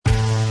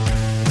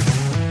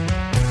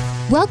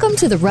Welcome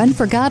to the Run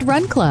for God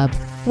Run Club,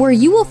 where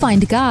you will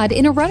find God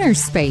in a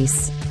runner's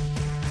space.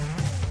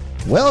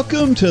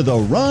 Welcome to the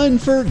Run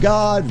for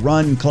God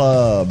Run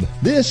Club.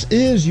 This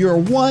is your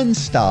one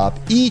stop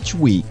each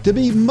week to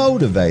be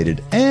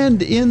motivated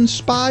and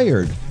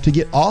inspired to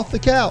get off the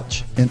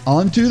couch and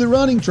onto the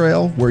running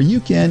trail, where you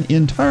can,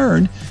 in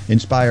turn,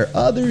 inspire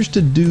others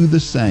to do the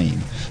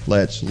same.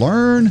 Let's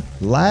learn,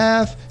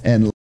 laugh,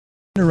 and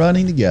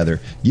running together,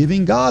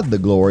 giving God the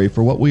glory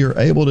for what we are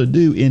able to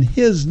do in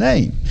His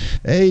name.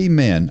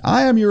 Amen.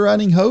 I am your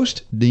running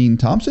host, Dean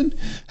Thompson.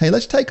 Hey,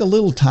 let's take a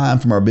little time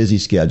from our busy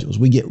schedules.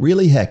 We get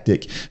really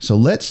hectic, so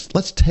let's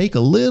take a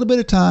little bit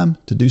of time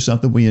to do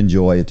something we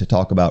enjoy and to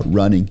talk about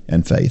running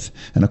and faith.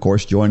 And of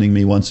course, joining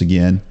me once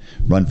again,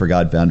 Run for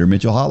God founder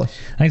Mitchell Hollis.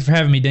 Thanks for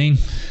having me, Dean.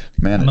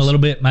 Man, I'm a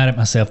little bit mad at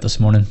myself this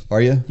morning.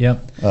 Are you?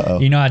 Yep. Uh-oh.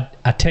 You know,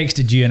 I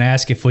texted you and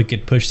asked if we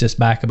could push this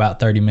back about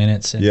 30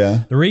 minutes. And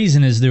yeah. The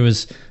reason is there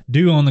was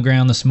dew on the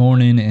ground this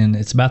morning, and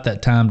it's about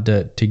that time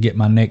to get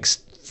my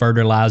next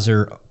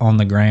fertilizer on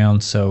the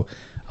ground. So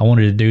I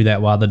wanted to do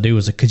that while the dew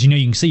was, because you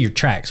can see your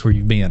tracks where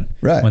you've been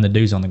when the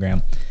dew's on the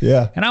ground.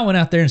 Yeah. And I went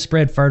out there and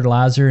spread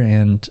fertilizer,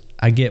 and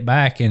I get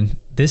back, and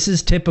this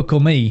is typical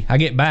me. I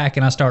get back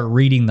and I start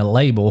reading the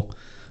label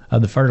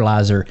of the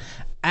fertilizer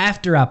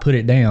after I put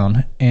it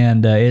down,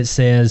 and it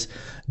says,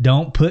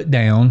 don't put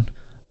down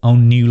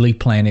on newly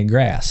planted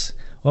grass.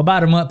 Well,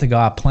 about a month ago,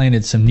 I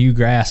planted some new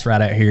grass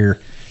right out here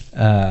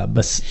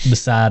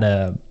beside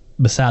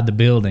the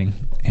building,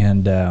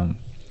 and so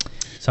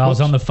I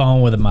was on the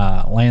phone with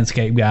my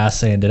landscape guy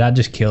saying, did I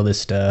just kill this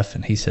stuff?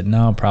 And he said,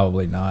 no,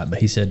 probably not. But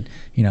he said,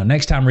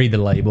 next time read the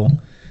label.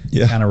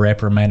 Yeah. Kind of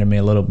reprimanded me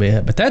a little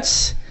bit, but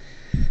that's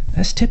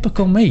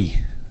typical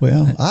me.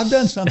 Well, I've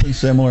done something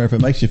similar if it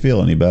makes you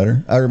feel any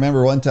better. I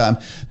remember one time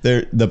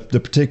the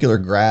particular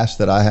grass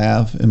that I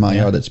have in my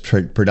yard that's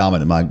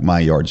predominant. My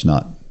yard's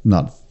not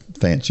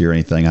fancy or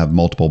anything. I have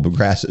multiple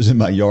grasses in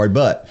my yard,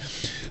 but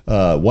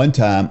one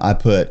time I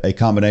put a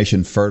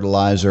combination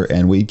fertilizer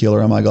and weed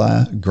killer on my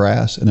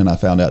grass, and then I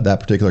found out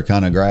that particular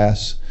kind of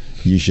grass,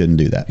 you shouldn't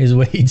do that. Is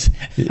weeds.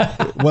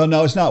 Well,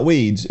 no, it's not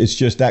weeds. It's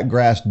just that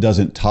grass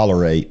doesn't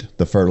tolerate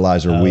the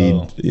fertilizer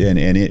weed,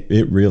 and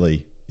it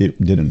really... It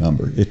did a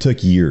number. It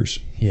took years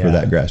for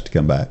that grass to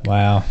come back.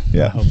 Wow.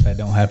 Yeah. I hope that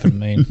don't happen to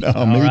me.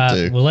 No, me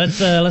too. Well,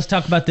 let's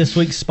talk about this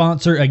week's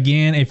sponsor.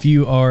 Again, if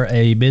you are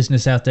a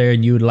business out there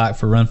and you would like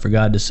for Run for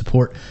God to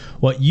support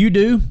what you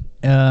do,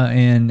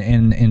 and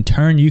in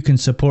turn you can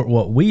support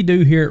what we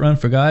do here at Run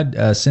for God,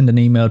 send an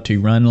email to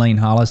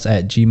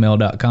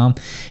runlanehollis@gmail.com.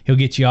 He'll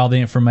get you all the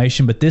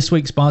information. But this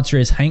week's sponsor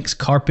is Hank's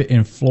Carpet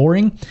and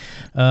Flooring.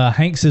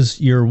 Hank's is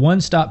your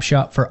one-stop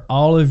shop for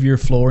all of your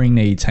flooring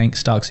needs. Hank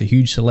stocks a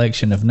huge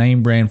selection of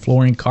name brand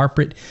flooring,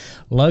 carpet,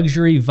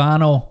 luxury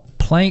vinyl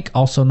plank,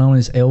 also known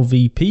as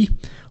LVP,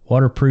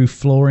 waterproof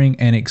flooring,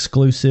 and the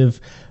exclusive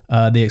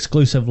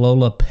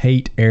Lola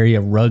Pate area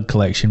rug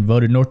collection.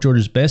 Voted North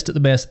Georgia's best at the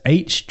best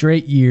 8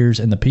 straight years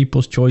and the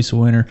People's Choice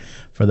winner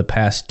for the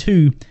past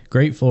 2.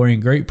 Great flooring,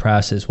 great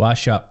prices. Why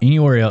shop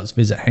anywhere else?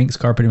 Visit Hank's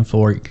Carpet and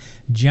Flooring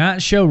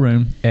giant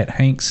showroom at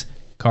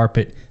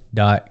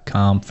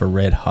hankscarpet.com for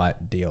red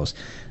hot deals.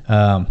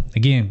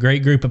 Again,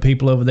 great group of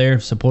people over there,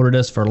 supported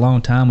us for a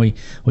long time. We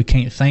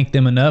can't thank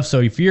them enough.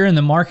 So if you're in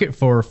the market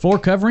for floor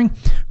covering,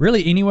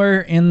 really anywhere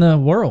in the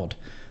world,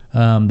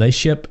 they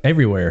ship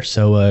everywhere.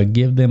 So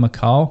give them a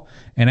call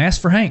and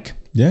ask for Hank.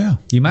 Yeah.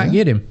 You might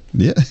get him.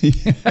 Yeah.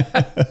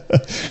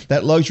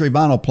 That luxury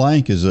vinyl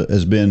plank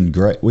has been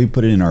great. We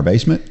put it in our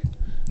basement.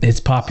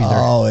 It's popular.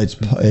 Oh,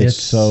 it's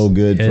so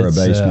good for a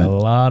basement. A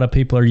lot of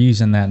people are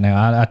using that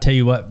now. I tell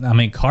you what, I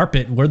mean,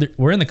 carpet,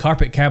 we're in the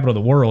carpet capital of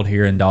the world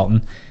here in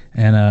Dalton.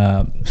 And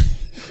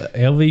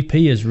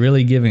LVP is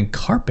really giving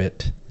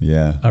carpet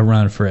a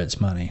run for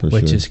its money,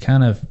 which is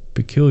kind of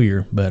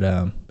peculiar. But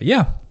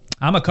yeah,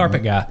 I'm a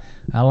carpet guy.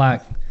 I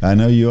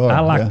know you are.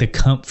 I like the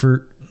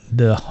comfort,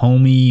 the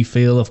homey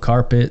feel of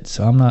carpet.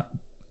 So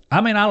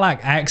I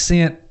like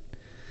accent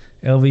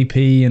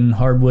LVP and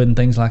hardwood and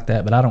things like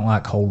that, but I don't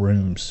like whole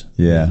rooms.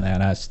 Yeah.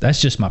 That's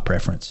just my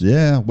preference.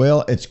 Yeah.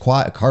 Well, it's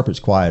quiet. Carpet's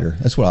quieter.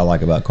 That's what I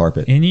like about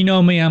carpet. And you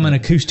know me, I'm an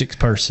acoustics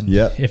person.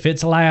 Yep. If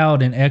it's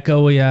loud and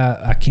echoey,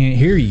 I can't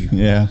hear you.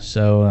 Yeah.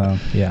 So,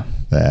 yeah.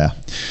 Yeah.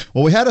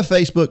 Well, we had a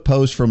Facebook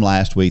post from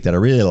last week that I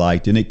really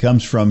liked, and it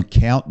comes from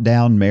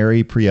Countdown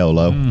Mary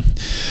Priolo.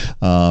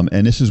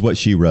 And this is what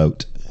she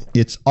wrote.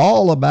 It's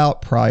all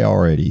about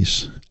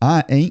priorities.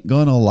 I ain't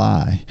gonna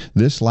lie.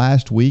 This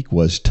last week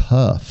was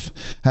tough.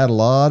 Had a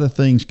lot of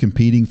things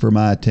competing for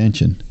my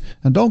attention.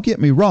 And don't get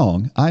me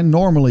wrong, I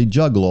normally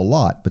juggle a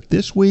lot, but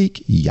this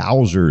week,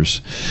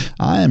 yowzers.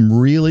 I am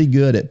really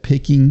good at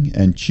picking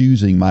and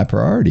choosing my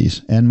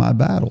priorities and my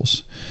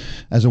battles.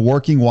 As a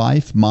working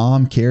wife,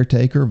 mom,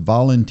 caretaker,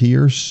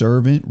 volunteer,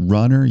 servant,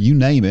 runner, you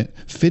name it,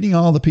 fitting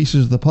all the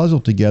pieces of the puzzle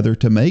together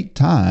to make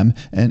time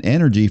and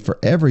energy for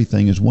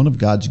everything is one of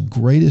God's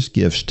greatest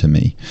gifts to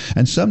me.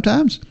 And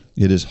sometimes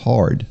it is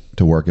hard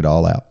to work it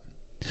all out.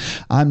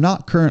 I'm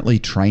not currently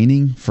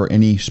training for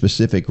any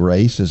specific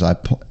race as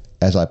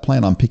as I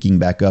plan on picking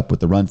back up with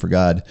the Run for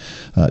God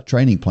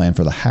training plan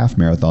for the half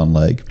marathon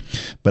leg.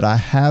 But I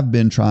have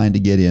been trying to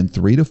get in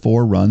 3 to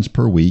 4 runs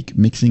per week,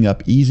 mixing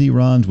up easy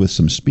runs with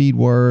some speed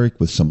work,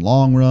 with some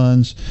long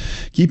runs,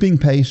 keeping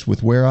pace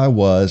with where I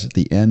was at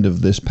the end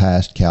of this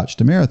past Couch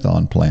to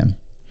Marathon plan.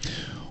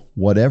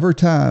 Whatever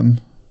time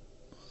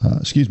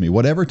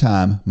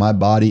my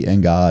body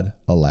and God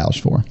allows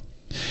for.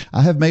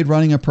 I have made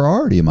running a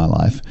priority in my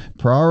life,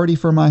 priority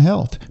for my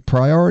health,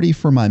 priority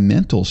for my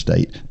mental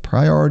state,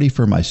 priority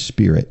for my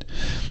spirit.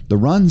 The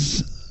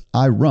runs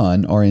I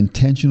run are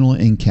intentional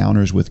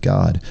encounters with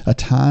God, a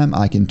time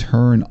I can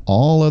turn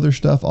all other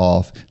stuff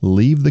off,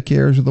 leave the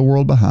cares of the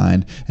world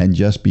behind, and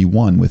just be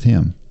one with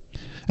Him.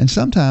 And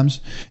sometimes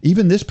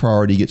even this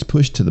priority gets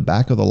pushed to the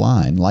back of the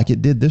line like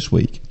it did this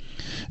week.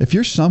 If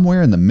you're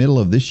somewhere in the middle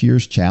of this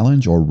year's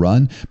challenge or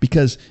run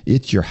because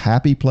it's your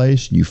happy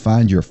place and you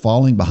find you're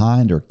falling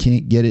behind or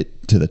can't get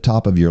it to the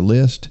top of your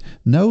list,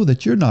 know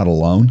that you're not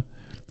alone.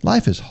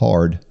 Life is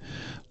hard.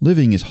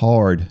 Living is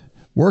hard.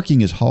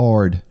 Working is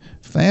hard.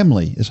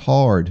 Family is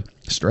hard.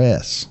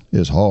 Stress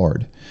is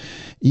hard.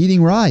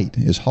 Eating right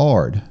is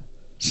hard.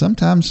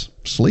 Sometimes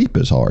sleep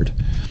is hard.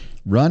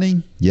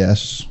 Running,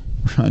 yes,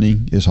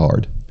 running is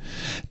hard.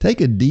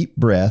 Take a deep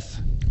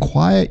breath,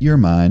 quiet your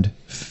mind,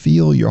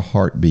 feel your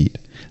heartbeat,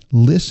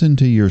 listen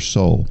to your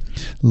soul,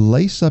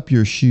 lace up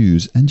your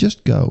shoes, and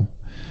just go.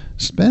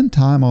 Spend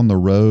time on the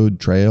road,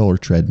 trail, or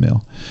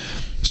treadmill.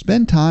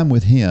 Spend time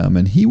with Him,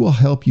 and He will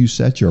help you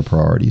set your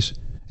priorities.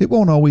 It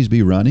won't always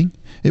be running.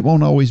 It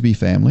won't always be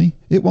family.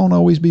 It won't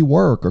always be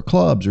work or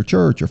clubs or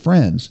church or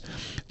friends.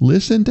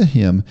 Listen to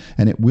Him,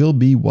 and it will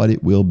be what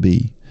it will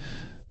be.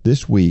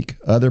 This week,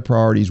 other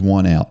priorities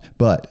won out,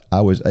 but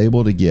I was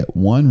able to get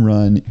one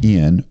run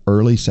in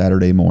early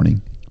Saturday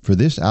morning. For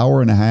this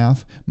hour and a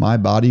half, my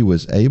body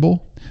was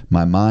able,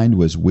 my mind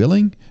was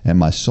willing, and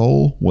my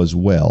soul was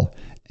well,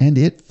 and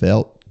it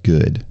felt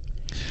good.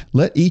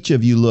 Let each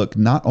of you look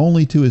not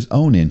only to his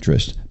own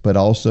interest, but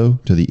also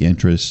to the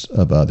interests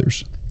of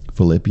others.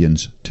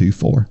 Philippians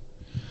 2:4.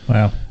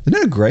 Wow. Isn't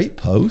that a great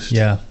post?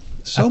 Yeah.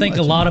 I think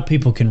a lot of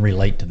people can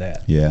relate to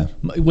that. Yeah.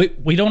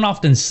 We don't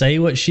often say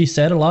what she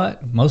said a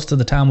lot. Most of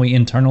the time we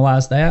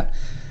internalize that.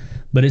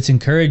 But it's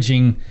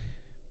encouraging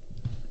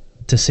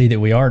to see that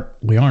we aren't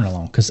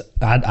alone. Because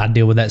I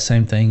deal with that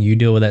same thing. You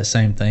deal with that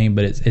same thing.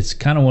 But it's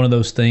kind of one of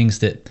those things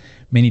that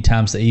many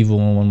times the evil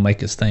one will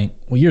make us think,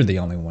 well, you're the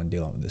only one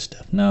dealing with this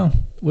stuff. No,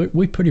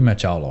 we pretty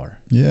much all are.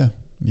 Yeah.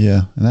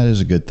 Yeah. And that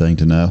is a good thing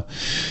to know.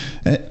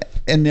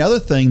 And the other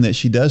thing that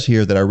she does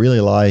here that I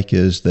really like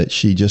is that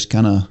she just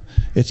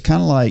it's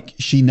kind of like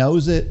she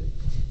knows it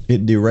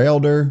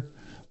derailed her,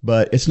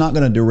 but it's not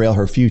going to derail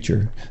her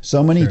future.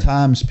 So many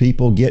times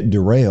people get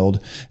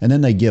derailed and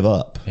then they give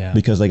up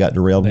because they got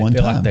derailed one time. They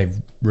feel like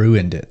they've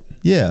ruined it.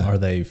 Yeah. Or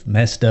they've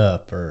messed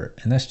up,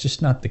 and that's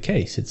just not the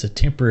case. It's a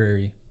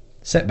temporary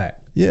setback.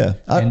 Yeah.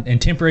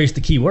 And temporary is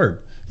the key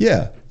word.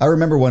 Yeah. I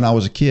remember when I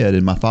was a kid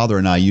and my father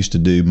and I used to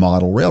do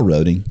model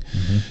railroading.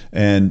 Mm-hmm.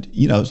 And,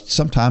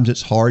 sometimes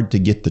it's hard to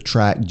get the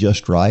track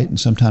just right. And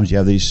sometimes you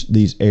have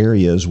these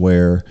areas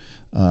where,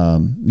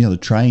 the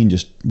train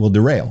just will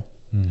derail.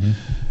 Mm-hmm.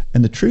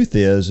 And the truth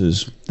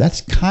is that's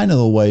kind of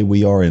the way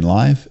we are in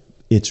life.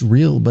 It's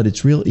real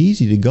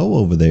easy to go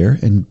over there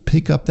and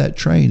pick up that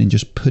train and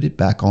just put it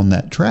back on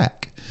that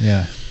track.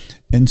 Yeah.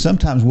 And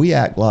sometimes we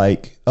act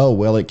like, oh,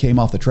 well, it came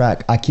off the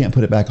track. I can't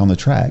put it back on the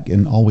track.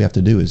 And all we have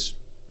to do is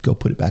go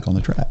put it back on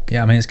the track.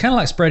 Yeah, I mean, it's kind of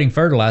like spreading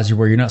fertilizer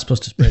where you're not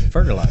supposed to spread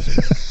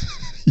fertilizer.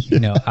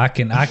 Yeah. I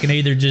can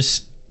either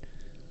just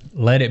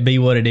let it be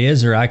what it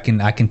is, or I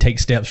can take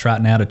steps right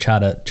now to try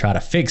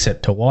to fix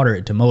it, to water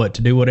it, to mow it,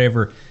 to do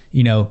whatever,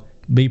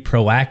 be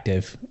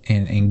proactive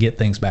and get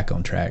things back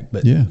on track.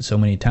 But so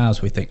many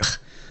times we think,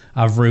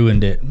 I've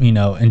ruined it,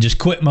 and just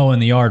quit mowing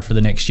the yard for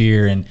the next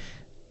year, and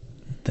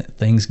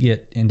things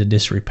get into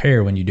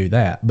disrepair when you do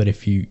that. But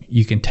if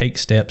you can take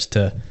steps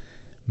to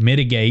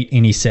mitigate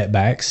any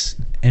setbacks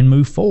and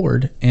move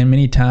forward, and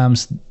many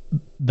times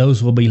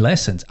those will be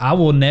lessons. I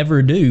will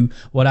never do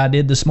what I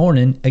did this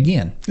morning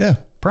again. Yeah.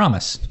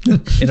 Promise.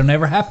 It'll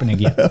never happen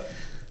again.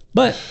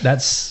 But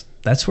that's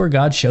where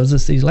God shows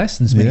us these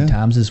lessons many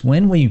times, is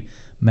when we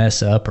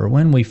mess up or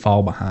when we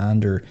fall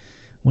behind or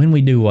when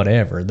we do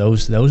whatever.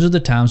 Those are the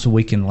times that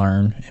we can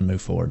learn and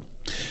move forward.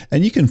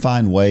 And you can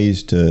find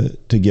ways to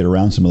get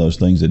around some of those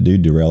things that do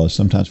derail us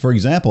sometimes. For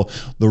example,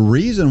 the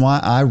reason why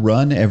I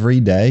run every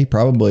day,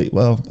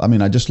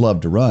 I just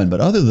love to run.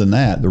 But other than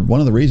that, one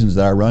of the reasons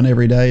that I run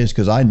every day is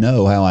because I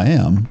know how I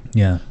am.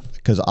 Yeah.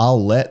 Because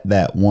I'll let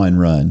that one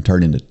run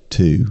turn into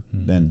 2,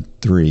 then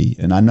 3.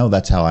 And I know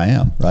that's how I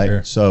am, right?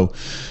 Sure. So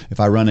if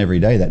I run every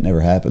day, that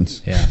never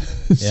happens. Yeah.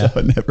 So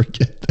I never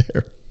get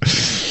there.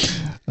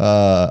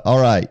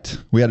 All right.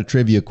 We had a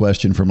trivia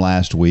question from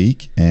last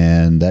week,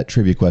 and that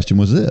trivia question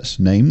was this.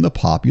 Name the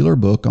popular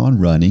book on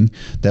running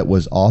that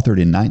was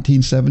authored in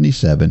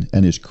 1977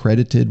 and is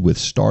credited with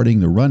starting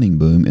the running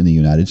boom in the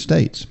United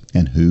States.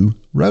 And who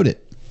wrote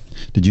it?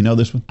 Did you know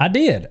this one? I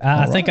did.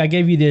 I think I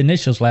gave you the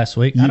initials last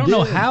week. I don't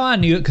know how I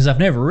knew it because I've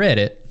never read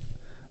it,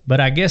 But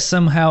I guess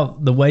somehow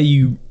the way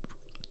you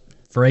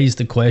phrased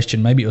the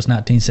question, maybe it was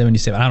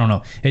 1977. I don't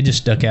know. It just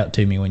stuck out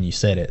to me when you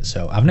said it.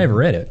 So I've never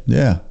read it.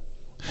 Yeah.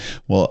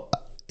 Well,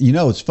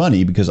 it's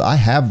funny because I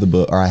have the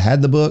book, or I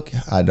had the book.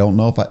 I don't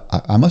know if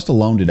I must have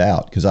loaned it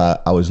out because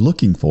I was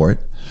looking for it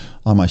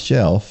on my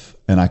shelf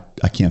and I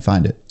can't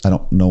find it. I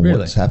don't know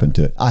what's happened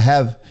to it. I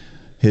have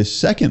his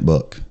second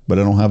book, but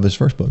I don't have his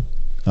first book.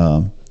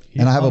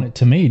 And I have it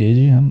to me, did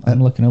you?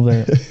 I'm looking over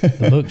there at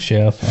the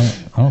bookshelf.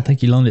 I don't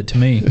think you loaned it to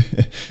me.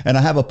 And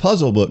I have a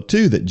puzzle book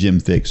too that Jim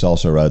Fixx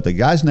also wrote. The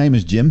guy's name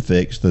is Jim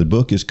Fixx. The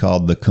book is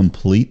called The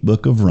Complete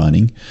Book of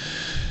Running.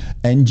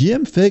 And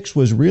Jim Fixx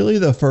was really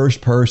the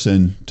first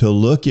person to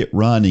look at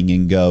running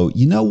and go,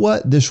 you know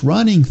what, this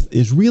running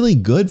is really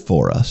good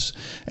for us,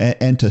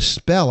 and to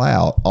spell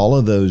out all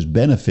of those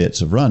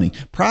benefits of running.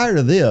 Prior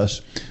to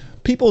this,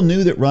 people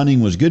knew that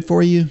running was good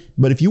for you,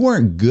 but if you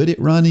weren't good at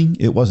running,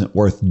 it wasn't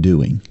worth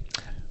doing.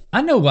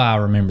 I know why I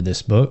remember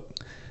this book,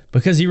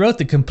 because he wrote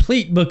The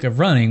Complete Book of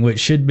Running, which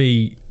should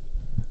be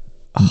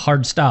a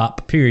hard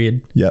stop,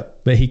 period. Yep.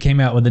 But he came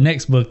out with the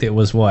next book that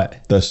was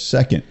what? The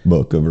second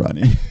book of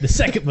running. The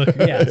second book,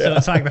 yeah. So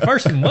it's like the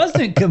first one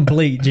wasn't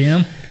complete,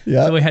 Jim.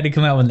 Yeah. So we had to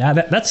come out with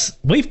that.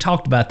 We've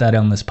talked about that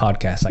on this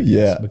podcast, I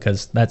guess,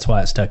 because that's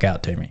why it stuck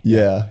out to me.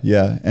 Yeah.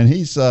 And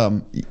he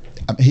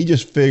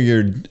just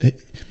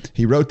figured,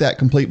 he wrote that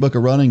complete book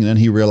of running, and then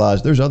he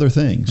realized there's other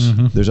things.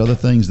 Mm-hmm. There's other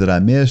things that I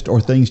missed,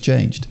 or things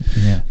changed.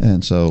 Yeah.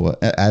 And so,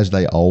 as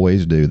they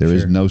always do, there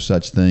is no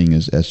such thing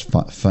as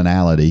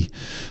finality.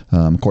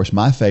 Of course,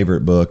 my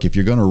favorite book, if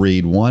you're going to read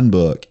one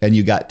book and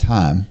you got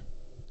time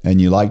and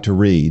you like to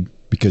read,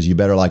 because you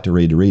better like to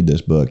read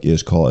this book,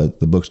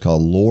 the book's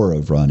called Lore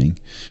of Running.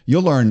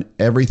 You'll learn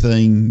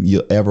everything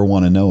you'll ever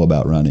want to know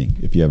about running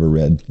if you ever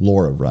read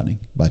Lore of Running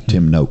by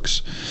Tim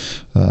Noakes.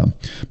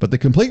 But the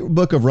Complete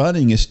Book of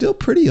Running is still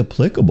pretty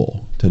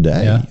applicable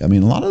today. Yeah. I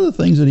mean, a lot of the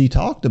things that he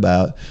talked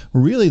about,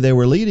 really, they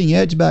were leading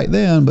edge back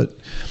then,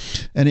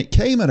 and it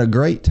came at a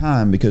great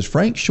time because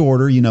Frank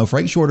Shorter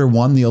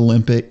won the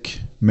Olympic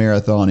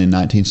marathon in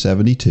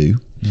 1972.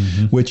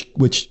 Mm-hmm.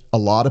 Which a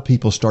lot of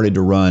people started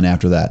to run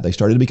after that. They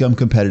started to become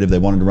competitive. They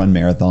wanted to run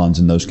marathons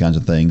and those kinds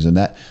of things, and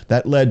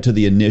that led to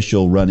the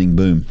initial running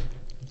boom.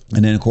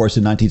 And then, of course,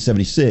 in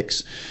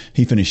 1976,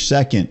 he finished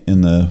second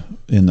in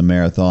the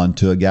marathon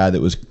to a guy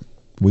that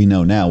we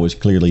know now was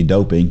clearly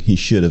doping. He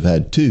should have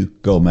had 2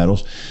 gold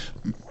medals,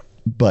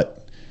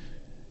 but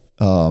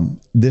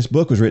this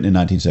book was written in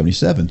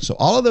 1977. So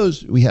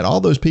we had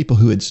all those people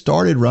who had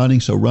started running.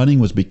 So running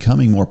was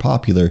becoming more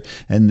popular,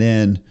 and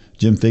then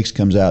Jim Fixx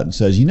comes out and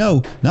says,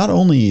 not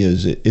only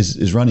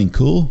is running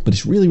cool, but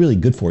it's really, really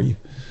good for you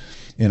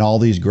in all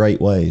these great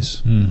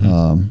ways.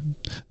 Mm-hmm.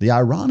 The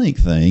ironic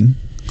thing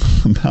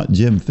about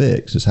Jim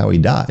Fixx is how he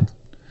died.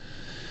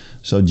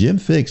 So Jim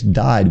Fixx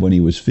died when he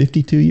was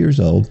 52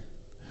 years old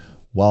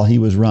while he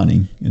was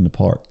running in the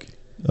park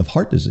of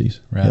heart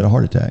disease. Right. He had a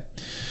heart attack.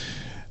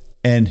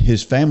 And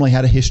his family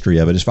had a history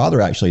of it. His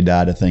father actually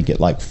died, I think, at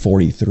like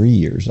 43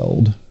 years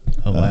old.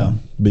 Oh, wow.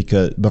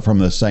 But from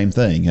the same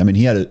thing. I mean,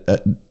 he had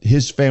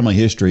his family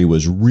history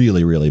was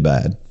really, really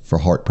bad for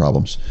heart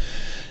problems.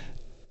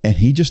 And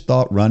he just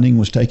thought running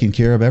was taking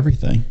care of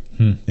everything.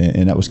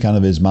 And that was kind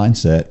of his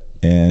mindset.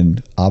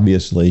 And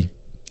obviously,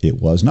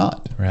 it was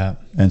not. Right.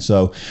 And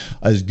so,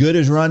 as good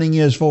as running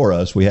is for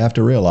us, we have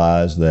to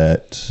realize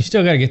that you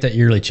still got to get that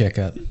yearly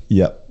checkup.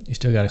 Yep. You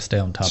still got to stay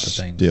on top of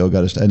things. Still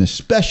got to, and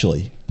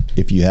especially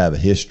if you have a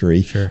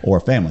history or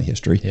a family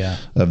history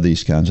of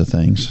these kinds of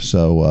things.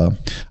 So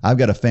I've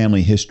got a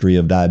family history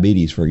of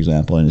diabetes, for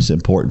example, and it's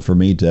important for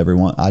me to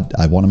everyone.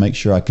 I want to make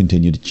sure I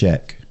continue to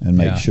check and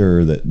make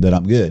sure that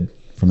I'm good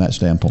from that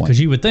standpoint. Because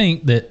you would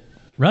think that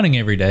running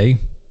every day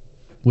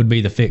would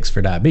be the fix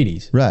for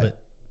diabetes. Right.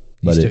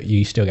 But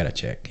you still got to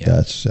check. Yeah.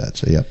 That's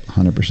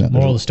 100%.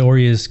 Moral of the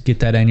story is get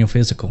that annual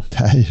physical.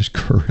 That is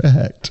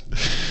correct.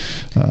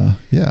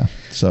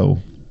 So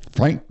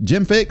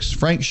Jim Fixx,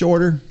 Frank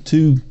Shorter,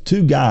 two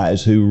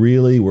guys who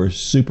really were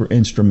super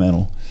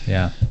instrumental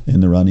in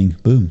the running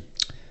boom.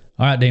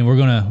 All right, Dean, we're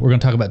gonna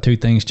talk about 2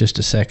 things just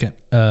a second.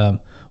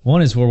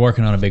 One is we're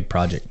working on a big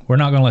project. We're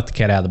not gonna let the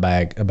cat out of the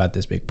bag about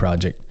this big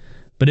project,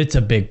 but it's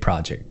a big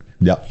project.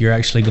 Yep. You're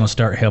actually gonna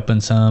start helping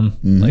some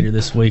later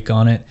this week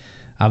on it.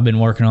 I've been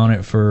working on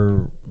it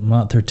for a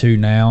month or 2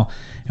 now,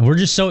 and we're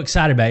just so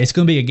excited about it. It's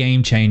gonna be a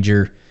game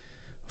changer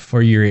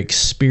for your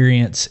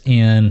experience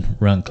in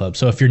Run Club.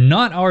 So if you're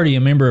not already a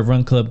member of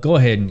Run Club, go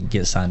ahead and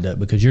get signed up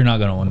because you're not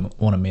going to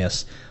want to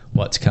miss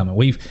what's coming.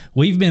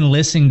 We've been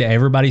listening to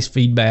everybody's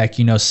feedback,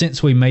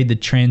 since we made the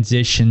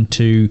transition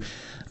to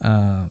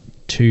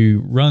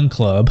Run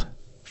Club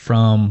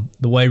from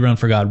the way Run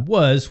for God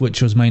was,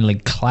 which was mainly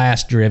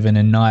class driven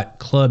and not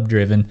club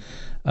driven.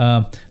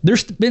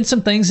 There's been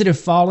some things that have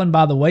fallen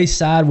by the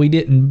wayside. We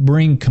didn't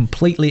bring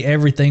completely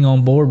everything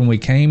on board when we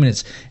came,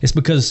 and it's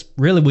because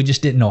really we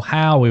just didn't know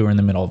how. We were in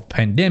the middle of a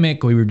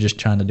pandemic. We were just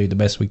trying to do the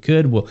best we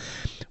could. Well,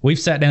 we've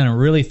sat down and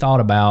really thought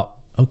about,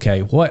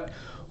 okay, what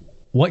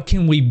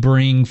can we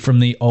bring from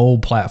the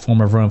old platform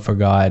of Run for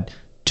God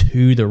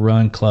to the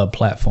Run Club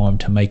platform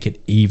to make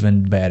it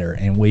even better.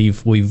 And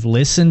we've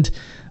listened,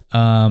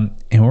 and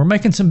we're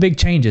making some big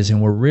changes,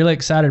 and we're really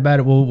excited about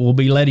it. We'll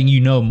be letting you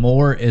know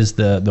more as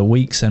the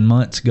weeks and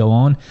months go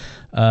on.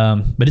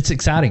 But it's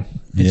exciting.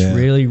 It's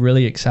really,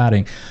 really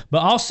exciting. But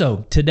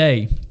also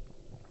today,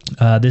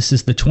 this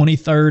is the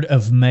 23rd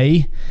of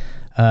May.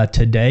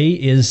 Today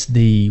is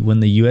when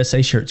the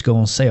USA shirts go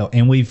on sale,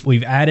 and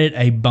we've added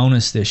a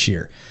bonus this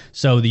year.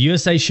 So the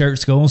USA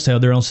shirts go on sale.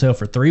 They're on sale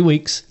for 3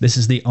 weeks. This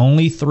is the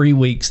only 3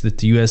 weeks that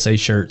the USA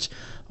shirts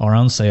are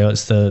on sale.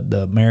 It's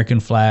the American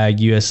flag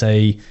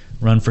USA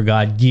Run for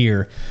God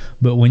gear.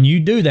 But when you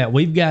do that,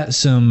 we've got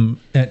some.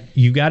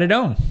 You got it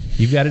on.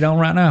 You've got it on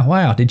right now.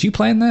 Wow! Did you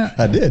plan that?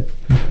 I did.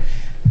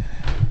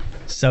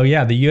 So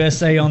yeah, the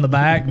USA on the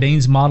back.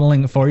 Dean's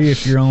modeling it for you.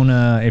 If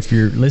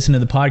you're listening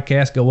to the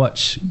podcast, go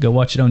watch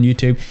it on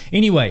YouTube.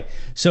 Anyway,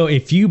 so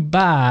if you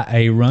buy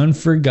a Run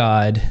for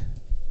God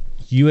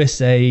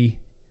USA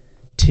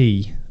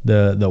tee,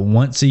 the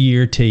once a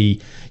year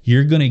tee,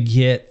 you're gonna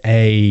get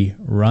a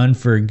Run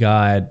for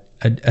God,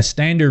 a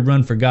standard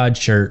Run for God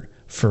shirt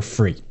for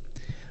free.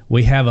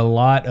 We have a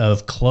lot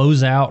of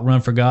closeout Run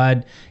for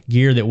God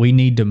gear that we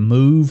need to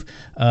move.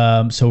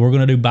 So we're going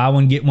to do buy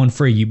one, get one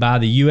free. You buy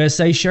the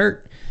USA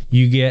shirt,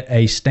 you get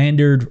a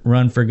standard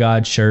Run for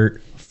God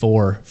shirt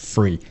for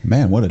free.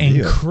 Man, what a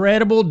deal.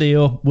 Incredible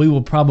deal. We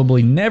will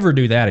probably never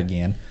do that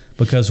again,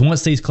 because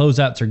once these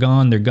closeouts are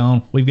gone, they're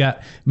gone. We've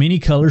got many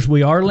colors.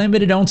 We are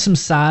limited on some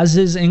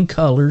sizes and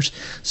colors,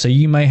 so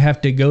you may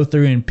have to go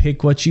through and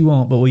pick what you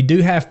want, but we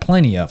do have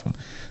plenty of them.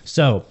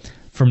 So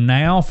from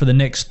now, for the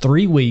next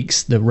 3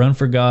 weeks, the Run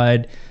for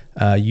God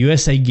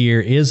USA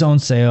gear is on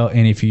sale.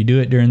 And if you do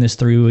it during this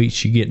 3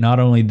 weeks, you get not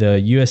only the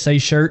USA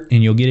shirt,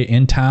 and you'll get it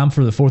in time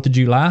for the 4th of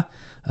July.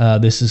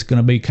 This is going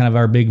to be kind of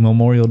our big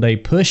Memorial Day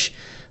push.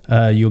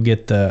 You'll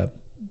get the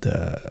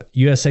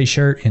USA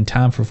shirt in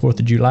time for 4th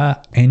of July,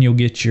 and you'll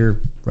get your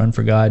Run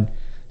for God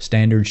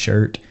standard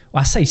shirt.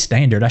 Well, I say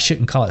standard. I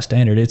shouldn't call it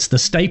standard. It's the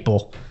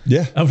staple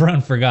of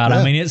Run for God. Yeah.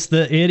 I mean,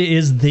 it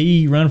is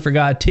the Run for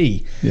God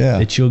tee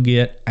that you'll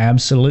get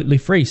absolutely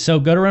free. So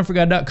go to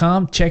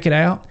runforgod.com, check it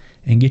out,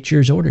 and get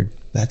yours ordered.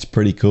 That's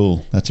pretty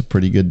cool. That's a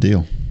pretty good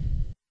deal.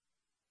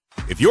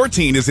 If your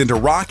teen is into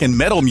rock and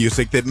metal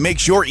music that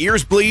makes your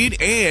ears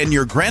bleed and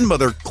your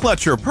grandmother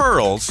clutch her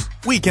pearls,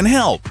 we can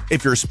help.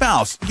 If your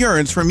spouse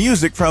yearns for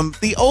music from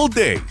the old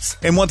days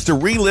and wants to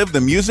relive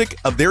the music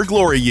of their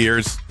glory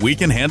years, we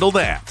can handle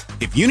that.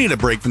 If you need a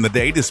break from the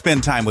day to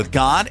spend time with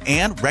God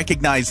and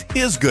recognize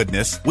His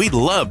goodness, we'd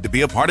love to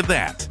be a part of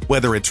that.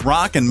 Whether it's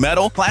rock and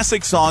metal,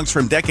 classic songs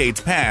from decades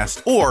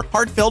past, or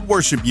heartfelt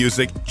worship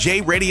music,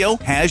 J Radio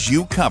has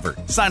you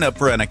covered. Sign up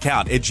for an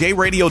account at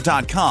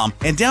jradio.com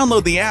and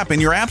download the app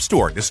in your app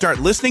store to start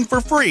listening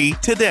for free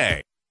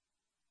today.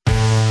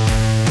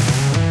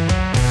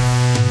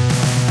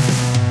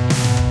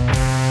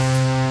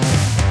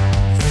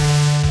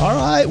 All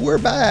right, we're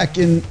back,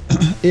 and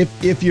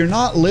if you're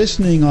not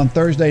listening on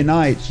Thursday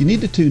nights, you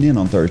need to tune in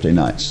on Thursday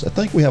nights. I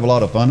think we have a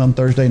lot of fun on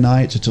Thursday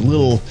nights. It's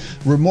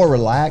we're more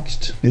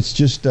relaxed. It's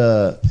just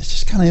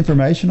kind of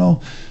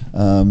informational.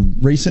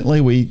 Recently,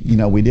 we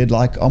did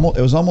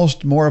it was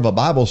almost more of a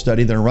Bible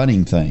study than a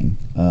running thing,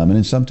 and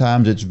then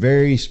sometimes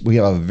we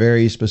have a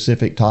very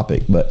specific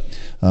topic, but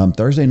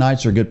Thursday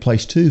nights are a good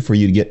place too for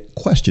you to get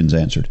questions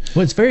answered.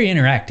 Well, it's very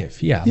interactive.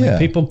 I mean,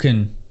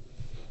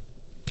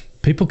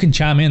 people can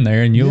chime in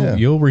there, and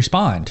you'll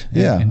respond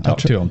and talk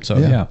to them. So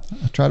I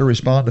try to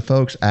respond to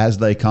folks as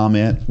they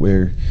comment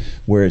where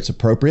it's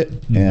appropriate,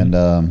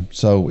 and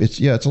so it's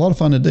a lot of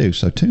fun to do.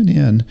 So tune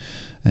in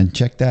and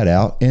check that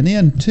out. And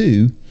then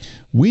too,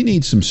 we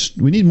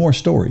need more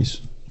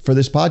stories for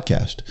this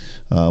podcast.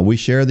 We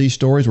share these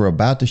stories. We're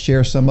about to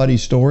share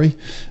somebody's story,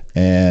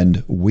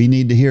 and we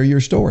need to hear your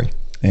story.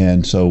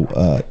 And so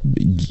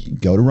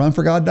go to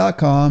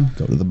runforgod.com,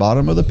 go to the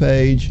bottom of the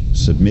page,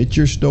 submit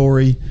your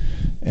story,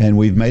 and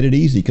we've made it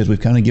easy because we've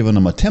kind of given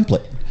them a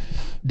template.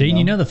 Dean,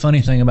 you know the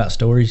funny thing about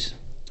stories?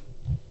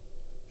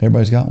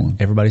 Everybody's got one.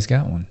 Everybody's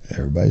got one.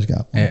 Everybody's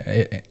got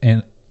one.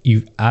 And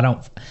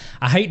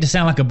I hate to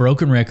sound like a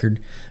broken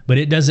record, but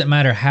it doesn't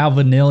matter how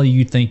vanilla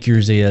you think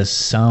yours is,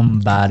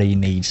 somebody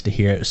needs to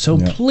hear it. So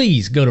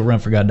please go to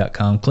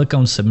runforgod.com, click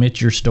on submit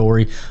your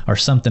story or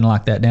something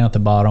like that down at the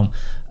bottom.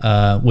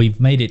 We've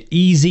made it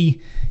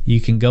easy. You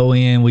can go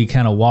in, we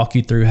kind of walk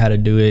you through how to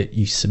do it,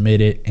 you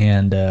submit it,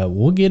 and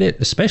we'll get it,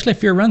 especially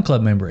if you're a Run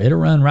Club member. It'll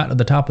run right to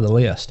the top of the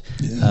list,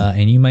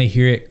 and you may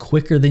hear it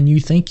quicker than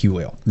you think you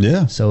will.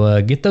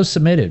 So get those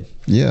submitted.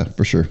 Yeah,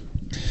 for sure.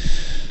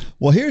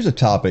 Well, here's a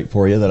topic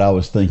for you that I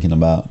was thinking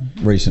about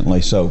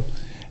recently. So,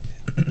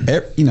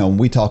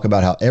 we talk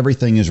about how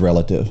everything is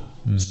relative.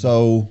 Mm-hmm.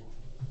 So,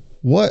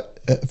 what,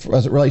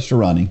 as it relates to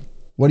running,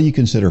 what do you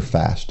consider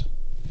fast?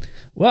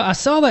 Well, I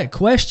saw that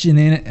question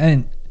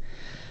and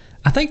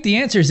I think the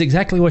answer is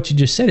exactly what you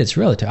just said. It's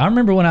relative. I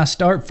remember when I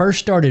first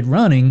started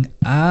running,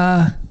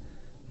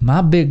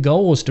 my big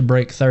goal was to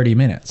break 30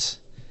 minutes.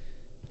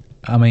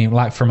 I mean,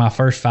 like for my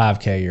first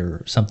 5K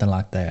or something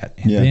like that.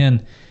 And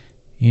then,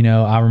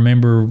 I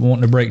remember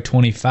wanting to break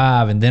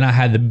 25, and then I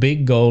had the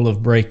big goal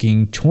of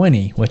breaking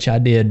 20, which I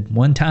did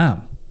one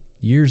time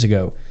years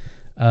ago.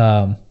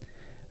 And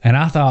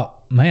I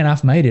thought, man,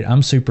 I've made it.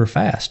 I'm super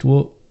fast.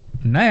 Well,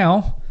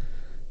 now,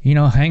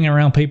 hanging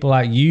around people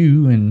like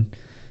you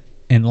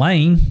and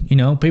Lane,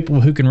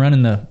 people who can run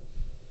in the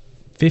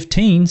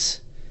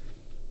 15s,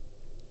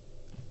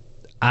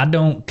 I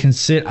don't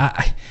consider.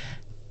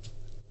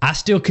 I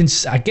still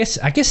I guess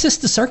it's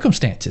the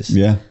circumstances.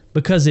 Yeah.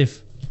 Because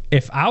if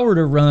I were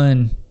to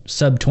run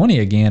sub 20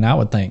 again, I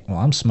would think, well,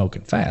 I'm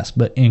smoking fast.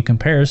 But in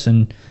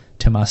comparison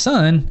to my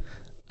son,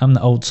 I'm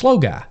the old slow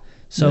guy.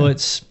 So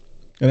it's.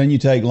 And then you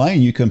take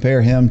Lane, you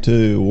compare him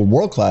to a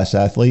world class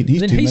athlete.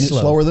 He's 2 minutes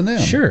slower than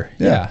them. Sure.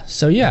 Yeah.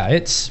 So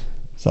it's.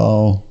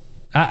 So.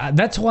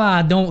 That's why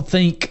I don't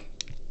think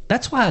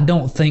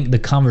the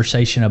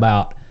conversation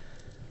about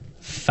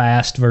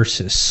fast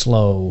versus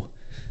slow,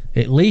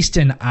 at least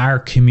in our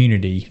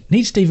community,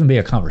 needs to even be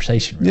a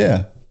conversation. Really.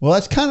 Yeah. Well,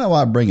 that's kind of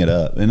why I bring it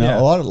up. And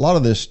a lot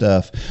of this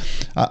stuff,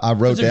 I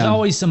wrote down. There's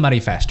always somebody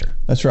faster.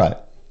 That's right.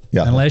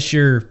 Yeah. Unless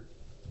you're,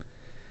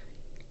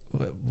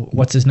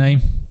 what's his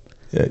name?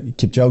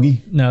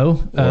 Kipchoge? No.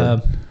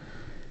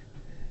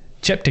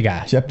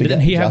 Cheptegei.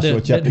 Didn't he have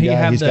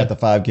Cheptegei? He's got the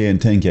 5K and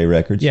 10K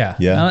records. Yeah.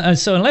 Yeah.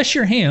 So unless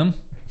you're him,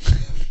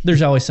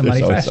 there's always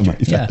somebody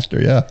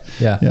faster.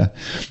 Yeah.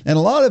 And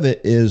a lot of it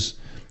is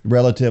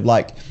relative.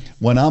 Like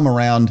when I'm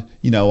around,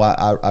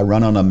 I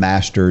run on a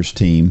masters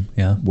team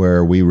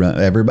where we run,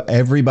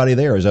 everybody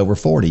there is over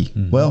 40.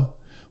 Mm-hmm. Well,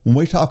 when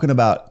we're talking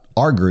about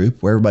our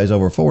group where everybody's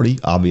over 40,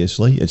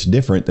 obviously it's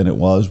different than it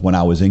was when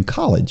I was in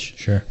college.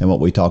 Sure. And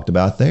what we talked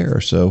about there.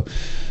 So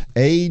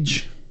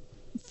age,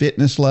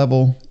 fitness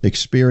level,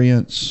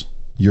 experience,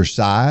 your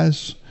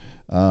size,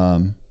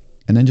 and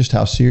then just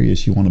how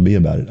serious you want to be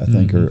about it, I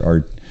think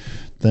are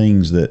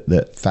things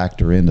that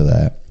factor into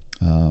that.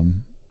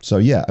 So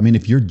yeah, I mean,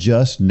 if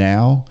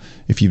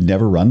you've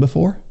never run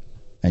before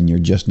and you're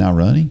just now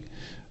running,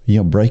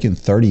 breaking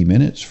 30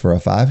 minutes for a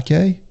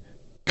 5K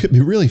could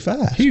be really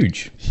fast.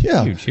 Huge.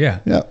 Yeah. Huge. Yeah.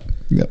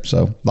 Yep.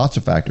 So lots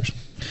of factors.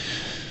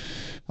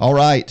 All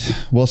right.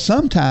 Well,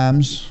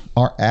 sometimes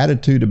our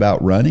attitude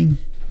about running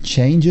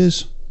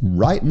changes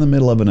right in the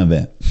middle of an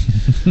event.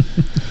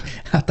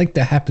 I think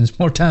that happens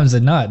more times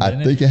than not.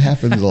 I think it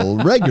happens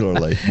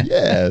regularly.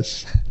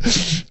 Yes.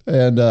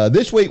 And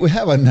this week we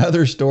have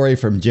another story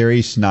from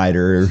Jerry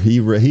Snyder.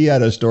 He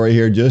had a story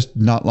here just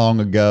not long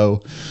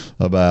ago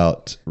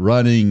about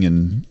running,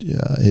 and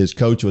his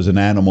coach was an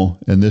animal.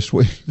 And this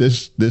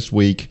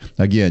week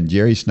again,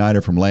 Jerry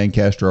Snyder from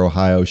Lancaster,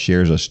 Ohio,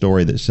 shares a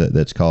story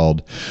that's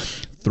called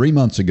 3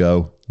 months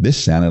ago.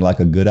 This sounded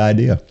like a good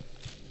idea.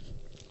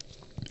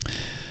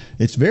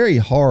 It's very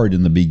hard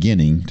in the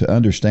beginning to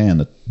understand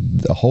that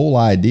the whole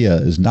idea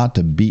is not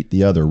to beat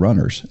the other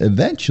runners.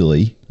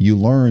 Eventually, you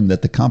learn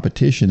that the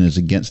competition is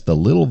against the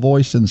little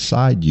voice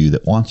inside you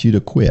that wants you to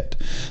quit.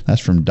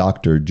 That's from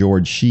Dr.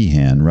 George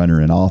Sheehan, runner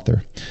and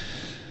author.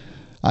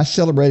 I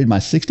celebrated my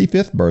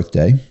 65th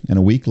birthday, and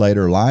a week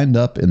later lined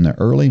up in the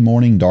early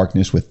morning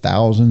darkness with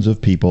thousands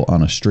of people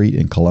on a street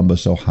in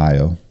Columbus,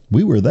 Ohio.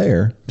 We were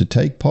there to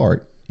take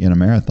part in a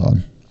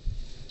marathon.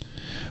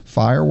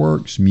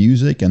 Fireworks,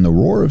 music, and the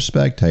roar of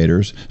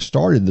spectators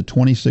started the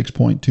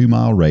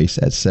 26.2-mile race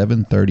at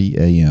 7:30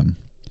 a.m.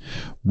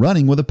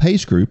 Running with a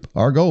pace group,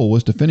 our goal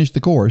was to finish the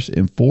course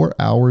in 4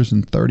 hours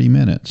and 30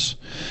 minutes.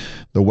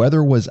 The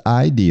weather was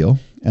ideal,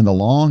 and the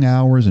long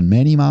hours and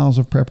many miles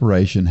of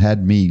preparation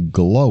had me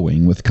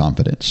glowing with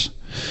confidence.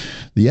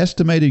 The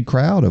estimated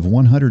crowd of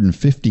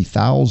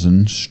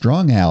 150,000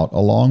 strung out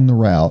along the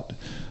route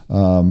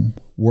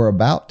were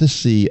about to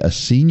see a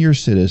senior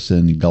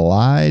citizen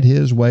glide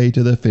his way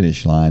to the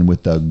finish line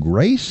with the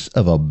grace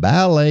of a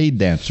ballet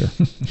dancer.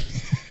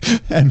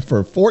 And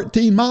for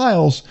 14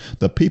 miles,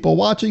 the people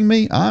watching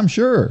me, I'm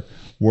sure,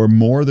 were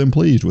more than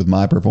pleased with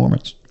my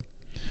performance.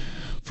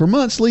 For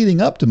months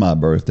leading up to my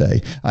birthday,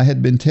 I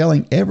had been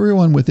telling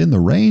everyone within the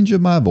range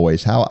of my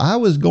voice how I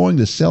was going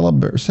to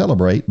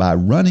celebrate by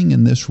running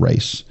in this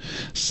race.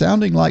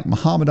 Sounding like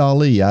Muhammad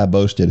Ali, I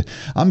boasted,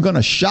 I'm going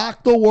to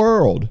shock the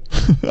world.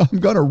 I'm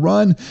going to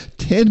run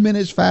 10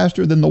 minutes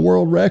faster than the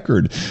world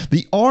record.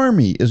 The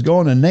Army is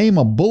going to name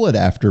a bullet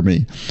after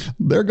me.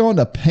 They're going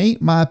to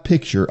paint my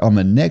picture on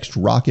the next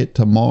rocket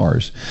to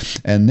Mars.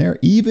 And they're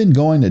even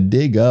going to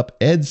dig up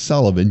Ed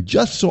Sullivan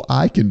just so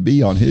I can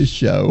be on his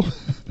show.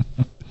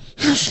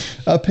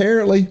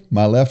 Apparently,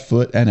 my left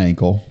foot and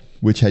ankle,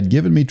 which had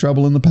given me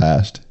trouble in the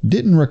past,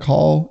 didn't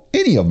recall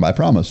any of my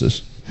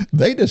promises.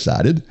 They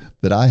decided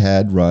that I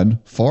had run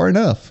far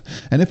enough,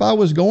 and if I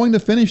was going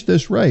to finish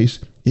this race,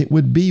 it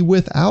would be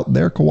without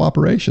their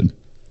cooperation.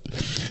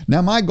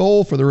 Now, my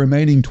goal for the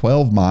remaining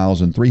 12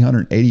 miles and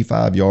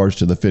 385 yards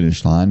to the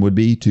finish line would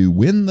be to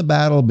win the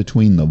battle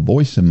between the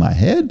voice in my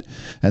head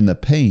and the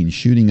pain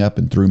shooting up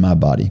and through my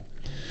body.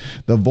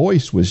 The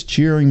voice was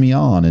cheering me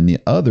on, and the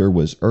other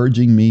was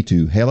urging me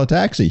to hail a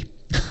taxi.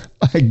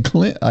 I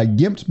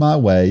gimped my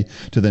way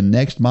to the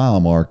next mile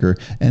marker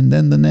and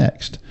then the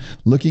next,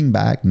 looking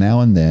back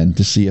now and then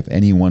to see if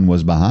anyone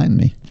was behind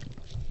me.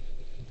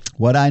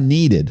 What I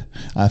needed,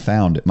 I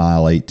found at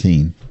mile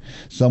 18.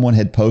 Someone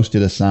had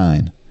posted a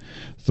sign.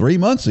 3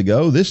 months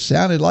ago, this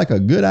sounded like a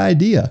good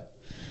idea.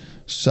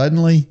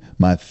 Suddenly,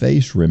 my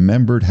face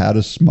remembered how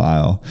to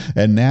smile,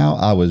 and now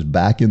I was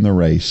back in the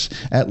race,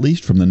 at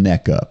least from the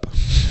neck up.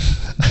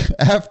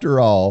 After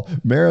all,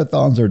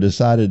 marathons are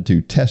decided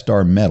to test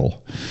our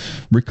mettle.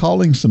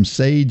 Recalling some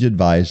sage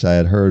advice I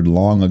had heard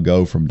long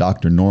ago from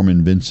Dr.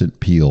 Norman Vincent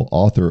Peale,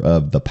 author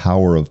of The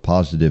Power of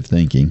Positive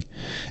Thinking,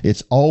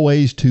 it's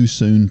always too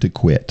soon to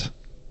quit.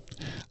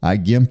 I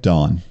gimped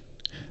on.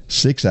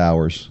 6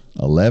 hours,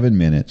 11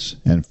 minutes,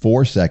 and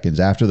 4 seconds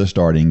after the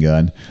starting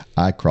gun,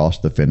 I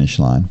crossed the finish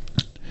line.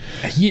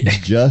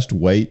 Just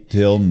wait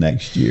till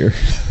next year.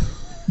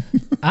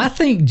 I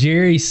think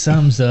Jerry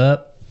sums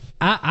up,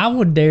 I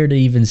would dare to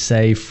even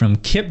say, from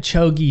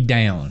Kipchoge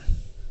down,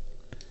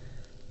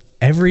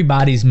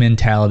 everybody's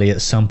mentality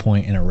at some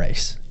point in a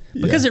race.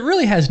 Because it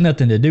really has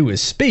nothing to do with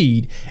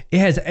speed. It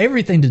has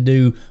everything to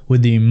do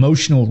with the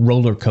emotional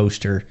roller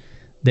coaster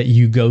that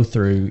you go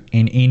through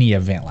in any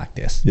event like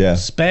this. Yeah.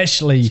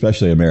 Especially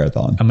a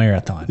marathon. A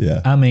marathon.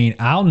 Yeah. I mean,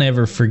 I'll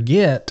never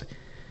forget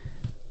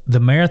the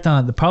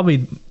marathon.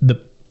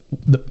 The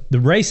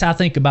race I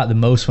think about the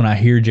most when I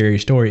hear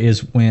Jerry's story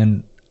is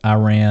when I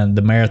ran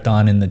the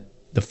marathon in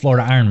the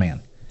Florida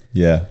Ironman.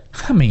 Yeah.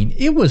 I mean,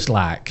 it was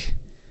like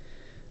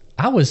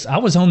I was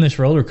on this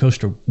roller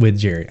coaster with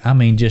Jerry. I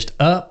mean, just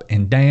up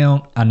and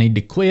down. I need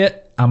to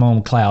quit. I'm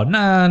on cloud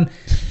 9.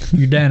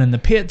 You're down in the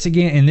pits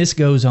again, and this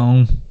goes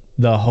on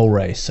the whole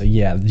race. So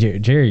yeah,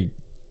 Jerry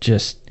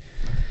just,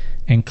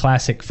 in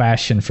classic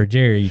fashion for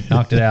Jerry,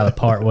 knocked it out of the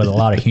park with a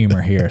lot of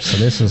humor here. So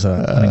this is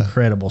an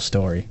incredible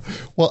story.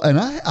 Well, and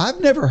I've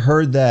never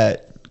heard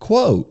that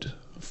quote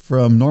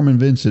from Norman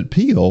Vincent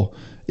Peale.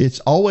 It's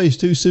always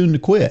too soon to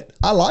quit.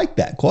 I like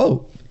that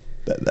quote.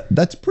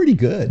 That's pretty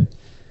good,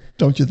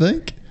 don't you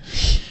think?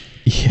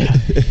 Yeah.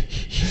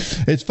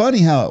 It's funny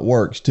how it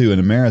works too in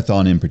a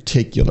marathon in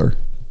particular.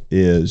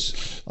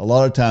 Is a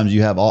lot of times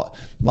you have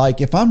like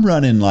if I'm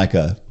running like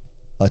a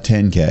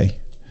 10K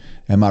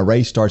and my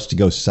race starts to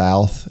go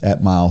south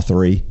at mile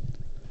 3,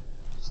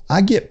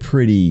 I'm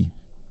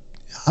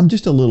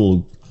a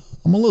little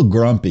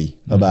grumpy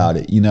about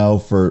it,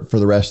 for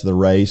the rest of the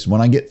race. When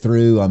I get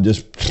through, I'm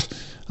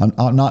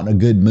not in a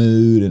good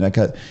mood. And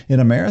in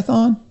a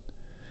marathon,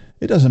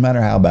 it doesn't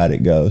matter how bad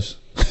it goes.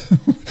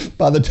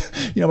 by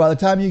the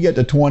time you get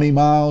to 20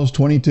 miles,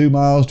 22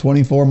 miles,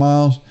 24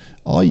 miles,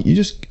 all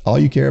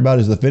you care about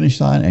is the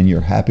finish line, and you're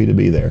happy to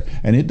be there.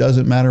 And it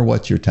doesn't matter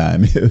what your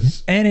time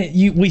is. And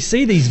we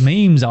see these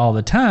memes all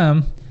the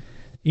time.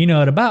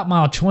 At about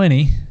mile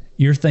 20,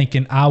 you're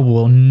thinking, I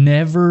will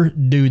never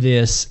do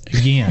this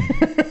again.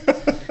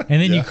 And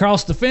then you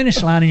cross the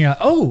finish line and you're like,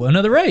 oh,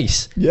 another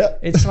race. Yeah.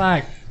 It's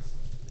like,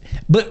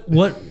 but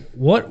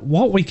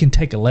what we can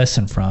take a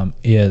lesson from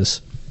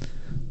is,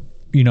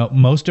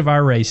 most of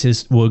our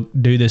races will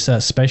do this,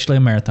 especially a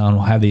marathon,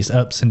 will have these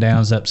ups and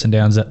downs, ups and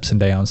downs, ups and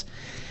downs.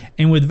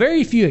 And with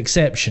very few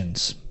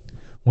exceptions,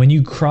 when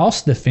you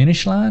cross the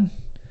finish line,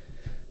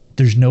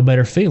 there's no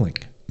better feeling.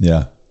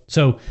 Yeah.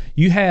 So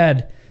you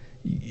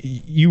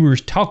were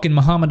talking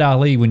Muhammad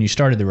Ali when you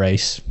started the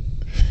race,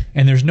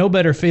 and there's no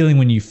better feeling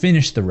when you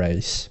finish the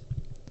race.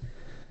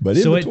 But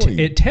so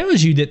it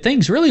tells you that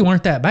things really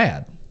weren't that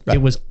bad. Right.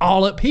 It was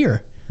all up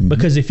here. Mm-hmm.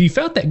 Because if you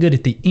felt that good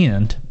at the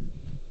end,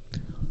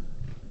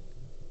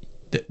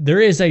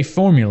 there is a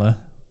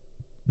formula,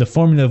 the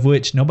formula of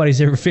which nobody's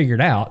ever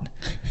figured out,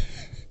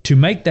 to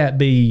make that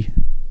be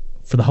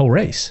for the whole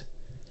race.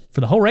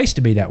 For the whole race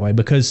to be that way,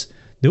 because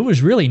there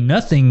was really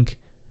nothing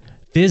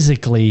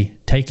physically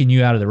taking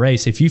you out of the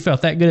race. If you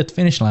felt that good at the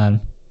finish line,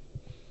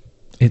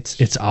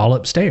 it's all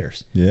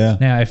upstairs. Yeah.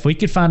 Now, if we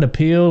could find a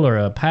pill or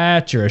a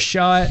patch or a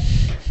shot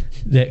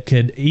that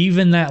could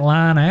even that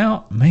line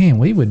out, man,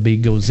 we would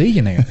be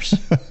gazillionaires.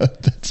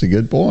 That's a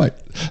good point.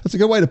 That's a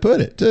good way to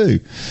put it, too.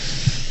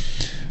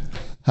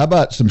 How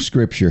about some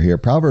scripture here?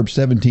 Proverbs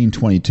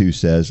 17:22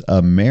 says,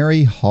 "A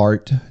merry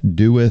heart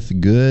doeth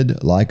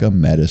good like a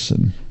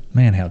medicine."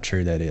 Man, how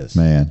true that is.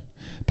 Man,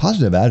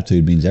 positive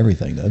attitude means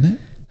everything, doesn't it?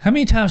 How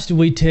many times do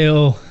we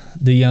tell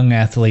the young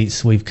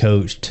athletes we've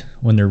coached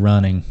when they're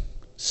running,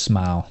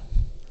 smile?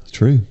 It's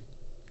true.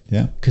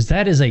 Yeah. Because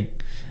that is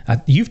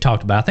you've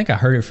talked about, I think I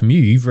heard it from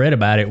you, you've read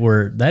about it,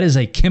 where that is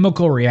a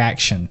chemical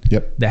reaction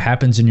that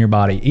happens in your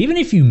body. Even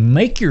if you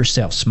make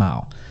yourself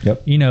smile.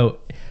 Yep.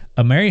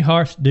 A merry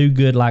heart do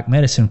good like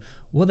medicine.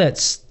 Well,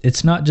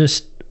 it's not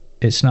just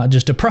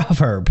a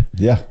proverb.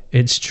 Yeah.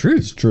 It's true.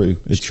 It's true.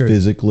 It's true.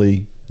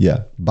 Physically,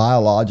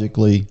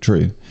 biologically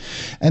true.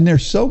 And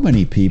there's so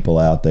many people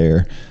out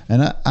there,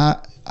 and I'm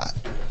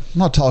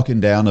not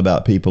talking down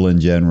about people in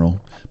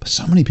general, but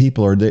so many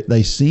people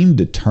they seem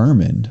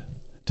determined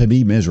to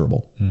be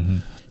miserable. Mm-hmm.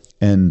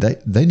 And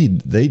they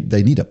need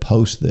to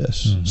post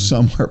this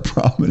somewhere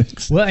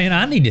prominent. Well, and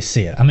I need to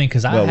see it. I mean,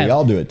 because we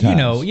all do at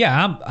times.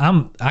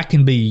 I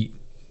can be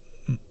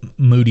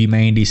moody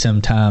Mandy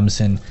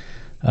sometimes, and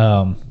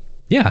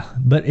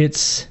but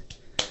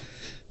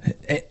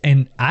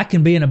And I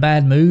can be in a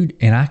bad mood,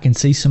 and I can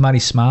see somebody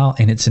smile,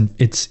 and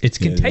it's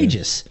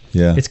contagious.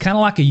 Yeah. It's kind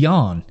of like a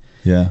yawn.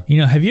 Yeah. You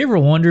know, have you ever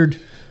wondered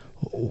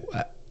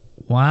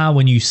why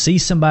when you see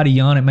somebody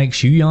yawn, it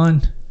makes you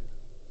yawn?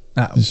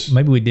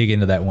 Maybe we dig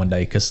into that one day,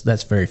 because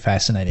that's very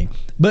fascinating.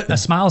 But a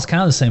smile is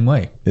kind of the same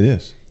way. It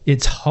is.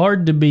 It's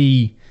hard to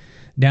be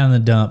down in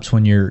the dumps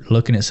when you're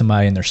looking at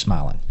somebody and they're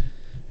smiling.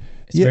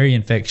 It's very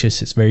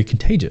infectious. It's very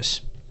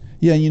contagious.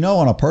 Yeah, and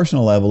on a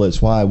personal level,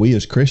 it's why we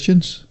as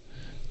Christians,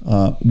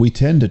 we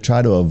tend to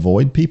try to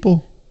avoid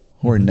people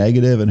who are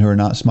negative and who are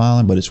not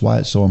smiling, but it's why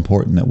it's so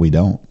important that we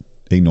don't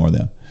ignore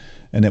them.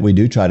 And that we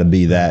do try to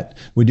be that.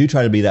 We do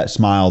try to be that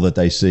smile that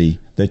they see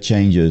that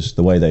changes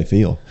the way they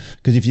feel.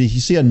 Because if you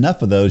see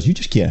enough of those, you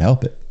just can't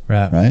help it.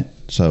 Right.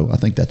 So I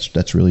think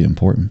that's really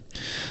important.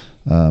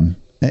 And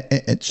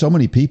so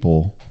many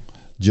people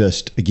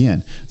just,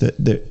 again,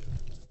 the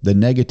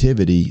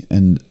negativity,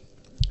 and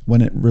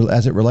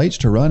as it relates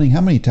to running,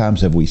 how many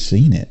times have we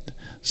seen it?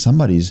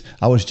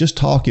 I was just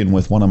talking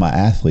with one of my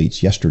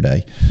athletes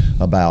yesterday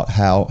about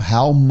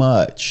how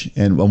much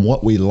and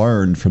what we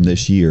learned from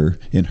this year,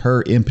 in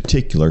her in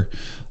particular.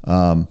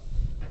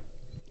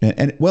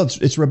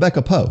 It's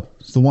Rebecca Poe.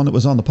 It's the one that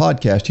was on the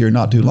podcast here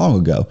not too long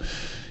ago.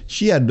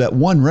 She had that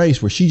one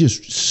race where she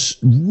just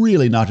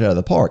really knocked it out of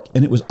the park,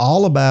 and it was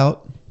all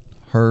about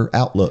her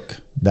outlook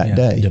that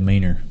day.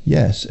 Demeanor.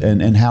 Yes,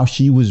 and how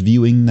she was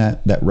viewing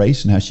that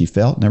race and how she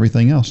felt and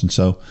everything else. And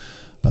so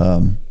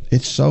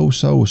it's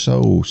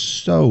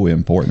so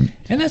important.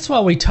 And that's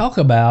why we talk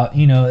about,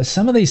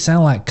 some of these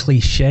sound like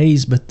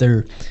cliches, but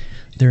they're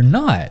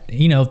not.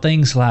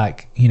 Things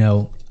like,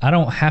 I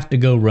don't have to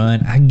go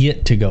run, I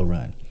get to go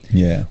run.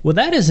 Yeah. Well,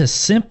 that is a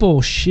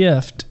simple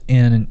shift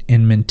in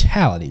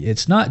mentality.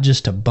 It's not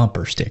just a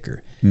bumper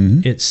sticker.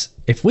 Mm-hmm. It's,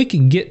 if we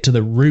can get to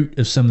the root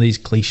of some of these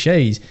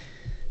cliches,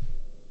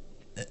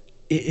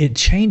 it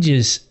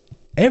changes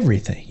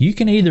everything. You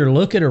can either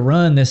look at a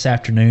run this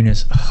afternoon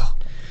as,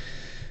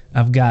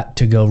 I've got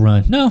to go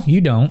run. No, you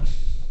don't.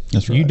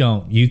 That's right. You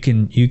don't. You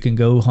can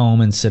go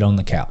home and sit on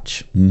the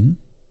couch. Mm-hmm.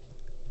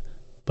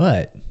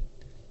 But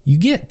you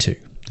get to.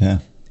 Yeah.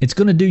 It's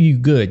going to do you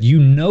good.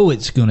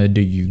 It's going to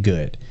do you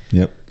good.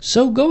 Yep.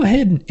 So go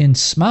ahead and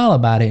smile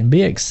about it and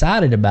be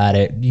excited about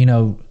it.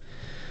 Do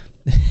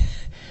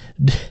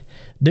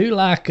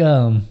like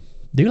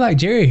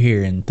Jerry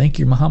here and think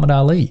you're Muhammad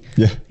Ali.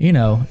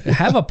 Yeah.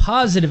 Have a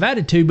positive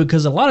attitude,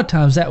 because a lot of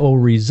times that will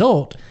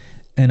result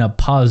in a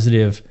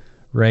positive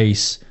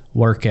race,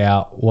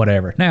 workout,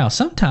 whatever. Now,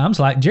 sometimes,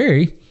 like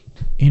Jerry,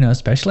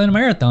 especially in a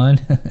marathon,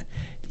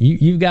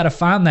 you've got to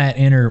find that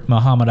inner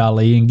Muhammad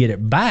Ali and get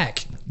it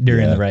back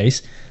during the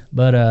race.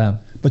 But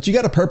you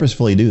got to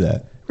purposefully do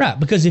that. Right,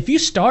 because if you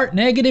start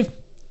negative,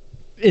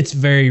 it's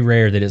very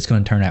rare that it's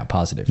going to turn out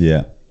positive.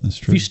 Yeah, that's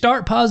true. If you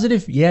start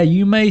positive,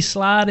 you may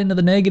slide into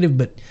the negative,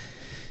 but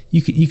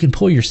you can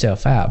pull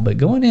yourself out. But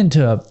going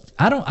into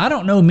I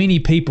don't know many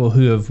people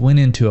who have went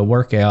into a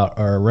workout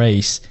or a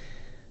race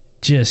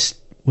just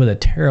with a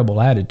terrible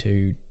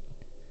attitude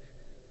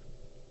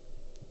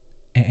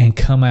and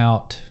come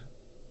out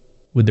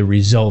with the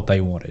result they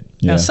wanted.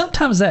 Yeah. Now,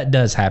 sometimes that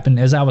does happen.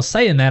 As I was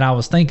saying that, I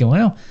was thinking,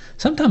 well,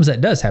 sometimes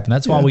that does happen.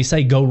 That's why we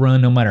say go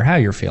run no matter how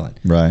you're feeling.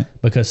 Right.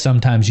 Because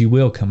sometimes you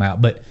will come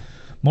out. But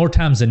more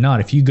times than not,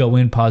 if you go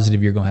in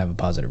positive, you're going to have a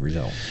positive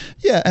result.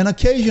 Yeah, and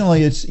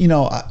occasionally it's,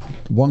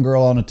 one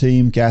girl on a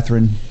team,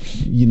 Catherine,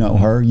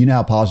 her,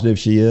 how positive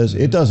she is.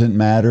 It doesn't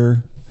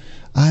matter.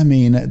 I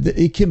mean,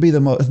 it can be the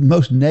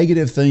most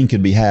negative thing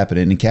could be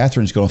happening, and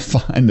Catherine's going to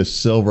find a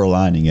silver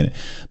lining in it.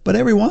 But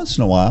every once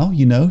in a while,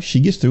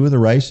 she gets through with the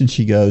race and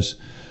she goes,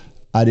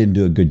 I didn't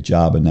do a good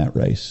job in that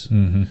race.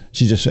 Mm-hmm.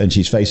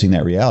 She's facing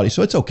that reality.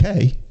 So it's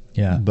okay.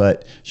 Yeah.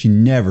 But she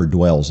never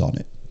dwells on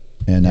it.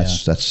 And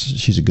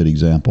she's a good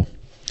example.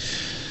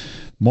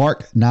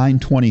 Mark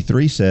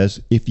 9:23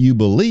 says, if you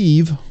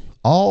believe,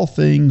 all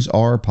things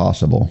are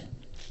possible.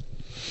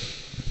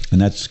 And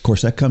that's, of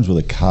course, that comes with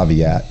a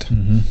caveat.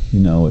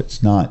 Mm-hmm.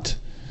 It's not.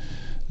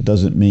 It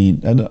doesn't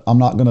mean I'm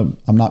not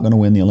gonna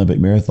win the Olympic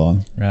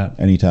marathon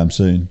anytime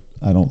soon.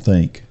 I don't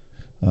think.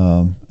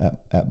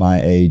 At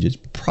my age, it's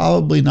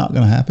probably not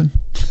going to happen.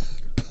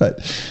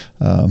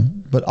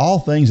 But all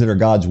things that are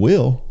God's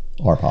will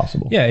are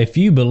possible. Yeah, if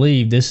you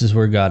believe this is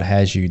where God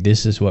has you,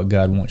 this is what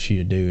God wants you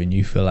to do, and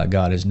you feel like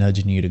God is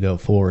nudging you to go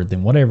forward,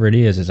 then whatever it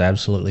is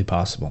absolutely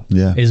possible.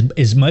 Yeah.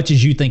 As much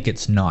as you think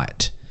it's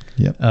not.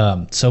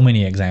 Yep. So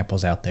many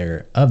examples out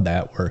there of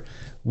that where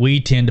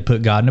we tend to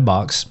put God in a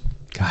box.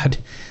 God,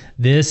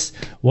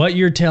 what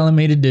you're telling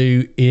me to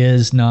do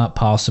is not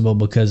possible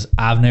because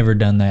I've never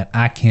done that.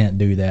 I can't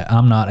do that.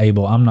 I'm not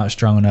able. I'm not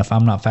strong enough.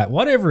 I'm not fat.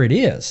 Whatever it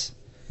is,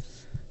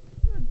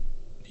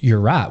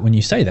 you're right when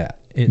you say that.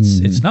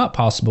 It's not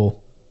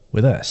possible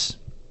with us.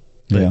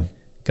 But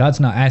God's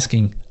not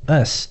asking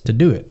us to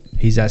do it.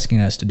 He's asking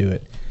us to do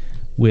it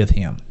with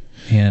Him,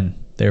 and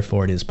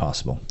therefore it is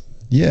possible.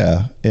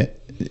 Yeah.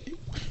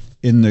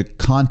 In the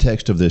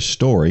context of this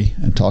story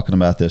and talking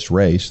about this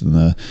race and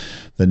the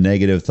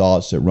negative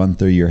thoughts that run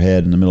through your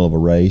head in the middle of a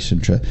race,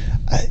 and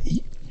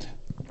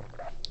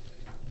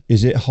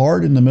Is it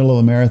hard in the middle of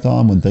a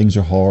marathon when things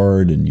are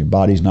hard and your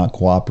body's not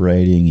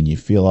cooperating and you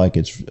feel like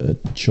it's a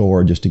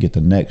chore just to get the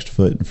next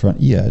foot in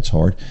front? Yeah, it's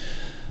hard.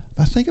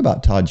 I think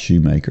about Todd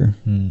Shoemaker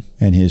and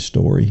his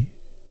story,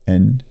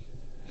 and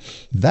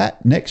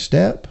that next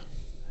step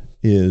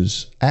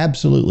is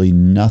absolutely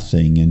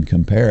nothing in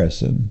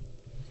comparison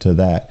to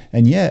that.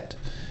 And yet,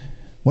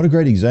 what a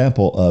great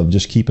example of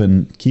just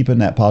keeping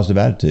that positive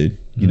attitude.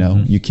 You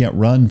know, you can't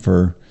run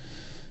for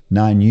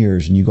 9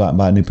 years and you go out and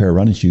buy a new pair of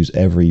running shoes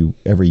every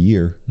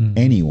year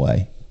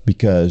anyway,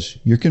 because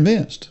you're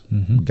convinced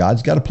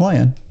God's got a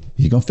plan.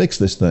 He's going to fix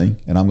this thing,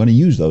 and I'm going to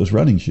use those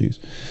running shoes.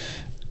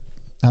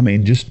 I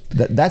mean, just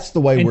that's the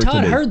way we're to be.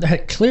 And Todd heard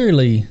that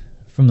clearly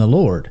from the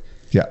Lord.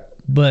 Yeah.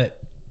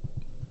 But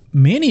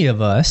many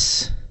of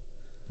us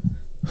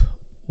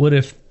would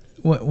have,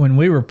 when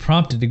we were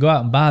prompted to go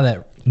out and buy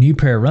that new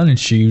pair of running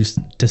shoes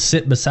to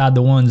sit beside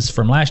the ones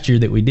from last year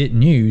that we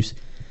didn't use,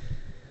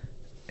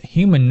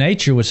 human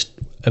nature would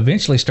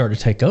eventually start to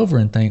take over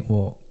and think,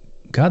 well,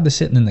 God, that's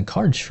sitting in the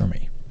cards for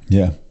me.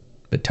 Yeah.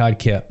 But Todd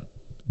kept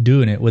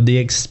doing it with the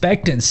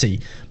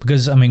expectancy,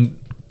 because, I mean,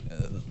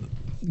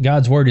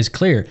 God's word is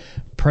clear.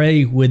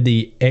 Pray with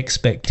the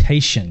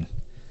expectation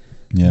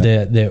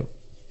that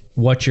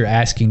what you're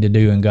asking to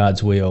do in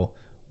God's will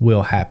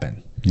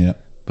happen. Yeah.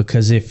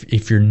 Because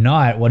if you're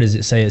not, what does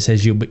it say? It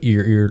says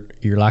you're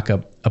like a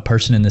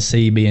person in the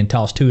sea being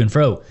tossed to and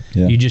fro.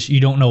 Yeah. You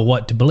don't know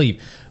what to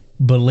believe.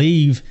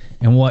 Believe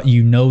in what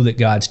you know that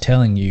God's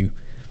telling you,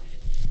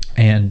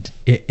 and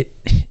it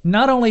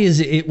not only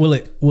will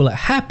it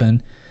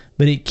happen,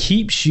 but it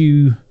keeps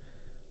you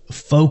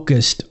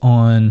focused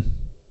on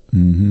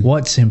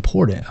what's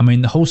important. I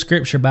mean, the whole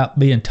scripture about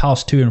being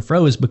tossed to and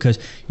fro is because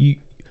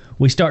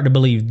we start to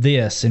believe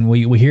this, and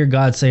we hear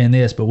God saying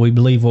this, but we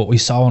believe what we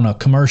saw on a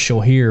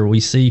commercial here. We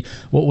see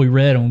what we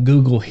read on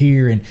Google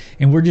here,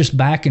 and we're just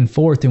back and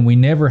forth, and we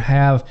never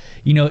have,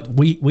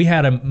 we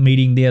had a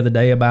meeting the other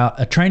day about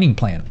a training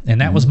plan, and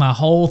that was my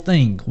whole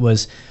thing,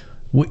 was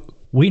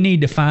we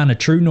need to find a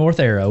true north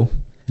arrow.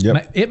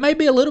 Yep. It may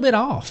be a little bit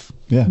off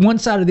one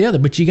side or the other,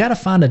 but you got to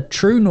find a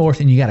true north,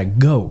 and you got to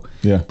go.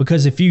 Yeah.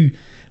 Because if you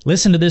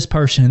listen to this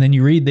person, and then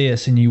you read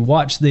this, and you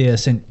watch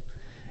this, and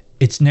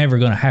it's never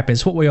going to happen.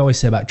 It's what we always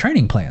say about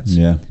training plans.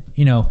 Yeah.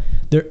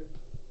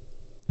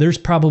 There's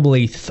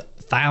probably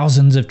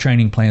thousands of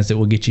training plans that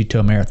will get you to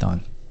a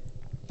marathon.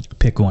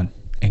 Pick one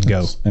and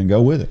go. And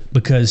go with it.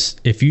 Because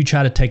if you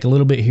try to take a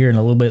little bit here and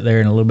a little bit there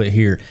and a little bit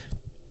here,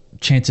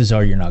 chances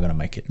are you're not going to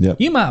make it. Yep.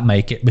 You might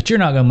make it, but you're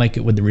not going to make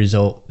it with the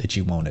result that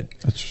you wanted.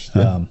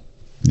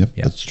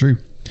 That's true.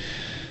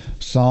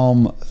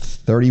 Psalm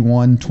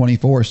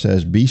 31:24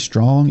 says, "Be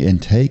strong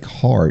and take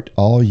heart,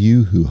 all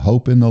you who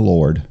hope in the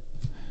Lord."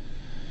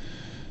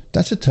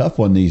 That's a tough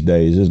one these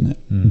days, isn't it?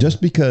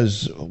 Just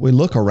because we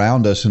look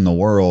around us in the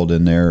world,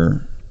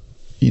 and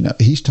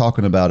he's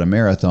talking about a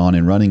marathon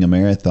and running a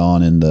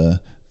marathon, and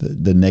the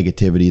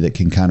negativity that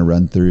can kind of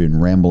run through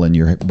and ramble in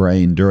your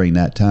brain during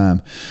that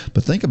time.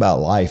 But think about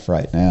life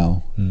right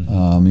now.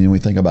 We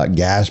think about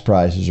gas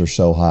prices are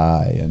so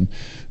high, and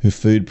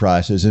food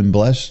prices, and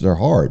bless their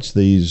hearts,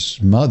 these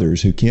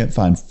mothers who can't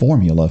find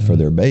formula for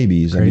their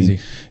babies. Crazy. I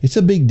mean, it's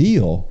a big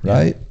deal,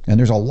 right? Yeah. And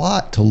there's a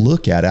lot to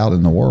look at out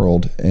in the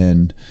world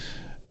and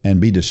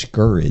be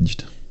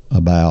discouraged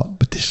about.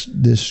 But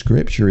this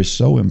scripture is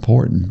so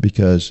important,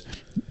 because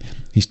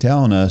he's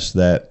telling us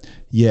that,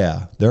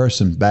 there are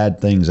some bad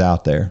things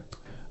out there,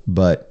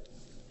 but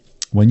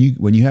when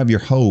you have your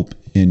hope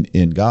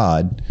in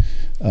God,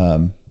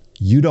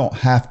 you don't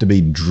have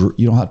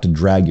to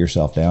drag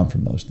yourself down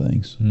from those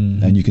things,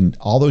 and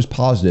all those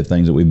positive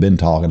things that we've been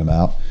talking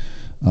about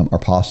are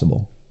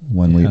possible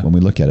when we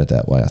look at it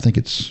that way. I think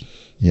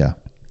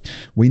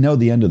we know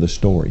the end of the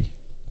story.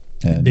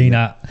 And Dean,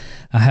 I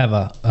have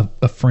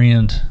a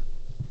friend.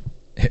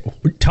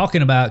 We're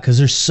talking about, because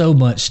there's so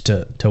much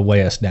to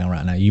weigh us down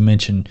right now. You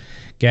mentioned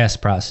gas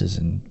prices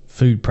and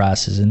food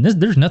prices, and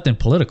there's nothing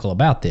political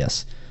about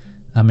this.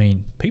 I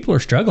mean, people are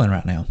struggling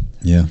right now.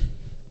 Yeah.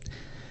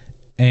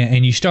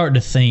 And you start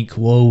to think,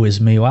 woe is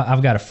me. Well,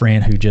 I've got a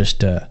friend who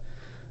just, a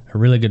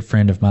really good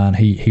friend of mine,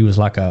 he was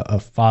like a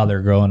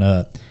father growing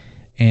up,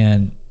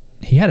 and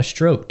he had a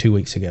stroke 2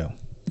 weeks ago.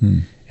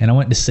 And I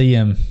went to see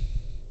him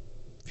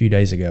a few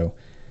days ago.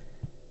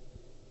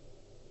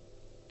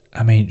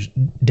 I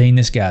mean, Dean,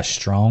 this guy's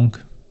strong.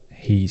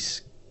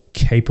 He's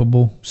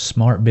capable,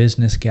 smart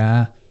business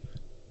guy.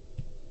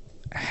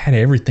 Had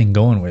everything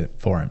going with it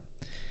for him.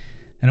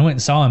 And I went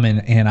and saw him,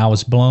 and I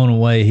was blown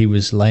away. He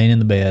was laying in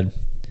the bed.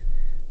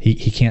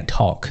 He can't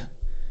talk.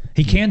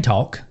 He can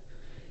talk.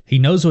 He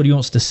knows what he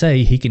wants to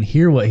say. He can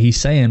hear what he's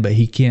saying, but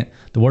he can't.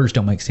 The words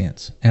don't make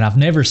sense. And I've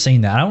never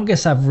seen that. I don't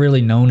guess I've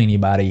really known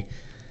anybody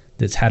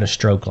that's had a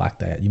stroke like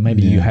that.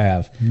 Maybe you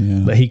have. Yeah.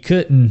 But he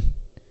couldn't.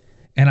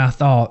 And I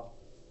thought,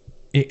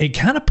 it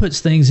kind of puts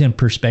things in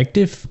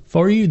perspective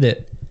for you,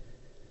 that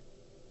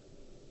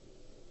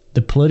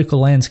the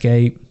political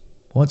landscape,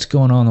 what's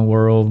going on in the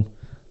world,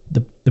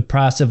 the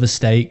price of a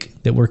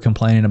steak that we're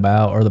complaining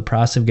about, or the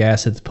price of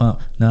gas at the pump,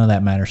 none of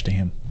that matters to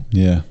him.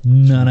 Yeah.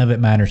 None of it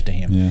matters to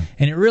him. Yeah.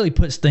 And it really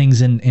puts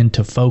things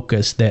into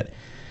focus that,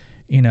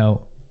 you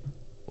know,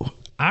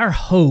 our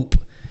hope,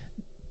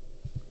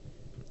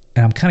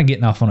 and I'm kind of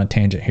getting off on a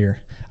tangent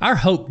here, our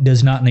hope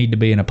does not need to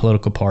be in a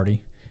political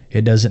party.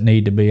 It doesn't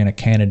need to be in a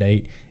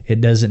candidate. It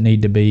doesn't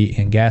need to be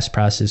in gas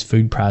prices,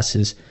 food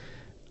prices,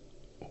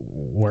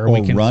 where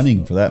we can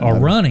running for that matter. Or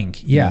running.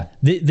 Yeah.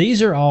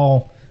 These are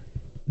all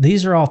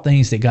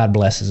things that God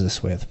blesses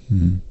us with.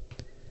 Mm-hmm.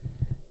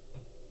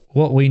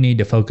 What we need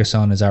to focus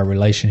on is our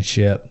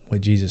relationship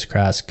with Jesus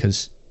Christ,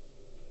 because,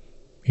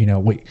 you know,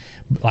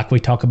 we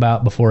talk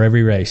about before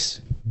every race.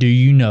 Do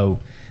you know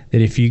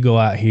that if you go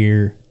out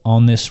here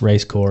on this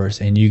race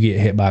course and you get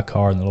hit by a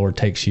car and the Lord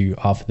takes you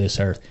off of this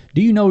earth,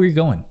 do you know where you're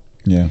going?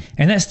 Yeah.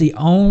 And that's the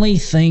only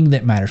thing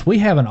that matters. We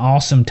have an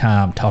awesome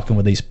time talking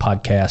with these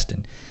podcasts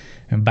and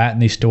batting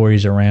these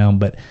stories around,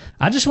 but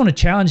I just want to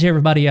challenge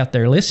everybody out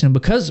there listening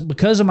because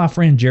of my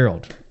friend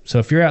Gerald. So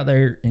if you're out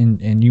there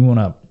and you want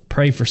to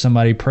pray for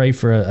somebody, pray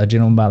for a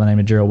gentleman by the name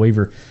of Gerald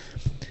Weaver.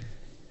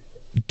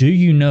 Do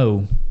you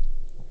know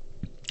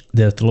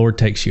that if the Lord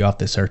takes you off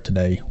this earth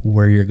today,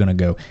 where you're going to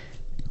go?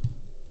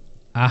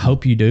 I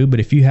hope you do, but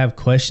if you have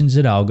questions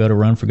at all, go to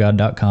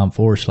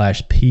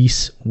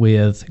runforgod.com/peace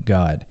with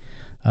God.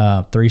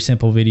 3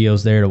 simple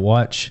videos there to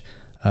watch.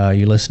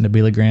 You listen to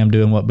Billy Graham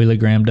doing what Billy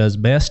Graham does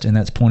best, and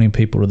that's pointing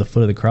people to the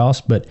foot of the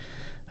cross. But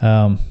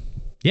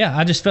yeah,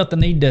 I just felt the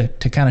need to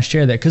kind of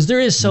share that, because there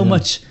is so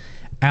much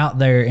out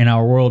there in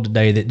our world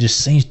today that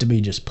just seems to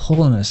be just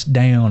pulling us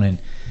down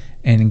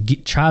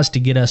and tries to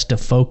get us to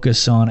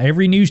focus on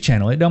every news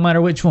channel. It don't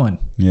matter which one.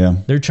 Yeah.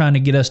 They're trying to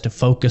get us to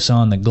focus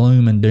on the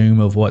gloom and doom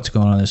of what's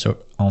going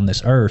on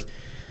this earth.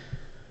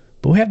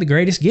 But we have the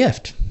greatest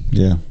gift.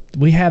 Yeah.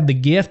 We have the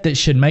gift that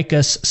should make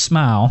us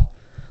smile,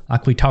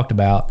 like we talked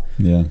about.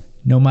 Yeah.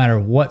 No matter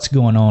what's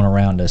going on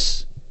around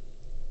us.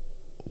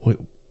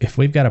 If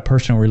we've got a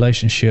personal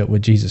relationship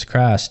with Jesus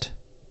Christ,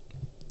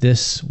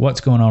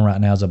 what's going on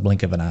right now is a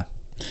blink of an eye.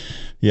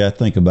 Yeah,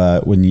 think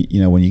about it. when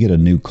you get a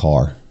new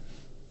car.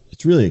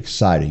 It's really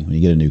exciting when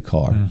you get a new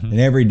car, and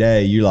every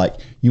day you want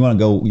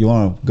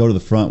to go to the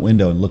front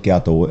window and look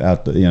out the look and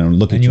at your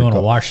car. And you want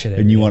to wash it.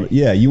 And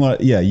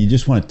you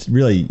just want to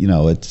really,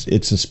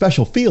 it's a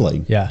special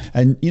feeling. Yeah.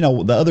 And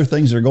the other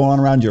things that are going on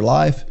around your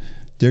life,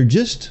 they're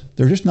just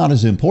not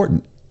as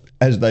important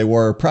as they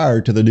were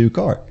prior to the new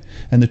car.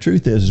 And the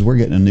truth is we're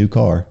getting a new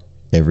car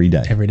every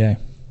day. Every day.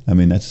 I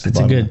mean, that's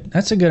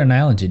a good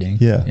analogy, Dean.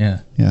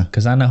 Yeah. Yeah.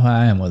 Because I know how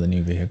I am with a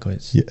new vehicle.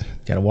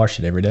 Got to wash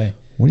it every day.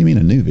 What do you mean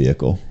a new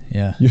vehicle?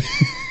 Yeah.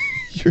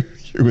 You're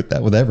with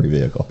that with every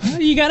vehicle.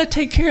 Well, you got to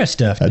take care of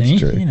stuff, That's Dean.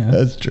 true.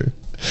 That's true.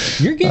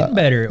 You're getting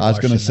better at I was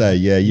going to say,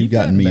 you've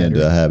gotten me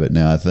into a habit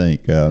now, I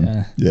think.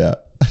 Yeah.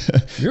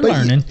 You're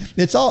learning.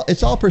 It's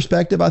all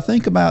perspective. I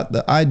think about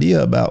the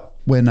idea about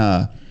when,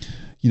 I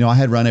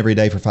had run every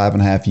day for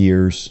 5.5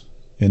 years,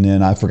 and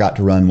then I forgot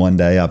to run one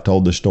day. I've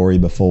told this story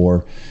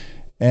before.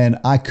 And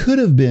I could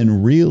have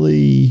been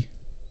really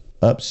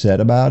upset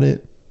about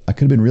it. I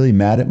could have been really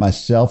mad at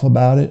myself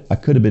about it. I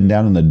could have been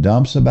down in the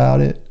dumps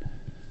about it.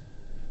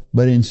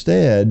 But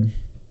instead,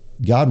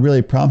 God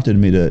really prompted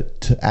me to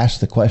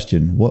ask the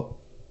question,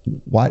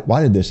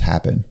 why did this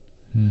happen?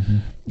 Mm-hmm.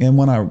 And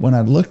when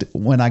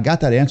I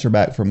got that answer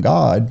back from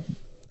God,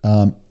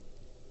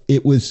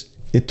 it was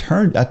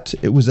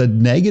a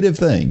negative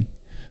thing.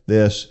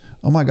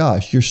 Oh my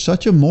gosh, you're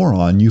such a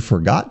moron. You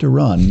forgot to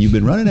run. You've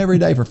been running every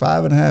day for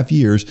 5.5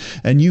 years,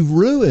 and you've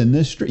ruined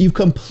this streak. You've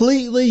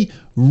completely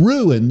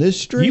ruined this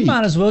streak. You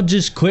might as well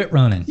just quit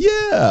running.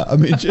 Yeah. I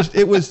mean,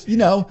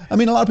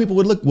 a lot of people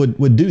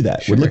would do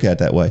that, Sure. would look at it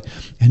that way.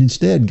 And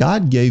instead,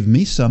 God gave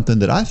me something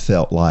that I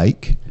felt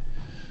like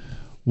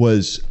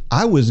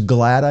I was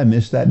glad I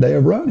missed that day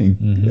of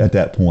running at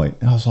that point.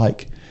 I was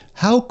like,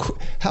 how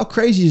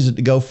crazy is it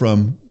to go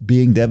from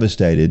being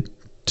devastated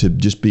to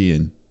just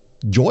being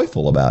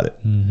joyful about it?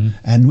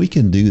 And we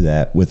can do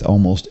that with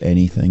almost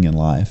anything in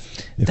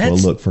life if we'll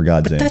look for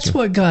God's answer. That's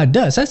what God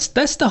does.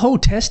 That's the whole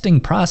testing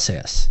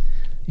process.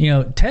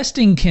 God tests,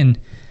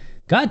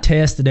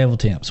 the devil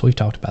tempts. We've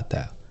talked about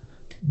that.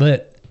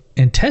 But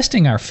in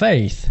testing our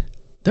faith,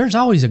 there's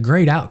always a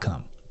great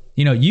outcome.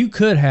 You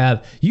could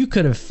have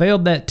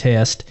failed that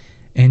test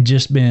and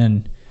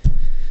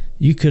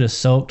you could have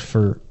sulked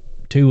for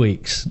 2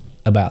 weeks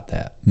about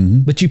that.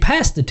 But you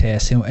passed the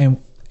test, and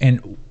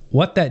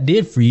what that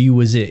did for you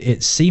was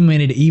it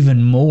cemented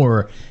even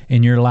more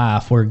in your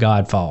life where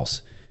God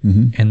falls,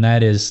 and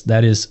that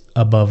is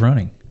above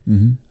running.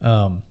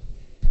 I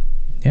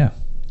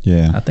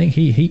think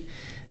he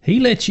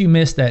lets you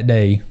miss that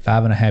day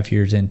 5.5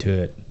 years into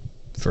it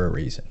for a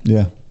reason.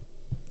 Yeah,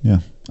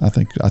 I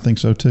think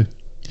so too.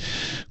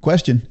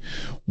 Question: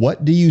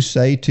 what do you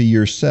say to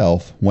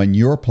yourself when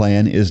your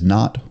plan is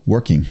not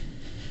working?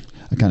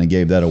 I kind of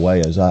gave that away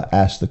as I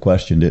asked the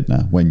question, didn't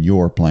I? When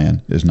your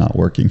plan is not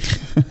working.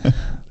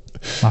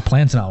 My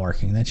plan's not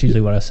working. That's usually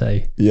what I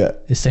say. Yeah.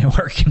 This ain't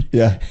working.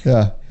 Yeah.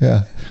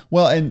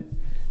 Well, and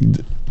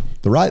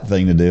the right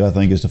thing to do, I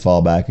think, is to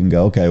fall back and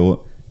go, okay,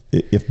 well,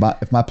 if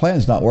my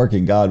plan's not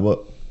working, God,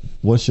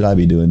 what should I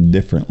be doing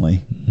differently?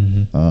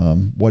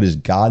 What is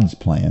God's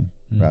plan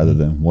rather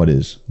than what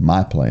is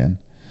my plan?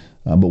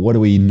 But what do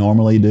we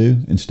normally do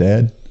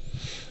instead?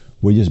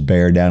 We just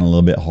bear down a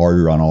little bit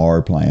harder on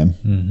our plan.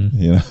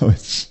 You know,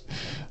 it's,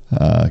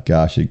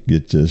 gosh,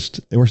 it just,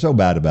 we're so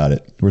bad about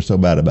it. We're so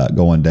bad about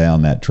going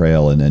down that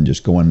trail and then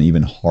just going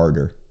even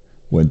harder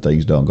when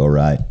things don't go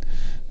right.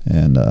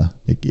 And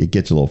it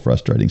gets a little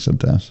frustrating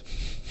sometimes.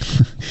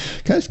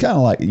 It's kind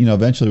of like, you know,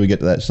 eventually we get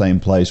to that same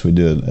place we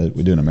do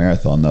in a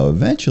marathon, though.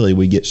 Eventually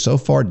we get so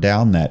far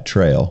down that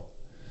trail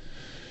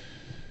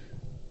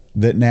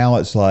that now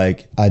it's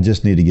like, I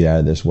just need to get out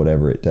of this,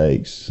 whatever it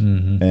takes.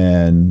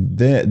 And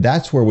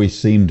that's where we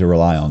seem to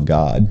rely on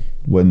God.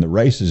 When the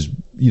race is,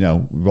 you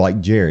know,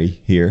 like Jerry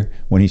here,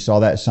 when he saw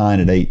that sign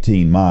at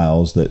 18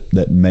 miles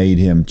that made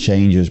him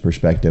change his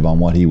perspective on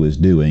what he was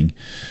doing,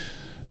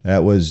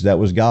 that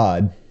was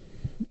God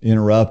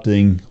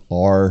interrupting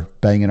or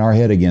banging our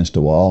head against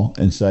a wall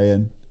and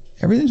saying,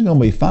 everything's going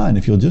to be fine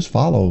if you'll just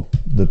follow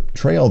the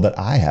trail that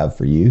I have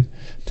for you.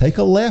 Take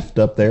a left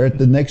up there at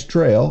the next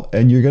trail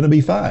and you're going to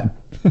be fine.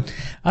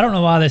 I don't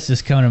know why this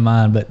is coming to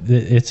mind, but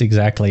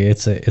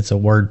it's a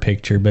word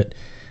picture. But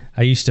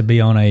I used to be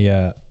on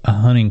a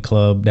hunting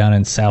club down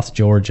in South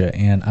Georgia,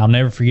 and I'll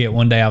never forget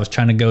one day I was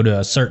trying to go to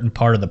a certain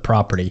part of the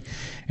property,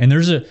 and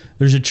there's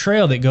a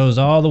trail that goes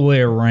all the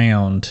way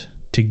around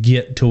to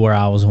get to where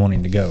I was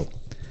wanting to go.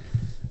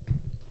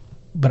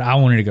 But I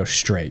wanted to go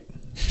straight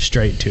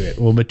to it.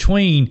 Well,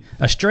 between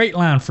a straight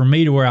line from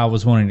me to where I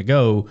was wanting to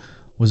go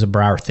was a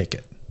briar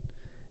thicket.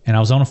 And I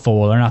was on a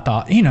foiler, and I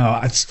thought, you know,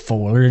 it's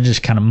foiler,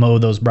 just kind of mow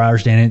those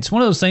briars down. And it's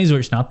one of those things where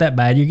it's not that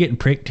bad. You're getting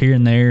pricked here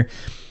and there.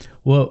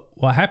 Well,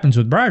 what happens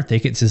with briar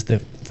thickets is the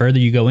further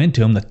you go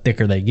into them, the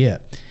thicker they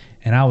get.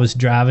 And I was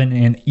driving,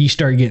 and you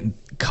start getting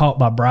caught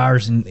by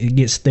briars, and it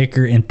gets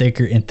thicker and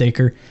thicker and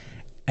thicker.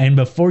 And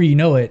before you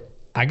know it,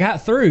 I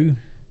got through,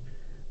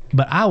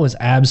 but I was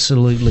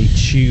absolutely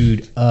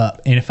chewed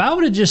up. And if I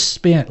would have just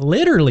spent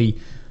literally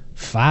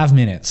 5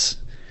 minutes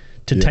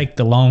to take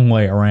the long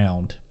way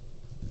around,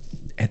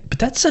 but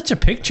that's such a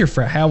picture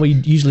for how we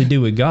usually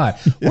do with God.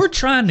 We're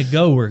trying to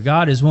go where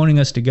God is wanting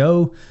us to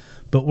go,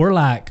 but we're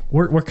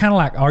kind of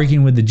like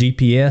arguing with the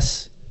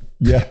GPS.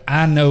 Yeah,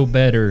 I know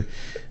better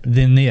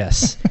than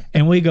this.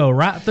 And we go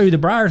right through the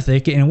briar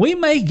thicket, and we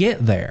may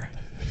get there.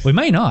 We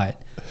may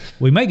not.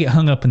 We may get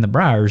hung up in the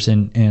briars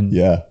and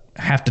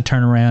have to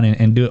turn around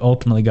and do it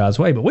ultimately God's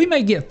way. But we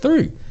may get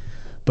through.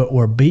 But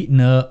we're beaten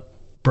up,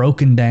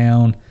 broken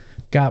down,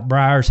 got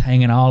briars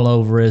hanging all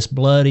over us,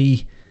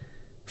 bloody.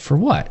 For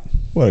what?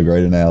 What a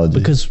great analogy.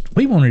 Because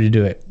we wanted to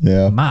do it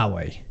my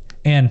way.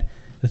 And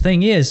the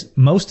thing is,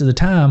 most of the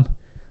time,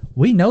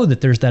 we know that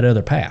there's that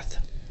other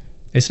path.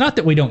 It's not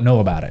that we don't know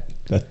about it.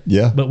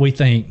 But we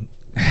think,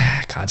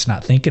 God's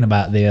not thinking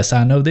about this.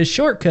 I know this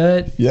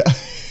shortcut. Yeah.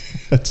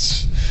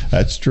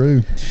 That's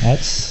true.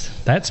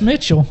 That's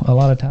Mitchell a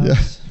lot of times. Yeah.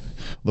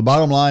 The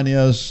bottom line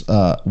is,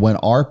 when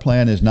our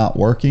plan is not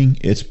working,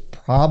 it's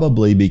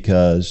probably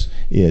because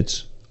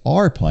it's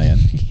our plan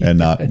and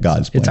not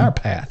God's plan. It's our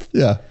path.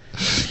 Yeah.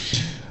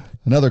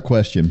 Another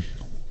question.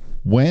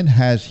 When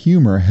has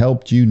humor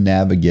helped you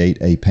navigate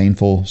a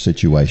painful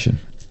situation?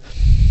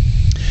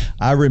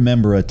 I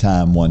remember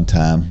one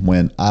time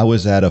when I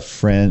was at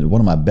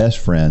one of my best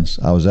friends,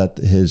 I was at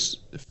his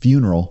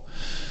funeral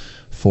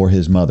for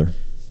his mother.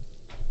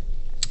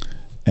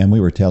 And we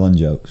were telling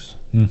jokes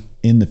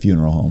in the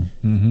funeral home.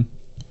 Mm-hmm.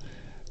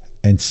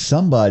 And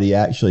somebody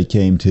actually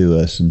came to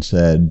us and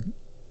said,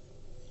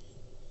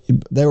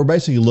 they were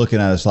basically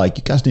looking at us like,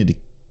 you guys need to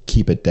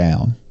keep it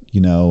down,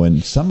 you know.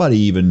 And somebody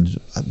even,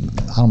 I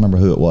don't remember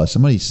who it was,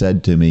 somebody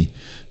said to me,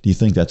 do you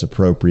think that's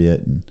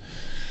appropriate? And,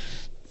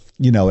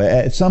 you know,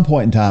 at some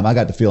point in time, I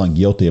got to feeling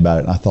guilty about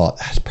it. And I thought,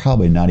 that's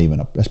probably not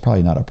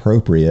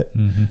appropriate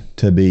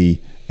to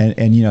be.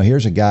 And, you know,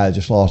 here's a guy that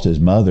just lost his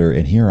mother,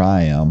 and here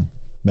I am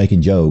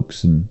making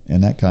jokes and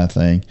that kind of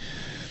thing.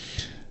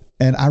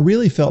 And I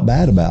really felt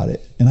bad about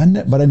it.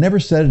 But I never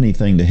said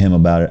anything to him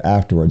about it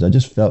afterwards. I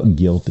just felt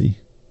guilty.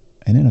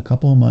 And then a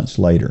couple of months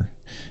later,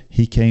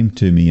 he came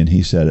to me and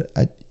he said,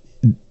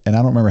 and I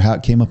don't remember how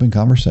it came up in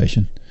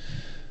conversation,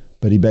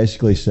 but he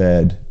basically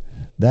said,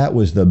 that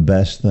was the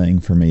best thing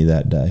for me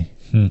that day.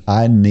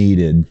 I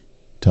needed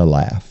to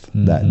laugh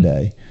that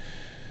day.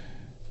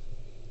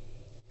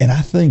 And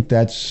I think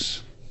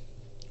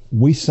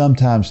we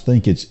sometimes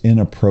think it's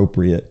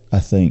inappropriate, I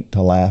think,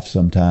 to laugh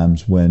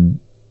sometimes when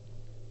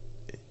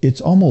it's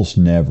almost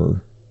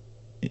never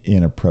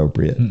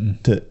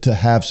inappropriate to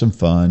have some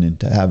fun and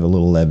to have a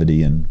little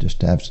levity and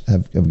just to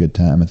have a good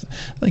time.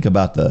 Think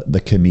about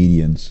the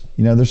comedians.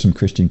 You know, there's some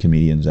Christian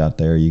comedians out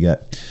there. You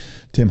got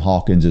Tim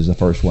Hawkins is the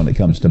first one that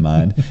comes to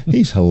mind.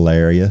 He's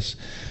hilarious,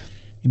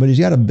 but he's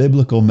got a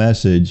biblical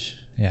message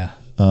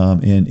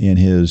in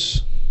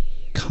his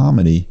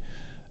comedy.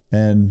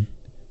 And,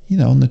 you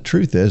know, and the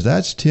truth is,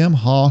 that's Tim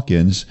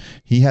Hawkins.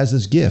 He has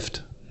this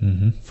gift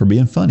for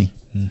being funny,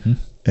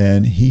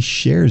 and he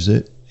shares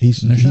it. He's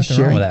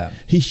sharing wrong with that.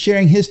 He's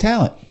sharing his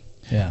talent.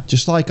 Yeah.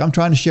 Just like I'm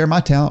trying to share my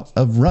talent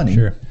of running.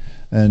 Sure.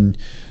 And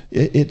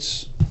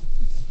it's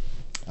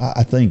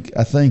I think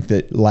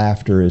that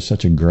laughter is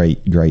such a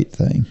great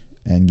thing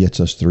and gets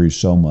us through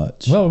so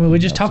much. Well, we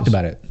just talked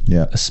about it.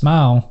 Yeah. A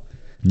smile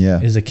Yeah.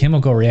 is a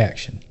chemical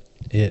reaction.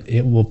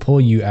 It will pull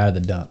you out of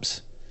the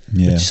dumps.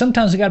 Yeah. But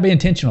sometimes you got to be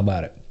intentional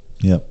about it.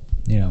 Yep.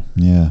 You know.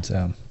 Yeah.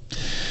 So,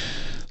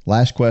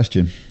 last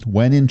question.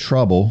 When in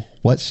trouble,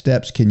 what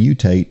steps can you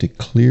take to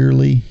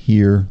clearly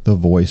hear the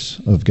voice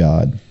of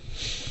God?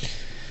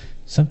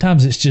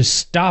 sometimes it's just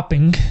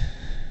stopping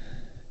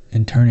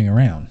and turning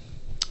around.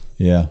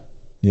 Yeah.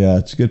 Yeah,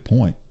 it's a good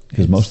point.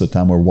 Because most of the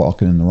time we're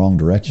walking in the wrong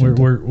direction.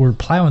 We're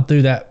plowing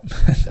through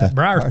that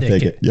briar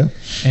thicket. Yeah.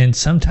 And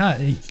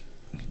sometimes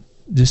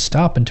just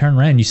stop and turn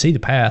around. You see the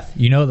path.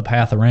 You know the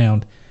path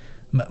around.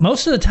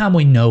 Most of the time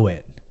we know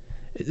it.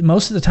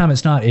 Most of the time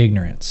it's not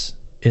ignorance.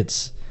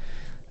 It's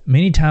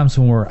many times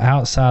when we're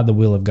outside the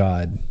will of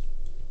God,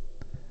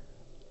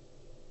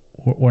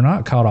 we're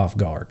not caught off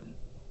guard.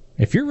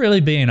 If you're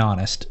really being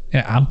honest,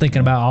 I'm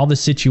thinking about all the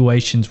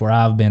situations where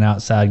I've been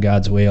outside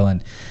God's will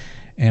and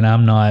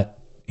I'm not,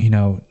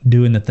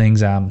 doing the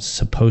things I'm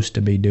supposed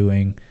to be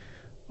doing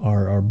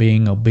or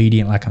being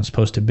obedient like I'm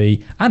supposed to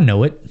be. I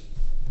know it.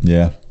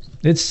 Yeah.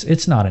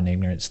 It's not an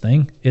ignorance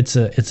thing. It's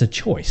a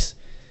choice.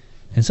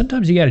 And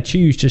sometimes you got to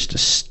choose just to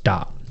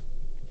stop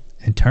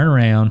and turn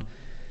around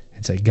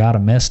and say, God, I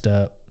messed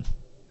up.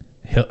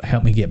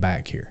 Help me get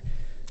back here.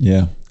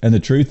 Yeah. And the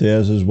truth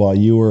is while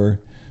you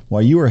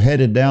were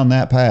headed down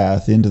that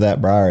path into that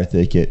briar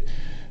thicket,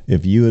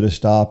 if you had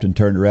stopped and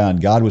turned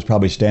around, God was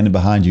probably standing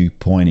behind you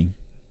pointing.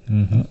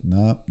 Mm-hmm.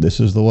 No,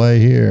 this is the way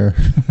here.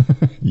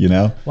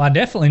 Well, I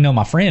definitely know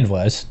my friend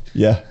was.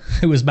 Yeah.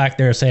 Who was back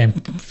there saying,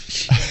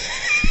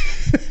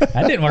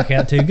 that didn't work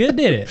out too good,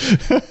 did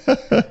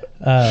it?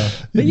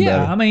 But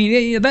yeah, I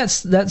mean,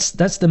 that's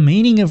the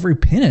meaning of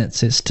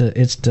repentance. It's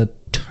to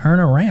turn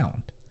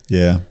around.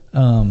 Yeah.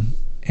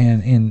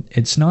 And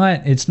it's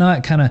not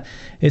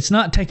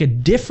take a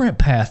different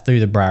path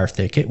through the briar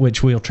thicket,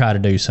 which we'll try to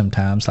do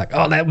sometimes. Like,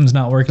 oh, that one's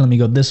not working. Let me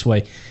go this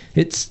way.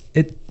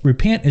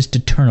 Repent is to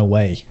turn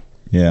away.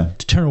 Yeah.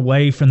 To turn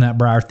away from that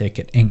briar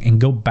thicket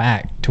and go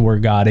back to where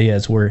God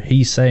is, where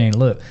He's saying,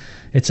 look,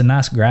 it's a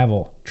nice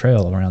gravel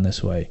trail around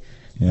this way.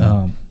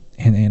 Yeah.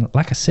 And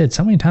like I said,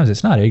 so many times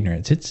it's not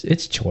ignorance.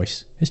 It's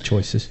choice. It's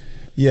choices.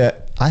 Yeah.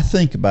 I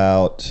think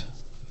about,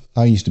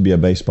 I used to be a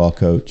baseball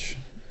coach.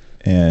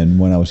 And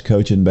when I was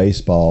coaching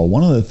baseball,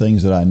 one of the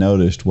things that I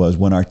noticed was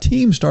when our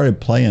team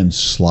started playing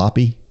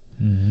sloppy,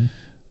 mm-hmm.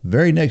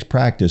 very next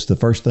practice, the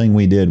first thing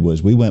we did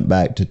was we went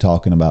back to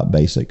talking about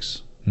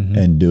basics mm-hmm.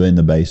 and doing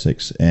the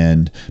basics.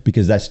 And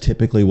because that's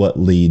typically what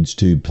leads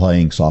to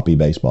playing sloppy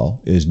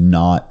baseball, is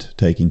not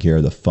taking care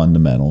of the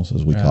fundamentals,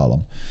 as we call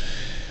them.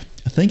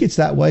 I think it's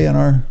that way in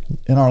our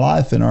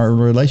life, in our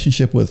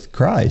relationship with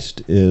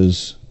Christ.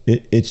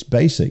 It's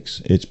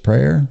basics. It's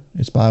prayer.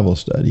 It's Bible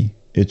study.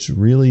 It's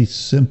really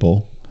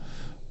simple,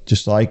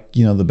 just like,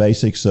 the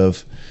basics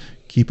of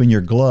keeping your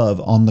glove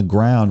on the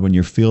ground when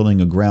you're fielding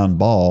a ground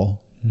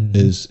ball mm-hmm.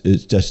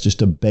 is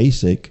just a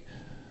basic,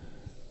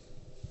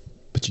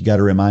 but you got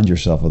to remind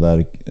yourself of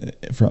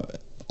that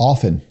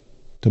often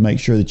to make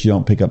sure that you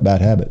don't pick up bad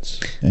habits.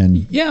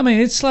 And yeah, I mean,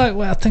 it's like,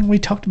 I think we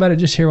talked about it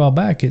just here a while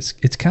back. It's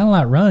kind of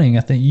like running.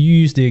 I think you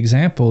used the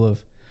example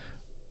of,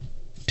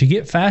 to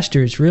get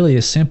faster, it's really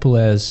as simple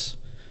as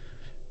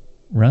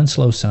run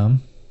slow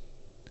some,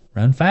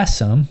 run fast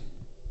some,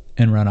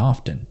 and run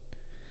often.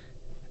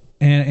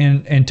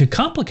 And to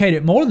complicate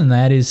it more than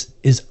that is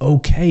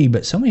okay,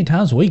 but so many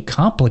times we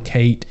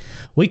complicate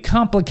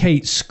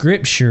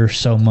scripture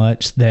so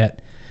much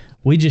that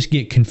we just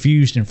get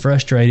confused and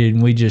frustrated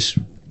and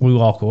we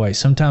walk away.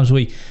 Sometimes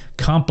we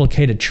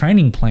complicate a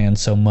training plan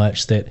so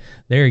much that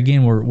there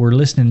again we're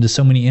listening to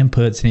so many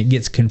inputs and it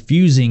gets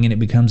confusing and it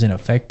becomes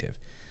ineffective.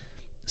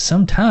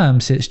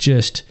 Sometimes it's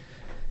just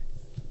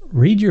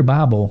read your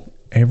Bible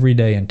every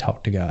day and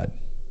talk to God.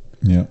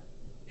 Yeah.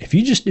 If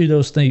you just do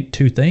those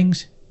two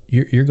things,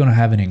 you're going to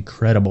have an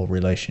incredible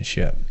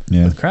relationship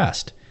with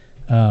Christ.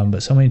 But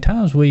so many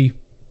times we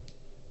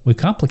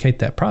complicate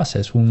that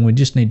process when we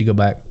just need to go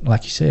back,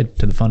 like you said,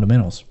 to the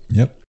fundamentals.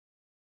 Yep.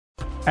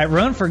 At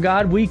Run for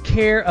God, we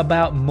care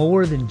about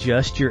more than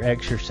just your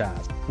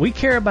exercise. We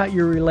care about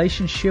your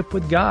relationship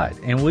with God,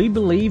 and we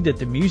believe that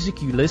the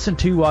music you listen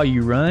to while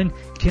you run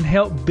can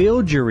help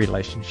build your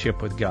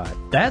relationship with God.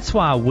 That's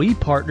why we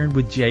partnered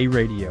with J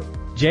Radio.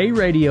 J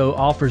Radio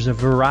offers a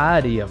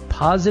variety of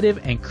positive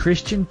and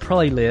Christian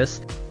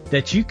playlists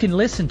that you can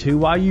listen to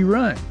while you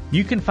run.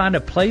 You can find a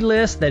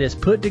playlist that is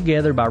put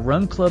together by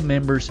Run Club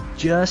members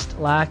just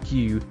like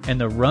you and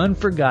the Run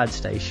for God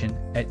station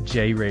at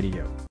J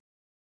Radio.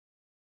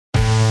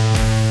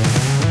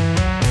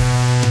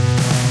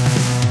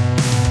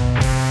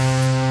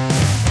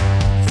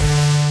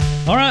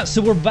 All right,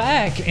 so we're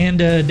back, and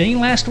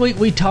Dean, last week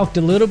we talked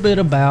a little bit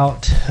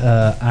about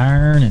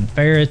iron and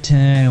ferritin,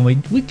 and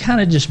we kind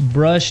of just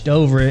brushed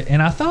over it,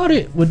 and I thought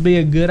it would be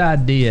a good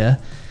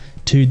idea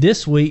to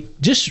this week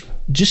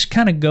just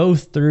kind of go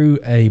through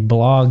a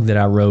blog that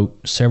I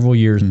wrote several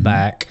years mm-hmm.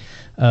 back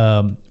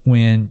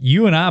when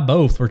you and I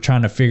both were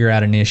trying to figure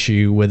out an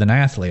issue with an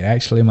athlete,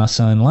 actually my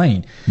son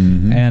Lane.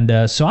 Mm-hmm.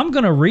 And so I'm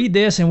going to read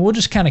this, and we'll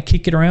just kind of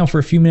kick it around for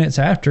a few minutes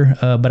after.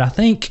 But I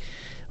think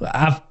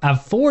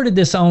I've forwarded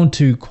this on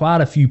to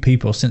quite a few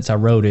people since I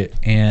wrote it,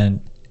 and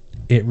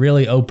it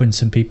really opened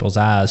some people's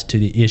eyes to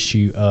the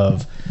issue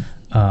of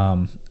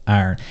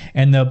iron.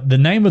 And the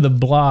name of the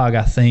blog,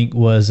 I think,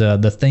 was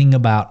The Thing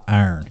About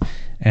Iron.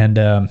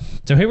 And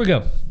so here we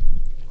go.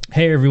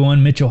 Hey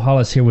everyone, Mitchell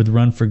Hollis here with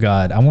Run for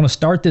God. I want to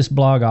start this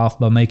blog off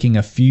by making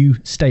a few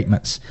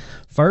statements.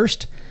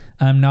 First,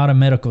 I'm not a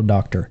medical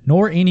doctor,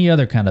 nor any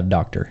other kind of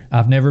doctor.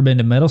 I've never been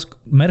to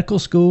medical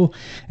school,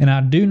 and I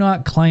do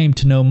not claim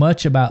to know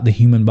much about the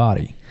human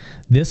body.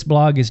 This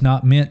blog is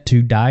not meant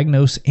to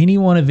diagnose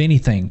anyone of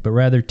anything, but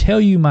rather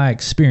tell you my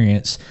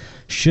experience.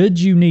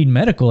 Should you need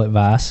medical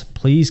advice,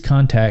 please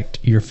contact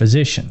your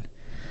physician.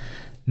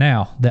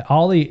 Now that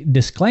all the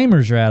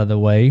disclaimers are out of the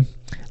way,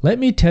 let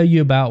me tell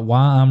you about why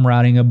I'm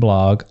writing a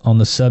blog on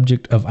the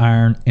subject of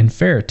iron and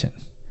ferritin.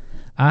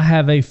 I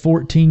have a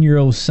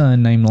 14-year-old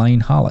son named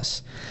Lane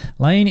Hollis.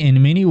 Lane,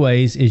 in many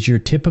ways, is your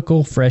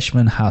typical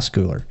freshman high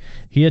schooler.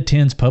 He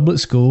attends public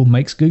school,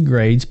 makes good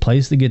grades,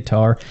 plays the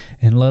guitar,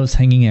 and loves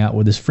hanging out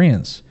with his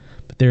friends.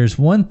 But there's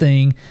one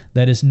thing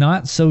that is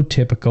not so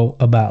typical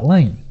about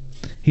Lane.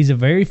 He's a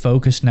very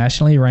focused,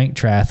 nationally ranked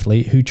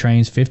triathlete who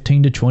trains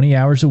 15 to 20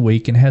 hours a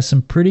week and has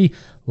some pretty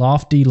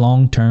lofty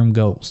long-term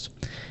goals.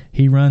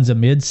 He runs a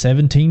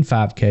mid-17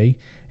 5K,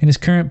 and his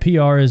current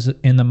PR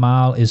in the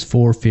mile is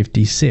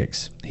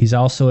 4:56. He's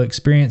also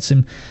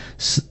experiencing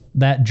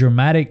that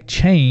dramatic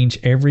change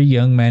every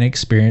young man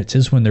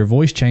experiences when their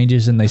voice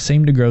changes and they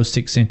seem to grow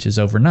 6 inches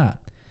overnight.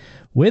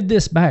 With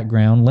this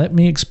background, let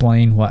me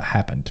explain what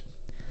happened.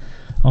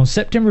 On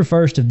September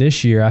 1st of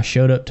this year, I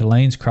showed up to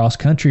Lane's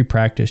cross-country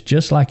practice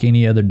just like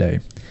any other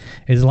day.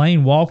 As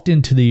Lane walked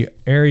into the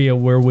area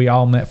where we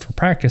all met for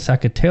practice, I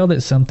could tell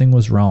that something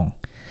was wrong.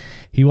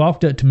 He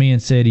walked up to me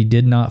and said he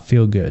did not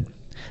feel good.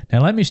 Now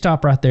let me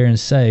stop right there and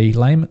say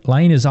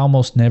Lane is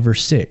almost never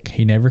sick.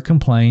 He never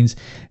complains,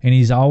 and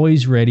he's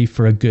always ready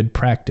for a good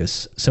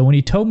practice. So when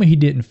he told me he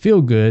didn't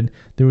feel good,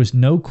 there was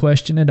no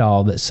question at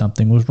all that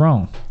something was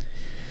wrong.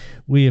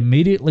 We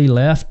immediately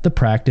left the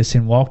practice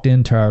and walked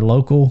into our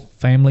local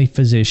family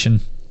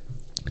physician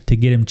to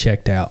get him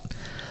checked out.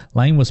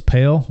 Lane was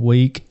pale,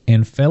 weak,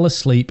 and fell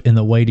asleep in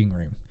the waiting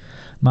room.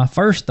 My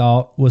first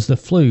thought was the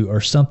flu or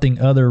some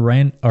other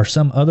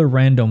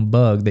random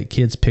bug that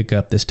kids pick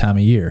up this time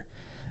of year.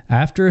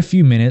 After a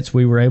few minutes,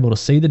 we were able to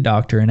see the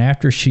doctor, and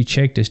after she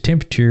checked his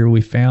temperature,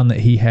 we found that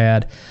he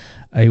had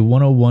a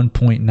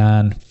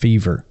 101.9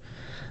 fever.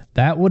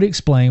 That would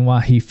explain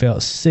why he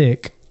felt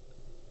sick,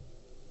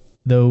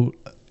 though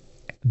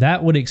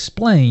that would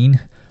explain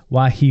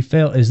why he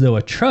felt as though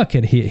a truck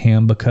had hit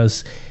him but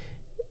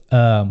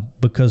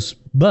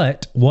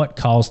what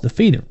caused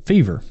the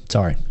fever?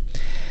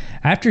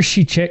 After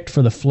she checked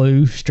for the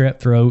flu, strep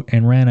throat,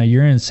 and ran a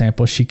urine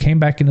sample, she came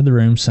back into the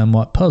room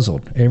somewhat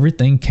puzzled.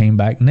 Everything came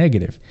back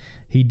negative.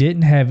 He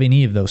didn't have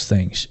any of those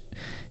things.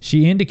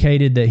 She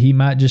indicated that he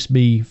might just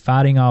be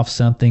fighting off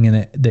something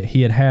and that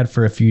he had had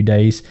for a few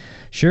days.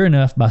 Sure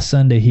enough, by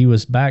Sunday, he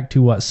was back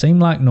to what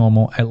seemed like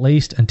normal, at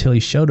least until he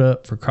showed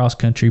up for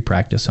cross-country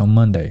practice on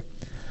Monday.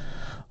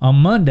 On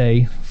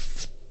Monday,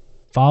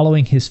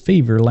 following his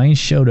fever, Lane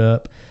showed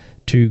up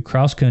to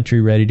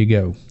cross-country ready to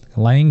go.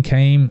 Lane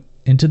came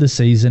into the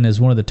season as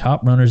one of the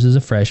top runners as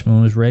a freshman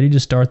and was ready to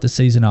start the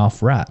season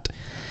off right.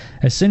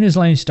 As soon as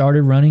Lane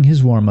started running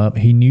his warm-up,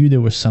 he knew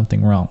there was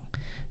something wrong.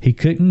 He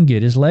couldn't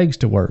get his legs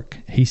to work.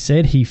 He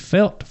said he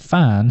felt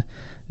fine,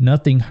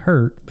 nothing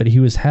hurt, but he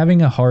was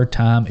having a hard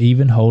time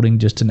even holding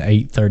just an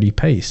 8:30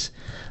 pace.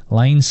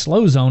 Lane's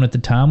slow zone at the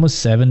time was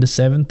 7 to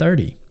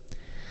 7:30.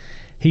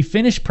 He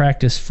finished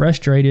practice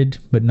frustrated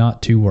but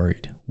not too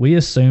worried. We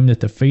assumed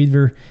that the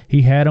fever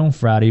he had on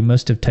Friday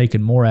must have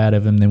taken more out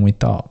of him than we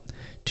thought.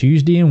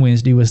 Tuesday and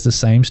Wednesday was the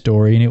same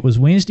story, and it was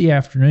Wednesday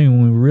afternoon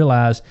when we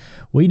realized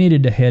we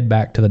needed to head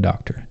back to the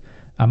doctor.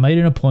 I made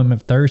an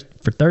appointment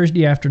for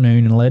Thursday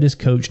afternoon and let his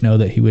coach know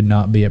that he would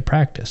not be at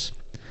practice.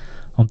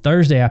 On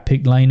Thursday, I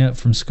picked Lane up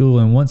from school,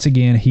 and once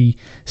again, he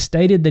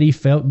stated that he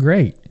felt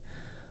great.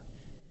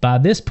 By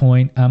this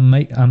point,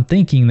 I'm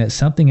thinking that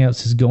something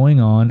else is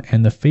going on,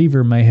 and the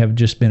fever may have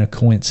just been a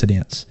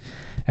coincidence.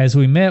 As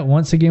we met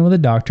once again with the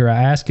doctor,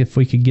 I asked if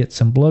we could get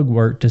some blood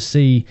work to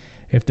see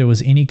if there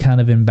was any kind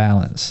of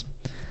imbalance.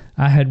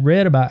 I had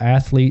read about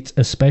athletes,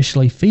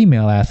 especially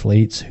female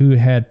athletes, who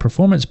had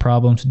performance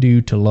problems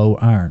due to low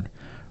iron.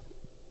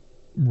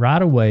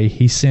 Right away,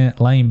 he sent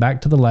Lane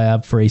back to the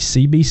lab for a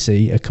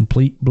CBC, a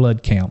complete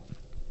blood count.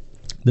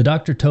 The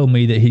doctor told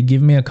me that he'd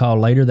give me a call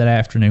later that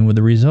afternoon with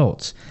the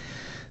results.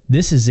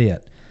 This is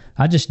it.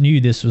 I just knew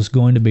this was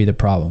going to be the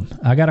problem.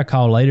 I got a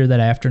call later that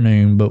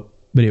afternoon, but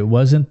it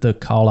wasn't the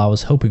call I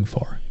was hoping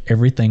for.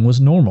 Everything was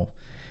normal.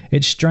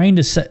 It's strange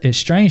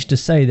to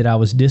say that I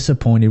was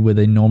disappointed with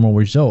a normal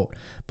result,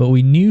 but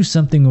we knew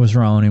something was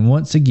wrong, and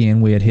once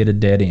again we had hit a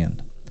dead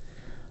end.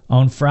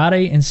 On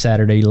Friday and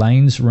Saturday,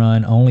 Lane's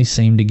run only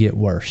seemed to get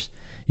worse.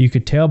 You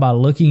could tell by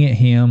looking at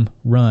him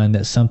run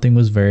that something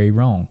was very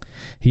wrong.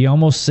 He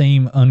almost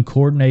seemed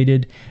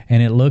uncoordinated,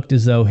 and it looked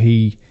as though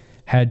he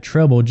had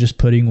trouble just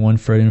putting one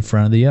foot in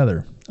front of the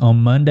other. On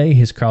Monday,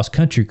 his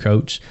cross-country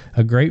coach,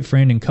 a great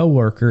friend and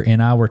coworker,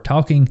 and I were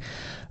talking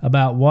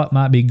about what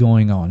might be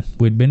going on.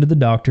 We'd been to the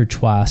doctor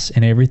twice,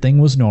 and everything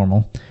was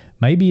normal.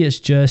 Maybe it's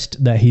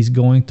just that he's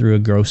going through a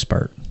growth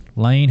spurt.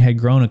 Lane had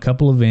grown a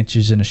couple of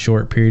inches in a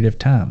short period of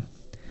time.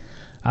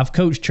 I've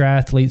coached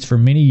triathletes for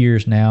many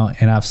years now,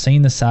 and I've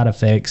seen the side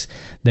effects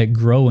that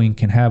growing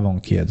can have on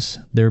kids.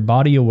 Their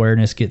body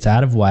awareness gets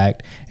out of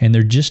whack, and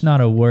they're just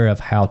not aware of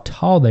how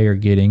tall they are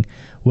getting,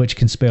 which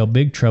can spell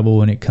big trouble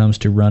when it comes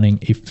to running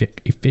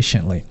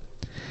efficiently.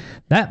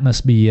 That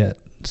must be it.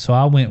 So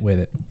I went with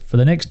it. For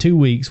the next 2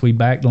 weeks, we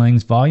backed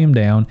Lane's volume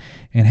down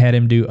and had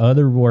him do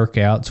other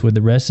workouts with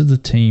the rest of the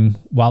team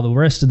while the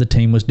rest of the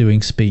team was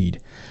doing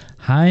speed.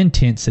 High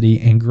intensity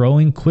and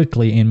growing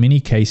quickly in many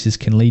cases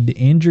can lead to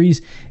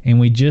injuries, and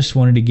we just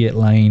wanted to get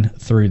Lane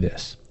through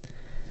this.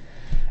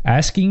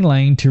 Asking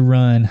Lane to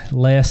run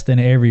less than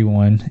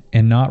everyone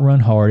and not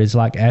run hard is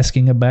like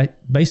asking a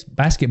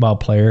basketball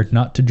player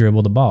not to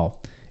dribble the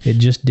ball. It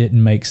just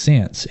didn't make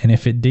sense, and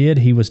if it did,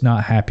 he was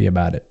not happy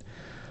about it.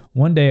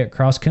 One day at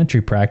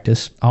cross-country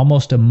practice,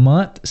 almost a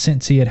month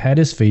since he had had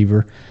his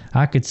fever,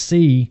 I could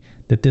see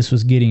that this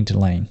was getting to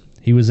Lane.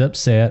 He was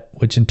upset,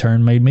 which in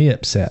turn made me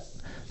upset.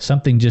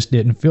 Something just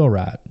didn't feel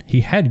right. He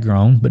had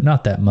grown, but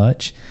not that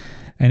much.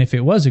 And if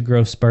it was a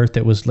growth spurt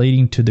that was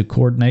leading to the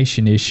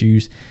coordination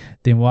issues,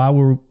 then why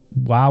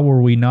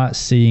were we not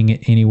seeing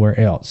it anywhere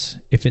else?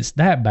 If it's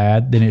that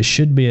bad, then it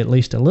should be at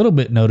least a little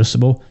bit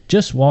noticeable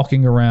just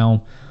walking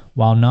around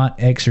while not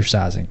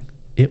exercising.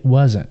 It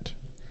wasn't.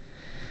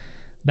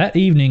 That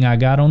evening, I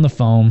got on the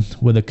phone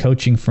with a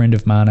coaching friend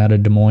of mine out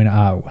of Des Moines,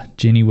 Iowa,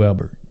 Jenny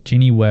Weber.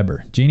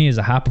 Jenny is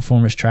a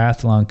high-performance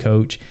triathlon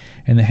coach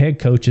and the head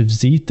coach of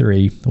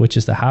Z3, which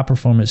is the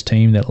high-performance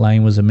team that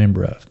Lane was a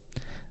member of.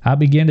 I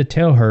began to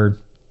tell her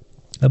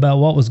about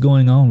what was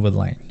going on with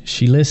Lane.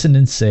 She listened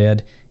and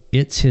said,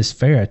 "It's his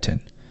ferritin."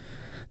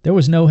 There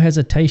was no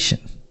hesitation.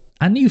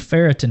 I knew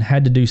ferritin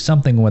had to do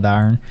something with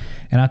iron,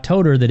 and I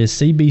told her that his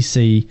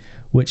CBC,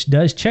 which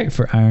does check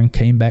for iron,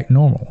 came back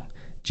normal.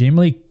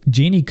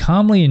 Jenny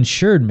calmly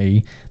assured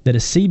me that a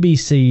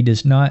CBC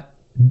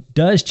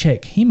does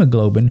check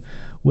hemoglobin,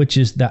 which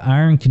is the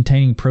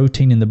iron-containing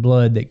protein in the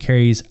blood that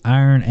carries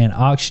iron and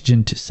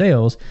oxygen to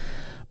cells,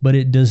 but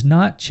it does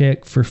not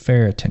check for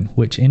ferritin,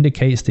 which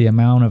indicates the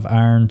amount of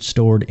iron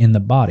stored in the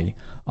body,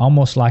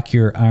 almost like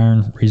your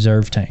iron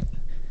reserve tank.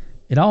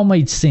 It all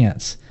made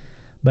sense,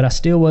 but I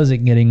still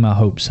wasn't getting my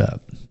hopes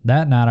up.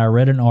 That night I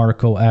read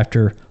article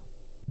after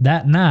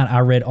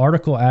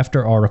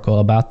article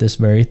about this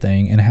very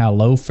thing and how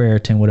low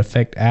ferritin would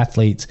affect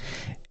athletes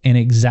in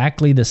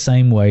exactly the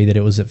same way that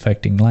it was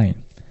affecting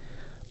Lane.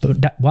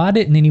 But why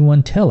didn't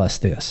anyone tell us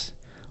this?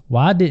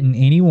 Why didn't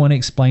anyone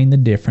explain the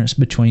difference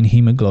between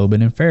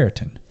hemoglobin and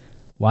ferritin?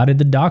 Why did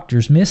the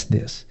doctors miss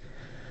this?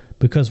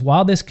 Because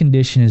while this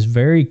condition is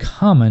very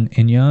common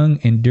in young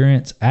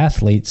endurance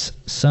athletes,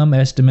 some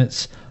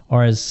estimates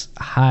are as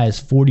high as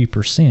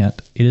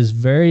 40%, it is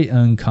very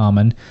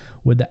uncommon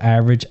with the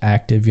average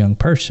active young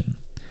person.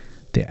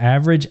 The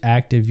average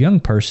active young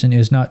person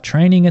is not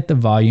training at the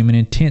volume and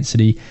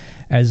intensity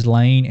as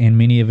Lane and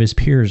many of his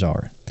peers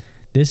are.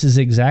 This is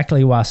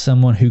exactly why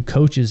someone who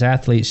coaches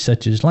athletes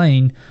such as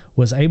Lane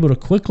was able to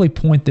quickly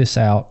point this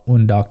out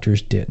when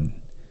doctors didn't.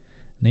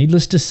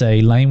 Needless to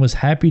say, Lane was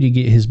happy to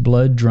get his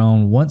blood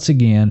drawn once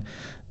again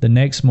the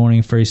next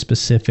morning for a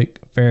specific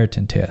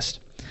ferritin test.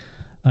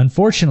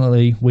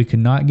 Unfortunately, we could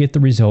not get the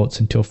results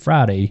until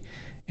Friday,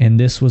 and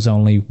this was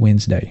only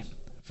Wednesday.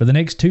 For the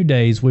next 2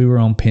 days, we were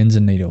on pins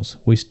and needles.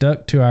 We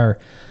stuck to our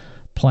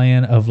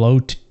plan of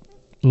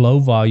low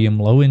volume,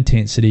 low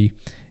intensity,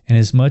 and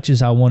as much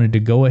as I wanted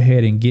to go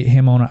ahead and get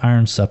him on an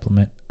iron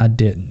supplement, I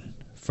didn't.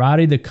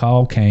 Friday, the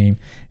call came,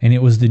 and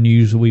it was the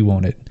news we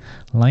wanted.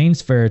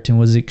 Lane's ferritin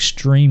was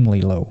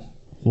extremely low.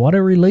 What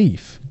a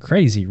relief.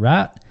 Crazy,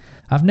 right?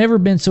 I've never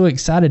been so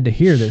excited to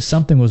hear that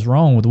something was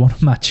wrong with one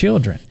of my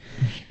children.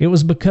 It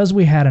was because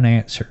we had an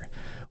answer.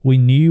 We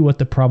knew what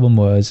the problem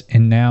was,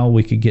 and now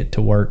we could get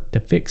to work to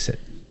fix it.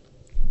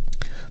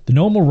 The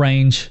normal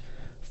range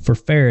for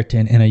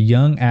ferritin in a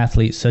young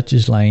athlete such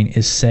as Lane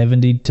is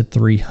 70 to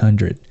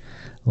 300.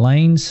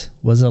 Lane's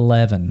was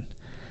 11.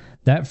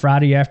 That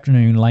Friday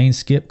afternoon, Lane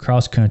skipped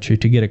cross country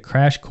to get a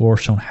crash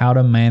course on how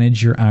to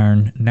manage your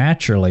iron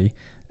naturally,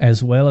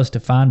 as well as to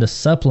find a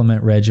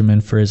supplement regimen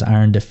for his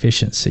iron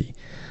deficiency.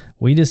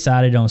 We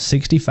decided on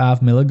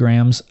 65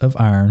 milligrams of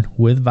iron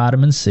with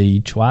vitamin C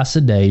twice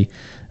a day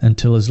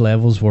until his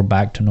levels were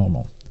back to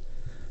normal.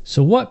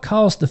 So what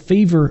caused the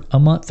fever a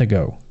month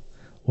ago?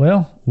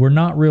 Well, we're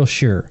not real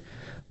sure,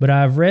 but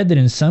I've read that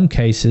in some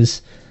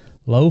cases,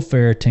 low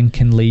ferritin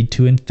can lead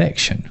to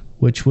infection,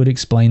 which would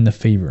explain the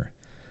fever.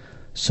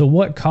 So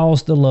what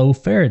caused the low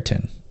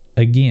ferritin?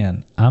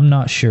 Again, I'm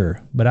not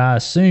sure, but I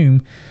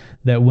assume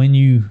that when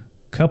you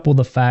couple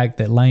the fact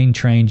that Lane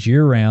trains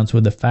year-rounds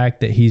with the fact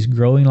that he's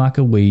growing like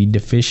a weed,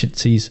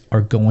 deficiencies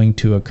are going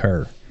to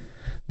occur.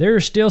 There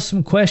are still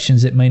some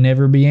questions that may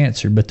never be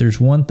answered, but there's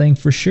one thing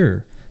for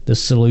sure. The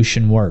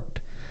solution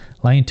worked.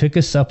 Lane took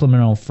a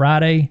supplement on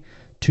Friday,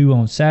 2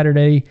 on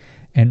Saturday,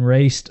 and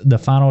raced the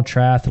final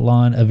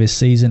triathlon of his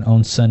season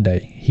on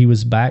Sunday. He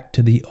was back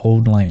to the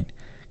old Lane,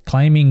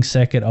 claiming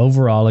second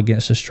overall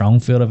against a strong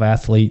field of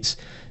athletes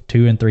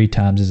 2 and 3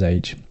 times his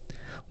age.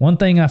 One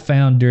thing I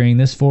found during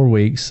this 4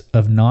 weeks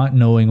of not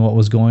knowing what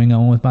was going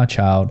on with my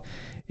child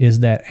is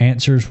that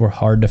answers were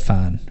hard to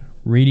find.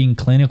 Reading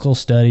clinical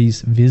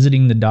studies,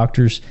 visiting the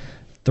doctors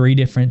 3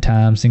 different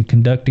times, and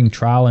conducting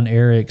trial and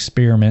error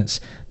experiments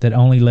that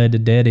only led to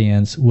dead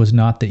ends was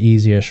not the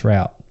easiest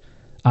route.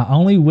 I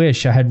only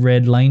wish I had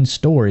read Lane's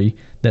story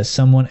that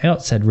someone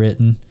else had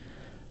written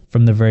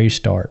from the very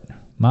start.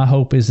 My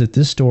hope is that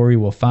this story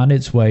will find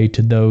its way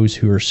to those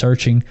who are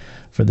searching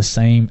for the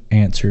same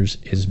answers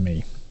as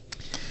me.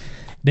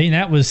 Dean,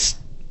 that was,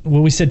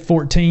 well, we said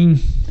 14.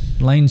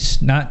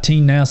 Lane's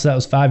 19 now, so that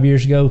was 5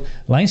 years ago.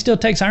 Lane still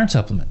takes iron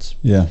supplements.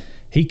 Yeah.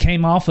 He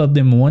came off of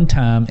them one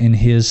time and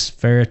his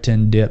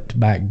ferritin dipped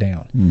back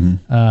down.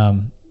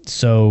 Mm-hmm.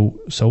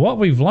 So what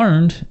we've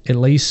learned, at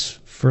least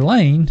for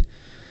Lane,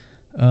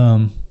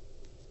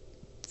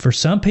 for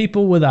some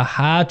people with a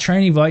high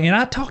training volume, and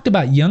I talked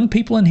about young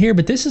people in here,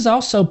 but this is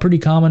also pretty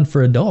common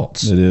for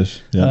adults. It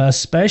is, yeah.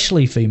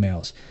 Especially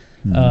females.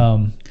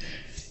 Mm-hmm.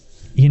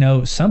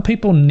 Some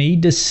people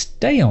need to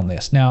stay on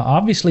this. Now,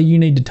 obviously, you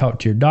need to talk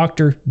to your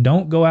doctor.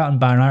 Don't go out and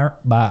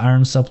buy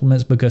iron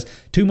supplements because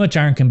too much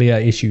iron can be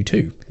an issue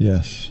too.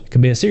 Yes. It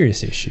can be a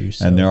serious issue.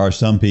 So. And there are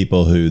some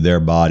people who their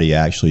body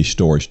actually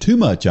stores too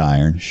much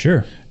iron.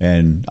 Sure.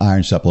 And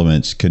iron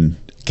supplements could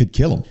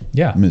kill them.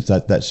 Yeah. I mean, it's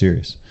that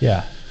serious.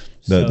 Yeah.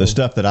 The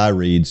stuff that I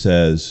read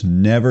says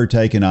never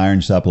take an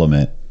iron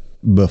supplement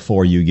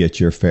before you get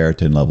your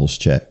ferritin levels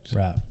checked.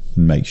 Right.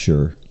 And make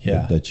sure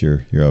that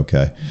you're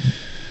okay.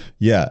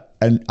 Yeah,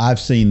 and I've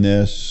seen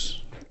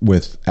this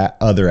with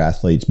other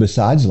athletes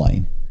besides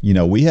Lane.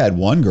 We had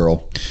one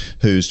girl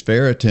whose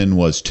ferritin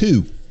was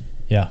 2.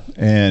 Yeah.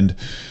 And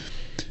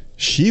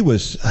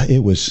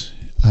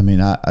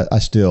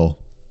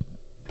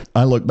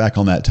I look back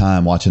on that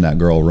time watching that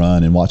girl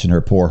run and watching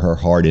her pour her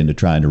heart into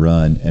trying to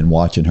run and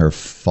watching her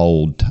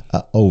fold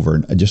over,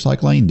 just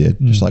like Lane did,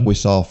 just like we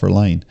saw for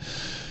Lane.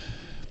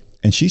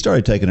 And she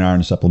started taking an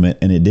iron supplement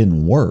and it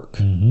didn't work.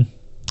 Mm-hmm.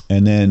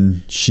 And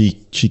then she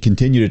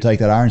continued to take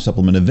that iron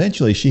supplement.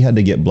 Eventually, she had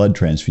to get blood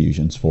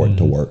transfusions for it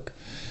to work.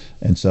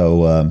 And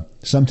so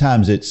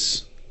sometimes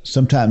just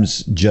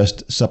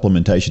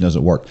supplementation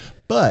doesn't work.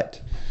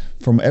 But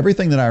from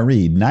everything that I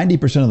read,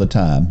 90% of the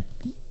time,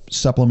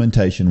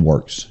 supplementation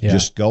works. Yeah.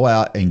 Just go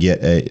out and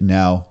get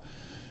now.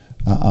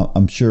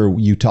 I'm sure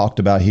you talked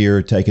about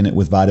here taking it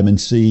with vitamin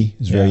C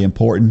is very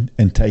important,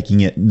 and taking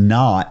it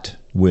not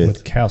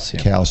with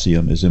calcium.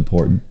 Calcium is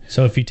important.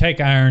 So if you take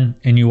iron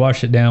and you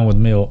wash it down with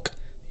milk,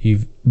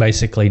 you've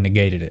basically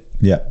negated it.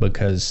 Yeah.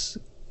 Because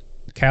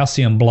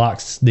calcium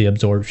blocks the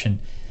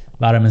absorption.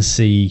 Vitamin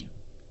C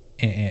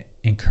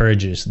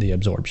encourages the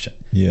absorption.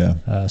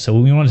 Yeah. So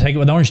we want to take it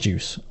with orange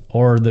juice,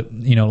 or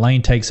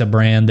Lane takes a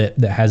brand that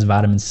has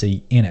vitamin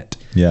C in it.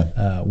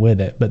 Yeah. With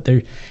it, but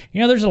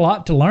there's a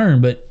lot to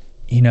learn. But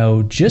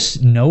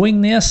just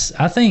knowing this,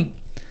 I think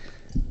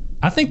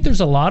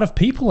there's a lot of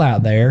people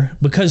out there,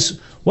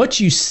 because what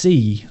you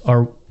see,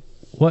 or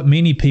what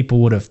many people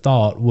would have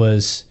thought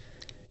was,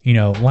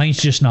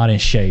 Lane's just not in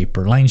shape,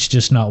 or Lane's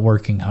just not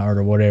working hard,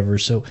 or whatever.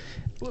 So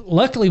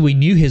luckily we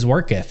knew his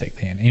work ethic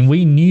then, and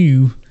we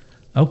knew,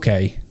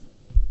 okay,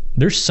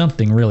 there's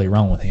something really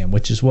wrong with him,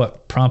 which is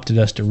what prompted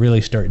us to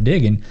really start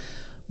digging.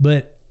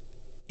 But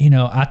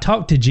I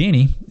talked to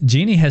Jenny.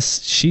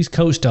 She's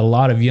coached a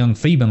lot of young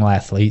female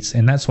athletes,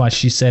 and that's why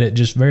she said it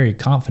just very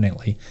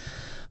confidently.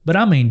 But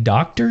I mean,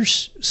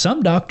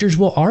 some doctors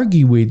will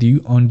argue with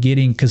you on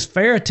because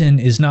ferritin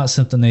is not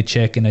something they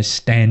check in a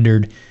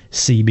standard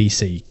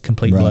CBC,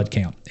 complete blood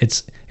count.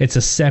 It's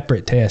a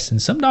separate test,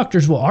 and some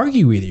doctors will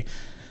argue with you.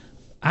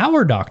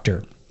 Our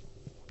doctor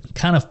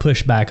kind of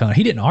pushed back on it.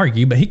 He didn't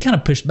argue, but he kind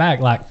of pushed back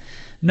like,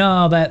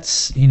 no,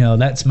 that's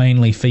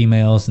mainly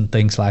females and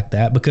things like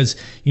that, because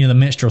the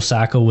menstrual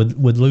cycle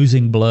with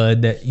losing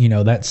blood,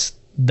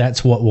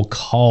 that's what will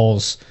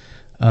cause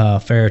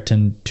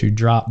ferritin to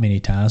drop many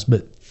times.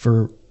 But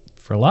for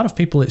a lot of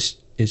people,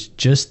 it's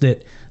just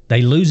that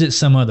they lose it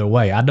some other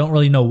way. I don't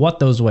really know what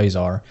those ways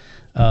are,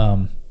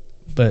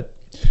 but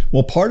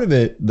part of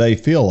it, they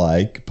feel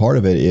like part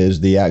of it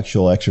is the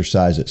actual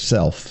exercise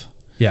itself.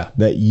 Yeah,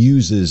 that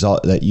uses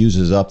up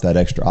that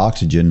extra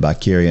oxygen by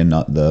carrying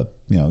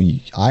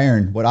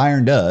iron. What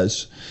iron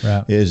does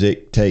is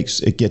it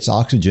gets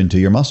oxygen to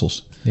your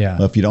muscles. Yeah.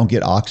 Well, if you don't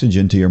get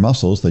oxygen to your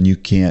muscles, then you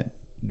can't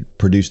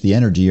produce the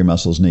energy your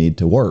muscles need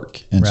to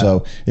work. And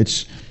so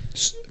it's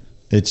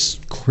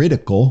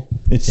critical.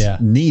 It's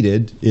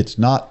needed. It's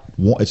not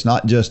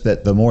just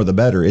that the more the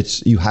better.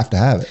 It's you have to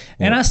have it.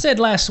 And I said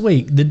last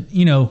week that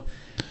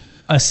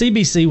a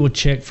CBC will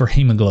check for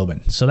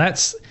hemoglobin. So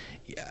that's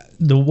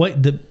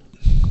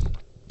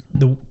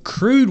the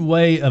crude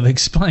way of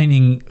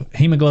explaining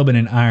hemoglobin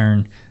and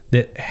iron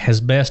that has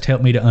best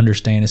helped me to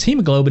understand is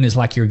hemoglobin is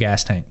like your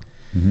gas tank.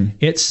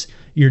 It's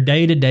your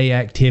day-to-day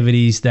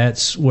activities.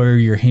 That's where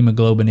your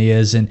hemoglobin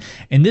is. And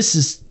this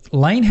is,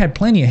 Lane had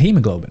plenty of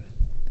hemoglobin,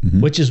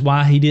 which is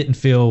why he didn't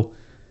feel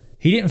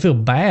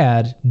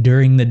bad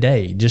during the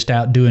day, just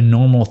out doing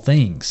normal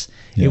things.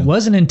 Yeah. It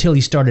wasn't until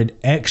he started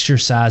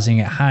exercising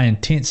at high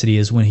intensity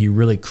is when he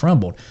really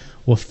crumbled.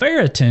 Well,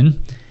 Ferritin,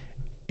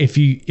 if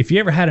you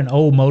ever had an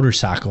old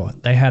motorcycle,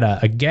 they had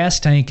a gas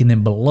tank, and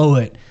then below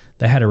it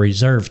they had a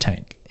reserve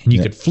tank, and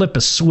you could flip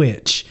a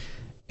switch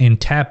and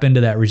tap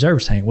into that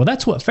reserve tank. Well,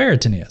 that's what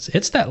Ferritin is.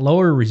 It's that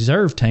lower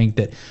reserve tank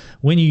that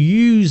when you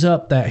use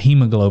up that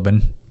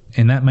hemoglobin,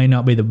 and that may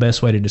not be the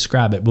best way to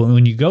describe it, but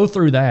when you go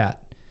through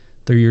that,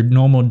 through your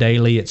normal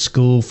daily at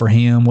school for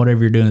him,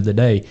 whatever you're doing of the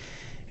day,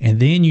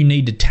 and then you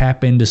need to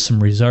tap into some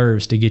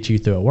reserves to get you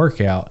through a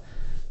workout,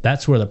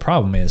 that's where the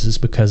problem is. It's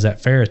because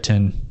that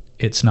Ferritin,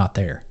 it's not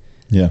there.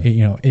 Yeah.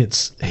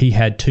 He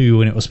had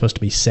 2 and it was supposed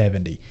to be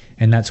 70,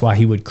 and that's why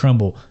he would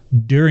crumble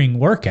during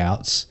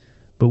workouts.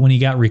 But when he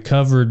got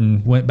recovered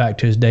and went back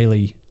to his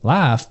daily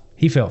life,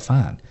 he felt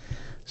fine.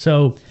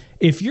 So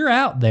if you're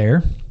out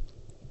there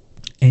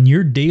and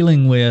you're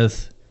dealing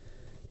with,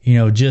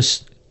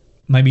 just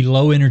maybe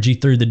low energy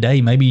through the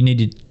day, maybe you need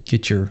to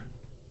get your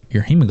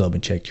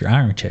hemoglobin checked, your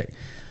iron checked.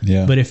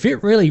 Yeah. But if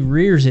it really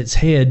rears its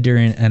head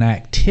during an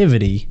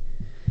activity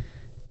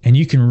and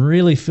you can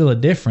really feel a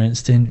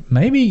difference, then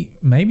maybe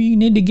you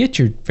need to get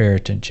your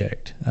ferritin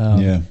checked.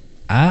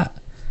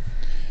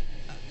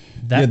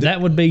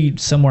 That would be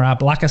somewhere.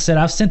 Like I said,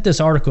 I've sent this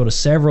article to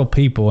several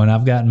people, and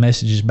I've gotten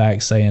messages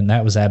back saying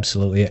that was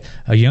absolutely it.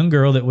 A young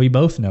girl that we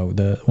both know,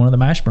 one of the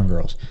Mashburn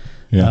girls.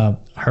 Yeah.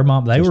 Her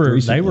mom, they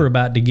were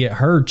about to get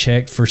her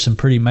checked for some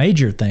pretty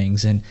major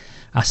things, and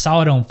I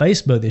saw it on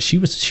Facebook that she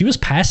was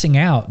passing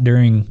out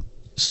during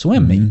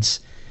swim meets,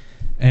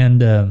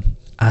 and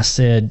I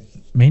said,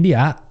 Mindy,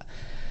 I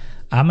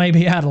may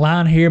be out of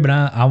line here, but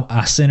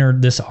I sent her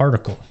this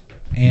article,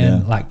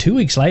 and like 2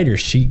 weeks later,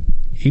 she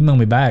emailed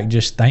me back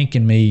just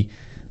thanking me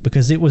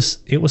because it was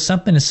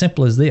something as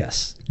simple as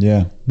this.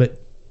 Yeah.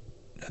 But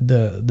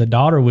the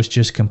daughter was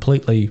just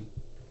completely.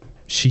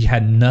 She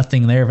had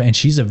nothing there, and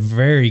she's a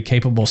very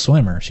capable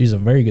swimmer. She's a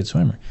very good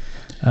swimmer.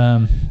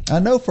 I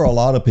know for a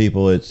lot of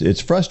people, it's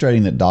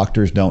frustrating that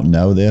doctors don't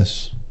know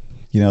this.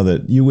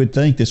 That you would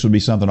think this would be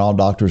something all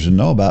doctors would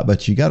know about,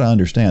 but you got to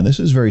understand this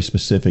is very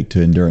specific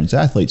to endurance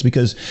athletes,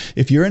 because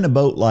if you're in a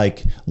boat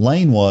like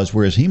Lane was,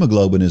 where his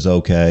hemoglobin is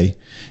okay,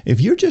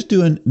 if you're just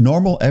doing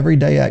normal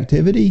everyday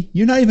activity,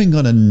 you're not even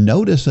going to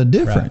notice a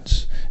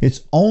difference. Right.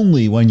 It's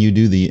only when you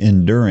do the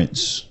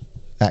endurance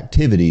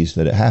activities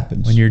that it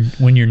happens.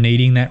 When you're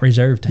needing that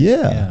reserve tank.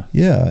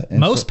 Yeah. And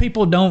most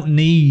people don't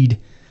need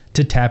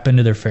to tap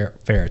into their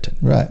ferritin.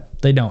 Right.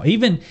 They don't.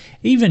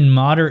 Even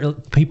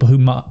moderate people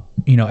who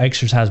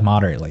exercise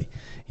moderately,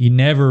 you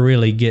never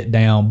really get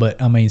down.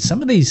 But I mean,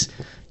 some of these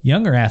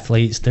younger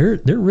athletes, they're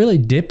really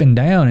dipping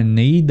down and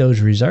need those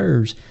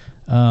reserves.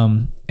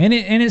 And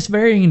it's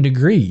varying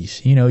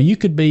degrees. You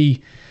could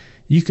be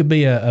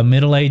a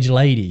middle-aged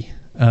lady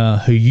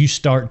who you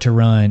start to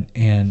run,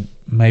 and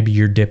maybe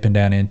you're dipping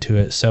down into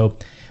it. So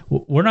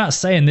we're not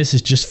saying this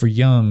is just for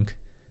young,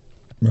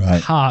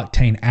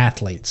 high-octane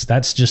athletes.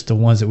 That's just the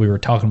ones that we were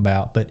talking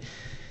about. But,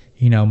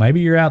 maybe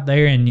you're out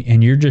there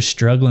and you're just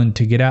struggling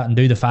to get out and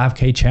do the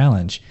 5K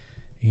challenge.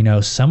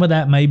 Some of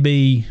that may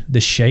be the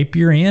shape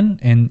you're in,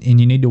 and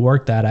you need to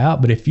work that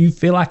out. But if you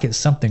feel like it's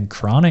something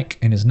chronic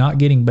and it's not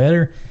getting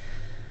better,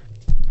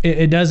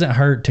 it doesn't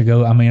hurt to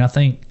go. I mean, I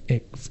think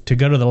to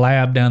go to the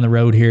lab down the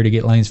road here to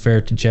get Lane's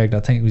ferritin checked, I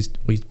think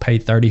we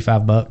paid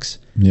 $35.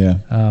 Yeah.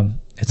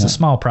 It's a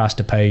small price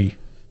to pay,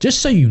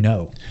 just so you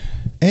know.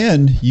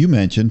 And you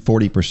mentioned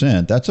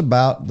 40%. That's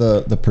about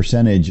the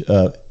percentage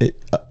of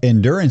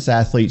endurance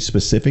athletes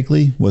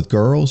specifically with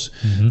girls.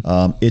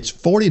 Mm-hmm. It's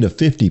 40 to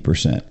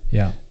 50%.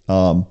 Yeah.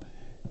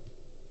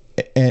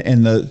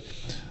 And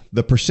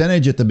the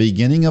percentage at the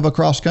beginning of a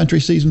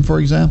cross-country season, for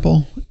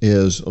example,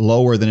 is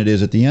lower than it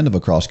is at the end of a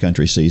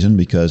cross-country season,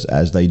 because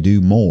as they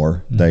do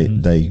more,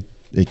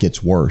 it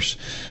gets worse.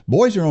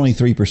 Boys are only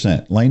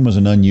 3%. Lane was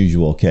an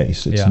unusual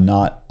case. It's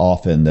not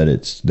often that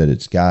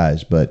it's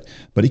guys, but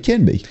it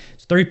can be.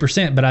 It's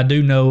 3%, but I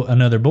do know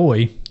another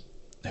boy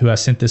who I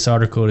sent this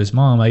article to his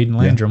mom, Aiden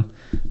Landrum.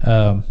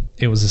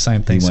 It was the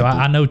same thing. So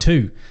I know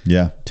two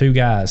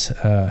guys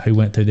who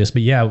went through this.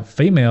 But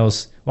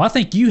females. Well, I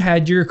think you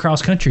had your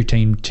cross country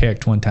team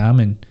checked one time,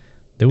 and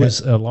there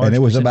was a large. And it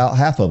was about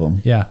half of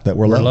them. That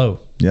were low.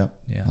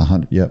 Yep. Yeah.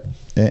 100. Yep.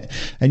 And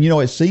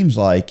it seems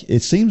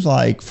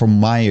like from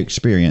my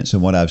experience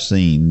and what I've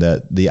seen,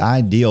 that the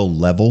ideal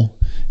level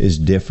is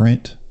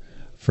different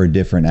for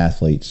different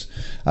athletes.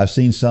 I've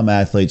seen some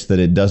athletes that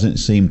it doesn't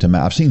seem to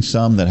matter. I've seen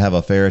some that have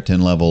a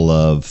ferritin level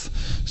of,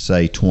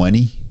 say,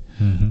 20,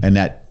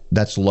 and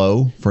that's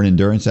low for an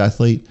endurance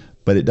athlete,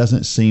 but it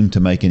doesn't seem to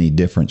make any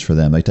difference for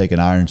them. They take an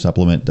iron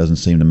supplement, doesn't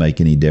seem to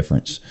make any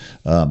difference.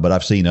 But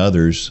I've seen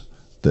others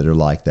that are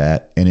like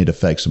that, and it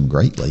affects them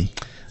greatly.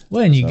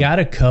 Well, and you got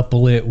to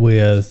couple it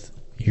with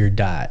your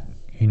diet.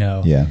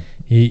 Yeah.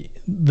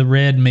 The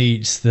red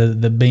meats,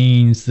 the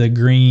beans, the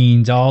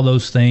greens, all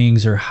those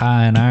things are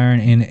high in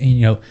iron,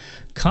 and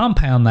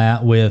compound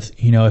that with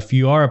if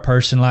you are a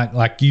person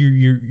like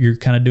you're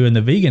kind of doing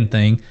the vegan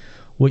thing,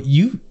 well,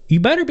 you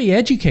better be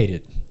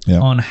educated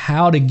on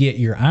how to get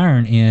your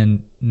iron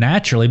in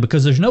naturally,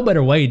 because there's no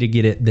better way to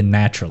get it than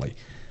naturally.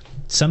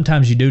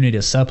 Sometimes you do need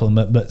a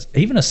supplement, but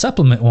even a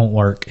supplement won't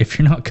work if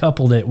you're not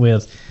coupled it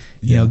with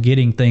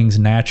getting things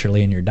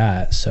naturally in your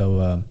diet.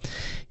 So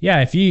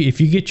if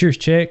you get yours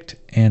checked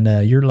and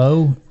you're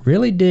low,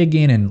 really dig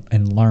in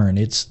and learn.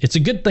 It's a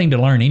good thing to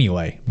learn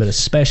anyway, but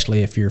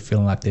especially if you're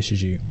feeling like this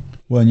is you.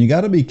 Well, and you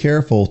got to be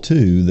careful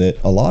too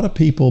that a lot of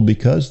people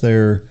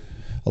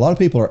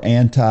are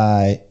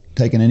anti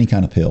taking any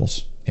kind of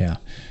pills. Yeah.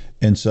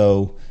 And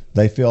so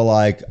they feel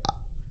like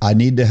I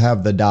need to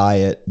have the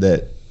diet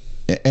that,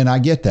 and I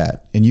get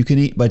that, and you can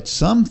eat, but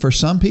for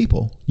some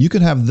people, you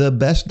can have the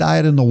best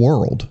diet in the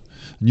world.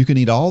 You can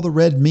eat all the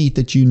red meat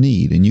that you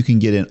need, and you can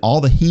get in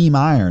all the heme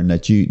iron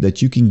that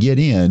you can get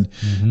in,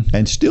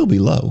 and still be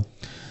low.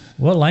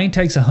 Well, Lane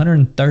takes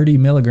 130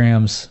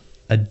 milligrams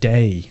a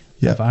day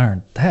of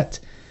iron.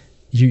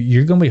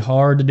 You're going to be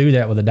hard to do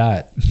that with a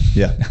diet.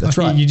 Yeah, that's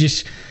right. You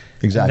just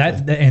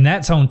exactly, and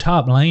that's on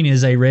top. Lane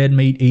is a red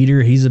meat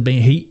eater. He's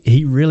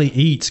he really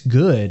eats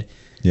good.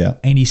 Yeah,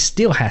 and he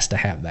still has to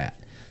have that.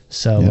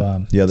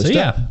 So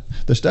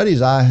the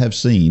studies I have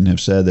seen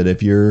have said that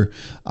if your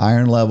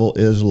iron level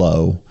is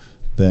low,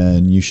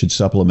 then you should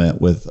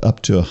supplement with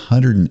up to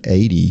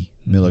 180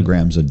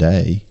 milligrams a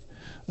day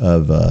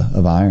of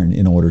iron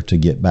in order to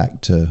get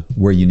back to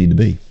where you need to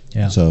be.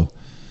 Yeah. So,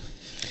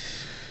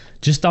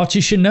 just thought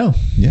you should know.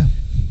 Yeah.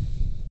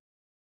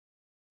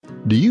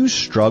 Do you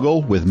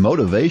struggle with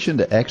motivation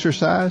to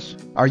exercise?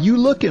 Are you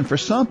looking for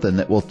something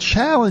that will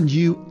challenge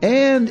you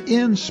and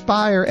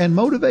inspire and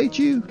motivate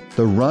you?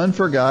 The Run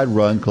for God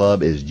Run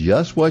Club is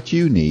just what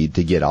you need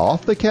to get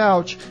off the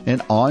couch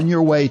and on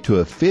your way to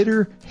a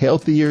fitter,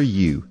 healthier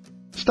you.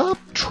 Stop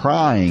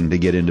trying to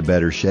get into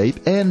better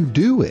shape and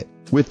do it.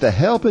 With the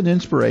help and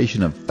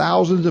inspiration of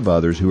thousands of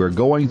others who are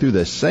going through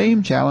the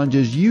same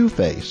challenges you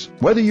face.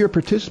 Whether you're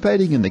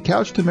participating in the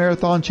Couch to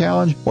Marathon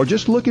Challenge or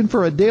just looking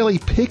for a daily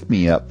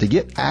pick-me-up to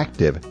get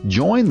active,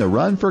 join the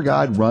Run for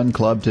God Run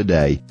Club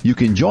today. You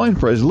can join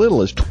for as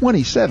little as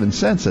 27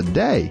 cents a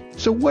day.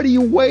 So what are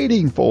you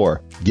waiting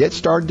for? Get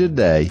started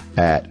today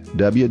at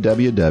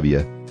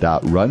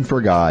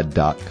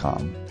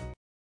www.runforgod.com.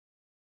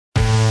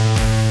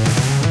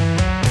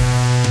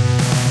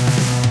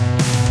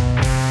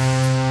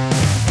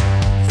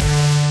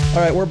 All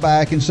right, we're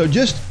back. And so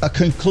just a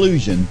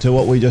conclusion to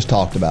what we just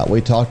talked about.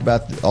 We talked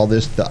about all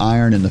this, the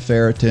iron and the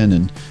ferritin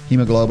and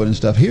hemoglobin and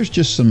stuff. Here's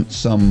just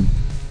some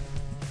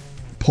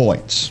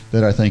points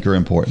that I think are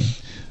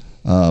important.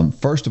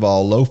 First of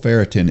all, low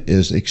ferritin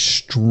is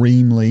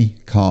extremely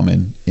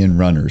common in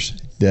runners,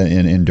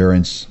 in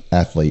endurance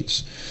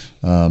athletes,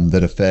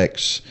 that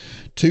affects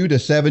 2 to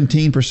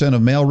 17%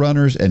 of male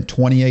runners and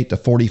 28 to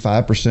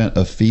 45%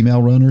 of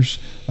female runners.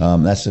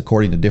 That's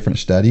according to different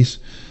studies.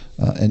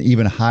 An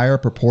even higher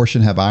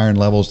proportion have iron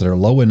levels that are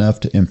low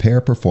enough to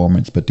impair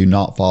performance but do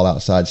not fall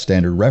outside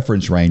standard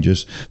reference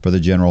ranges for the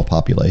general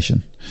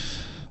population.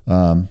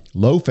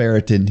 Low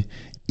ferritin,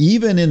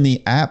 even in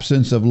the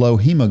absence of low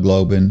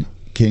hemoglobin,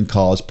 can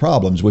cause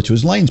problems, which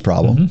was Lane's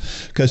problem.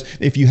 Because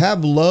if you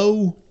have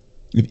low,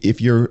 if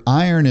your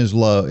iron is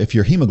low, if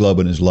your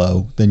hemoglobin is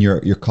low, then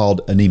you're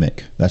called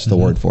anemic. That's the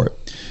word for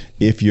it.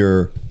 If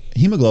your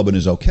hemoglobin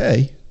is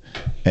okay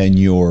and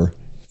your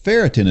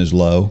ferritin is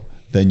low,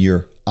 then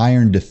you're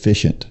iron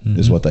deficient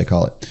is what they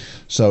call it.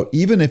 So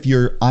even if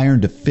you're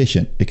iron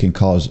deficient, it can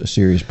cause a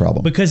serious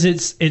problem. Because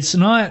it's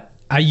not,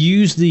 I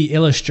use the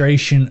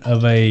illustration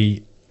of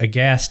a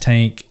gas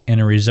tank and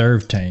a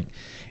reserve tank.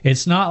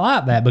 It's not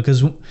like that,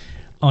 because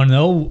on the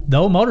old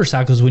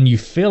motorcycles, when you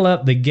fill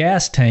up the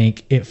gas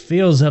tank, it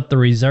fills up the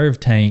reserve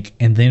tank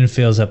and then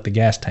fills up the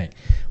gas tank.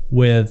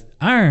 With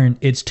iron,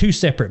 it's two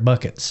separate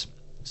buckets.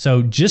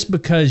 So just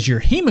because your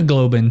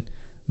hemoglobin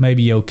may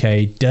be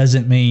okay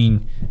doesn't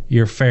mean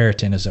your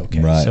ferritin is okay.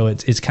 Right. So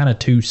it's kind of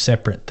two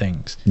separate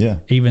things. Yeah.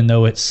 Even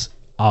though it's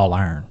all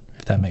iron,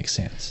 if that makes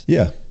sense.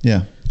 Yeah.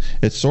 Yeah.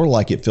 It's sort of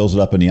like it fills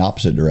it up in the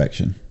opposite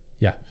direction.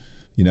 Yeah.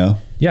 You know?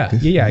 Yeah.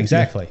 Yeah,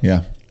 exactly.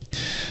 Yeah.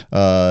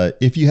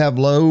 If you have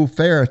low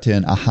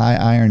ferritin, a high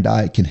iron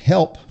diet can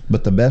help,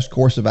 but the best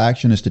course of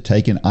action is to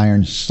take an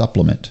iron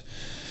supplement.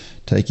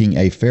 Taking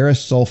a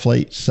ferrous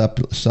sulfate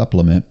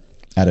supplement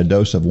at a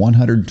dose of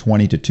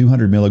 120 to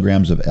 200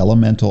 milligrams of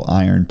elemental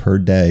iron per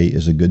day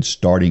is a good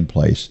starting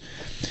place.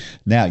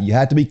 Now, you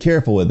have to be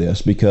careful with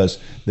this, because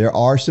there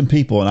are some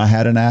people, and I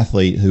had an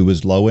athlete who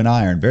was low in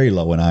iron, very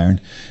low in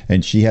iron,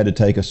 and she had to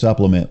take a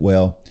supplement.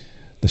 Well,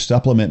 the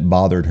supplement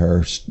bothered her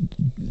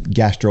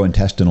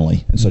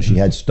gastrointestinally, and so she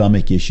had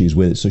stomach issues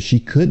with it. So she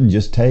couldn't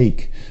just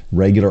take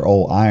regular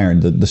old iron,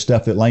 the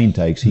stuff that Lane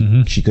takes.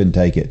 She couldn't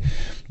take it.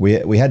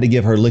 We had to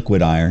give her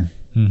liquid iron.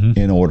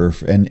 in order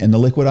and the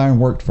liquid iron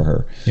worked for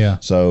her. Yeah.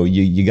 So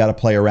you got to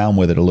play around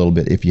with it a little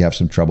bit if you have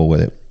some trouble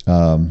with it.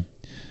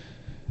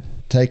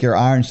 Take your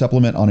iron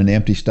supplement on an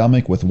empty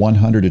stomach with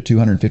 100 to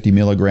 250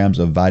 milligrams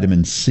of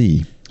vitamin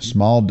C.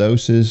 Small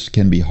doses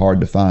can be hard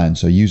to find,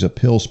 so use a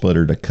pill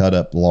splitter to cut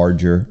up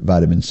larger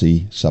vitamin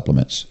C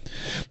supplements.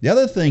 The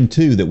other thing,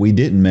 too, that we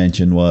didn't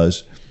mention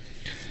was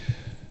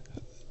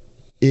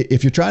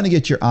if you're trying to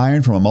get your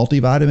iron from a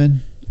multivitamin,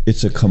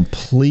 it's a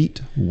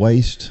complete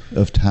waste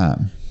of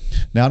time.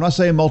 Now, I'm not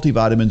saying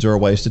multivitamins are a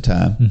waste of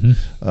time,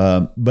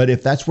 but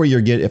if that's where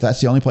if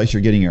that's the only place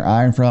you're getting your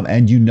iron from,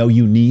 and you know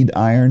you need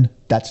iron,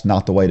 that's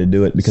not the way to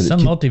do it, because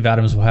some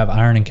multivitamins will have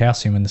iron and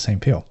calcium in the same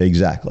pill.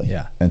 Exactly.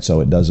 Yeah. And so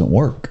it doesn't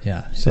work.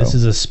 Yeah. So this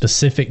is a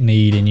specific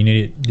need, and you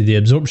need the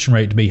absorption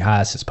rate to be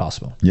highest as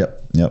possible.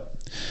 Yep.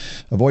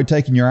 Avoid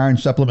taking your iron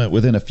supplement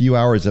within a few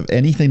hours of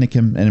anything that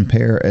can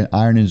impair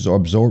iron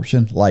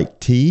absorption, like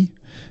tea,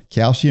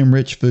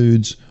 calcium-rich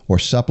foods, or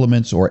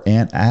supplements, or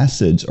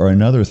antacids are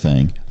another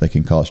thing that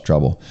can cause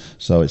trouble.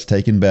 So it's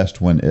taken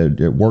best when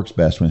it works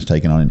best when it's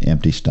taken on an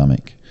empty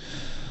stomach.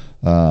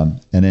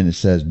 And then it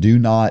says, do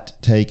not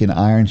take an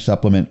iron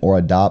supplement or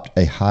adopt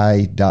a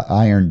high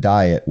iron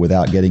diet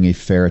without getting a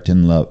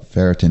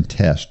ferritin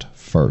test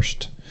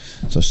first.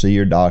 So see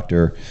your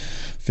doctor,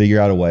 figure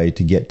out a way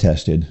to get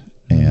tested,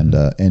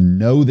 and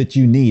know that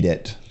you need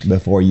it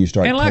before you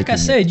start taking it. And like I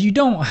said, you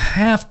don't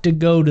have to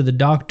go to the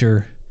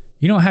doctor.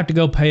 You don't have to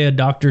go pay a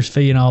doctor's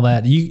fee and all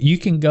that. You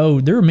can go.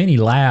 There are many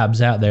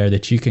labs out there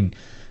that you can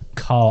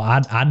call.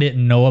 I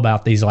didn't know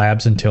about these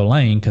labs until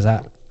Lane, because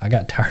I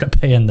got tired of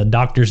paying the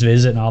doctor's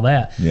visit and all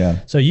that. Yeah.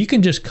 So you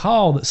can just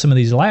call some of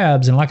these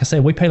labs, and like I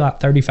said, we pay like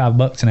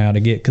 $35 now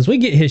to get, because we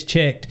get his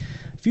checked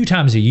a few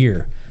times a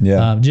year.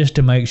 Yeah. Just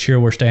to make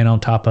sure we're staying on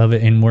top of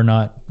it and we're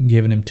not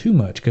giving him too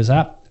much, because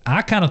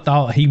I kind of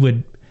thought he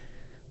would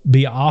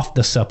be off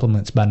the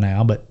supplements by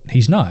now, but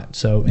he's not.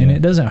 So, and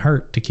it doesn't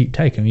hurt to keep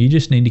taking them. You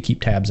just need to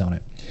keep tabs on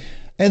it.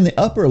 And the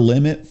upper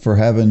limit for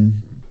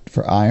iron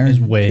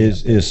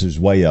is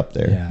way up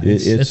there. Yeah,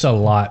 it's a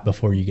lot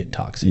before you get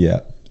toxic. Yeah,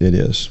 it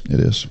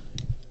is.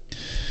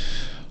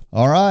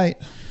 All right.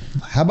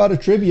 How about a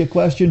trivia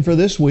question for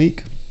this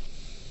week?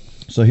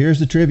 So here's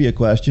the trivia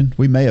question.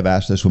 We may have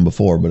asked this one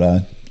before, but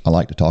I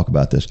like to talk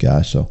about this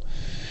guy. So,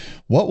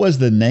 what was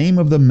the name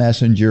of the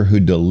messenger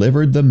who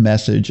delivered the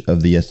message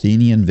of the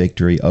Athenian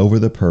victory over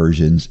the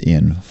Persians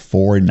in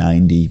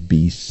 490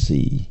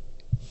 BC?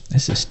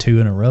 This is 2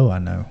 in a row, I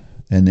know.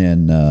 And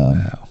then,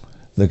 wow.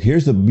 Look, I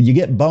don't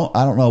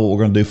know what we're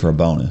going to do for a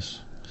bonus.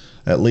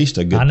 At least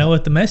a good. I know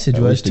what the message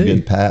was too. A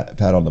good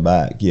pat on the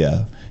back.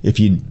 Yeah. If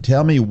you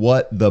tell me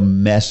what the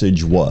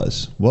message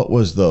was, what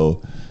was the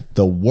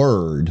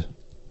word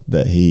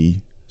that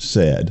he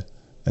said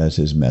as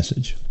his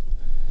message?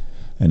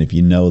 And if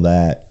you know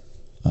that,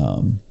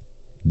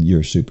 you're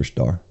a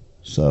superstar.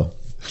 So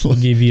we'll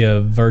give you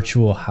a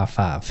virtual high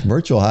five.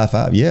 Virtual high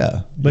five,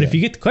 yeah. But if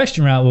you get the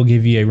question right, we'll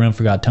give you a Run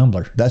for God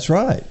tumbler. That's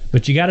right.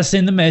 But you got to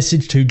send the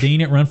message to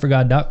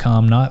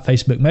Dean@runforgod.com, not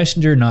Facebook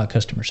Messenger, not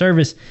customer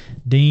service.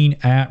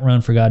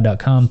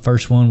 Dean@runforgod.com.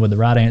 First one with the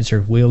right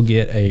answer will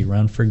get a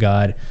Run for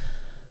God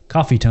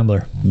coffee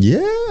tumbler.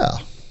 Yeah.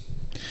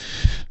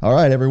 All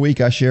right. Every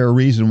week I share a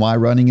reason why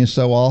running is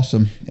so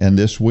awesome. And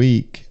this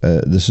week,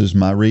 this is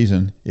my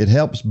reason. It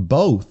helps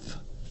both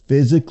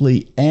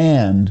physically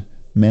and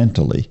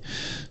mentally.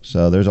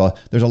 So there's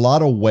a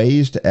lot of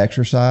ways to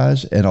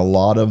exercise, and a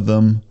lot of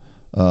them,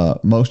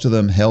 most of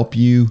them help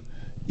you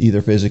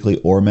either physically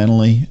or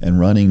mentally, and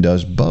running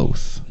does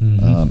both.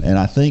 And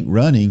I think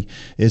running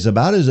is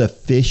about as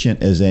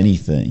efficient as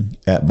anything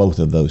at both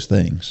of those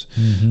things.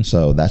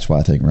 So that's why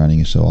I think running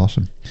is so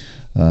awesome.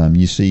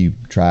 You see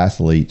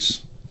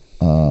triathletes,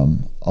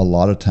 a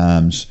lot of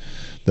times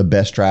the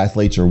best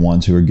triathletes are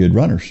ones who are good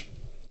runners.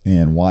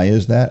 And why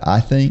is that? I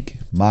think,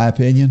 my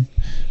opinion,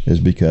 is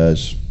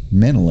because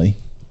mentally,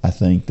 I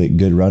think that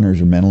good runners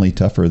are mentally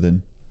tougher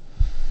than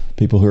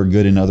people who are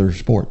good in other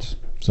sports.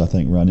 So I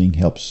think running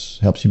helps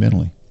you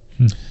mentally.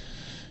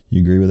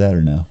 You agree with that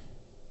or no?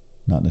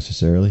 Not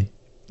necessarily.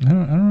 I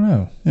don't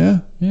know. Yeah.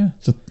 Yeah.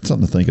 It's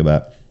something to think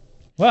about.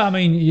 Well, I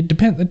mean, it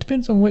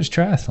depends on which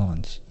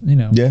triathlons,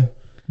 Yeah.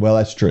 Well,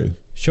 that's true.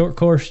 Short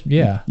course,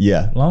 yeah.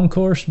 Yeah. Long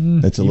course,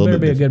 it's a little bit. You better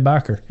be a good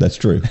biker. That's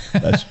true.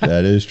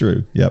 That is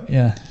true. Yep.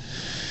 Yeah.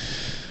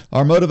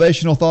 Our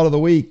motivational thought of the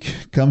week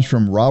comes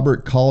from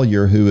Robert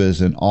Collier, who is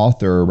an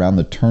author around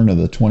the turn of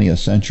the 20th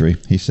century.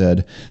 He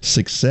said,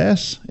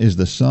 "Success is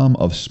the sum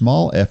of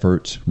small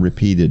efforts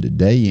repeated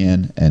day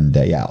in and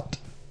day out."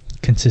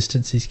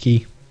 Consistency's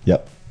key.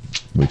 Yep.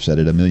 We've said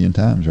it a million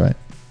times, right?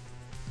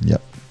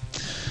 Yep.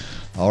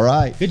 All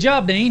right. Good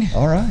job, Dean.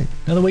 All right.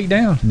 Another week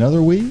down.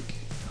 Another week.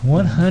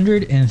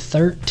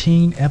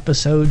 113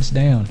 episodes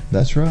down.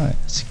 That's right.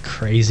 It's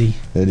crazy.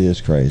 It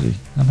is crazy.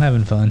 I'm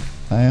having fun.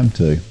 I am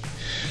too.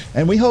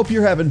 And we hope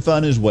you're having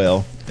fun as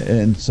well.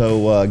 And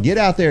so get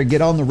out there,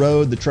 get on the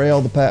road, the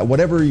trail, the path,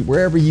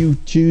 wherever you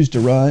choose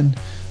to run.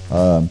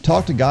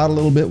 Talk to God a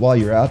little bit while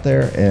you're out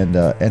there, and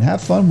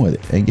have fun with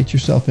it, and get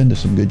yourself into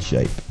some good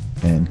shape.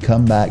 and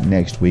come back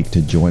next week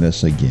to join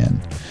us again.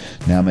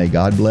 Now may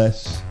God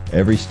bless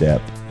every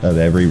step of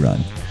every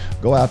run.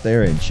 Go out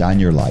there and shine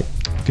your light.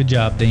 Good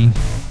job, Dean.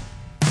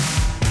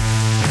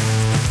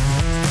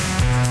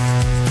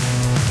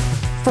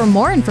 For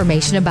more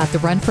information about the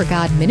Run for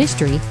God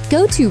ministry,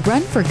 go to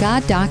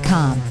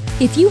runforgod.com.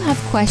 If you have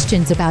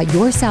questions about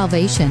your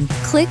salvation,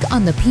 click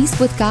on the Peace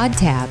with God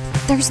tab.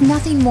 There's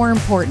nothing more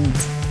important.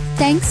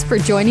 Thanks for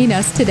joining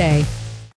us today.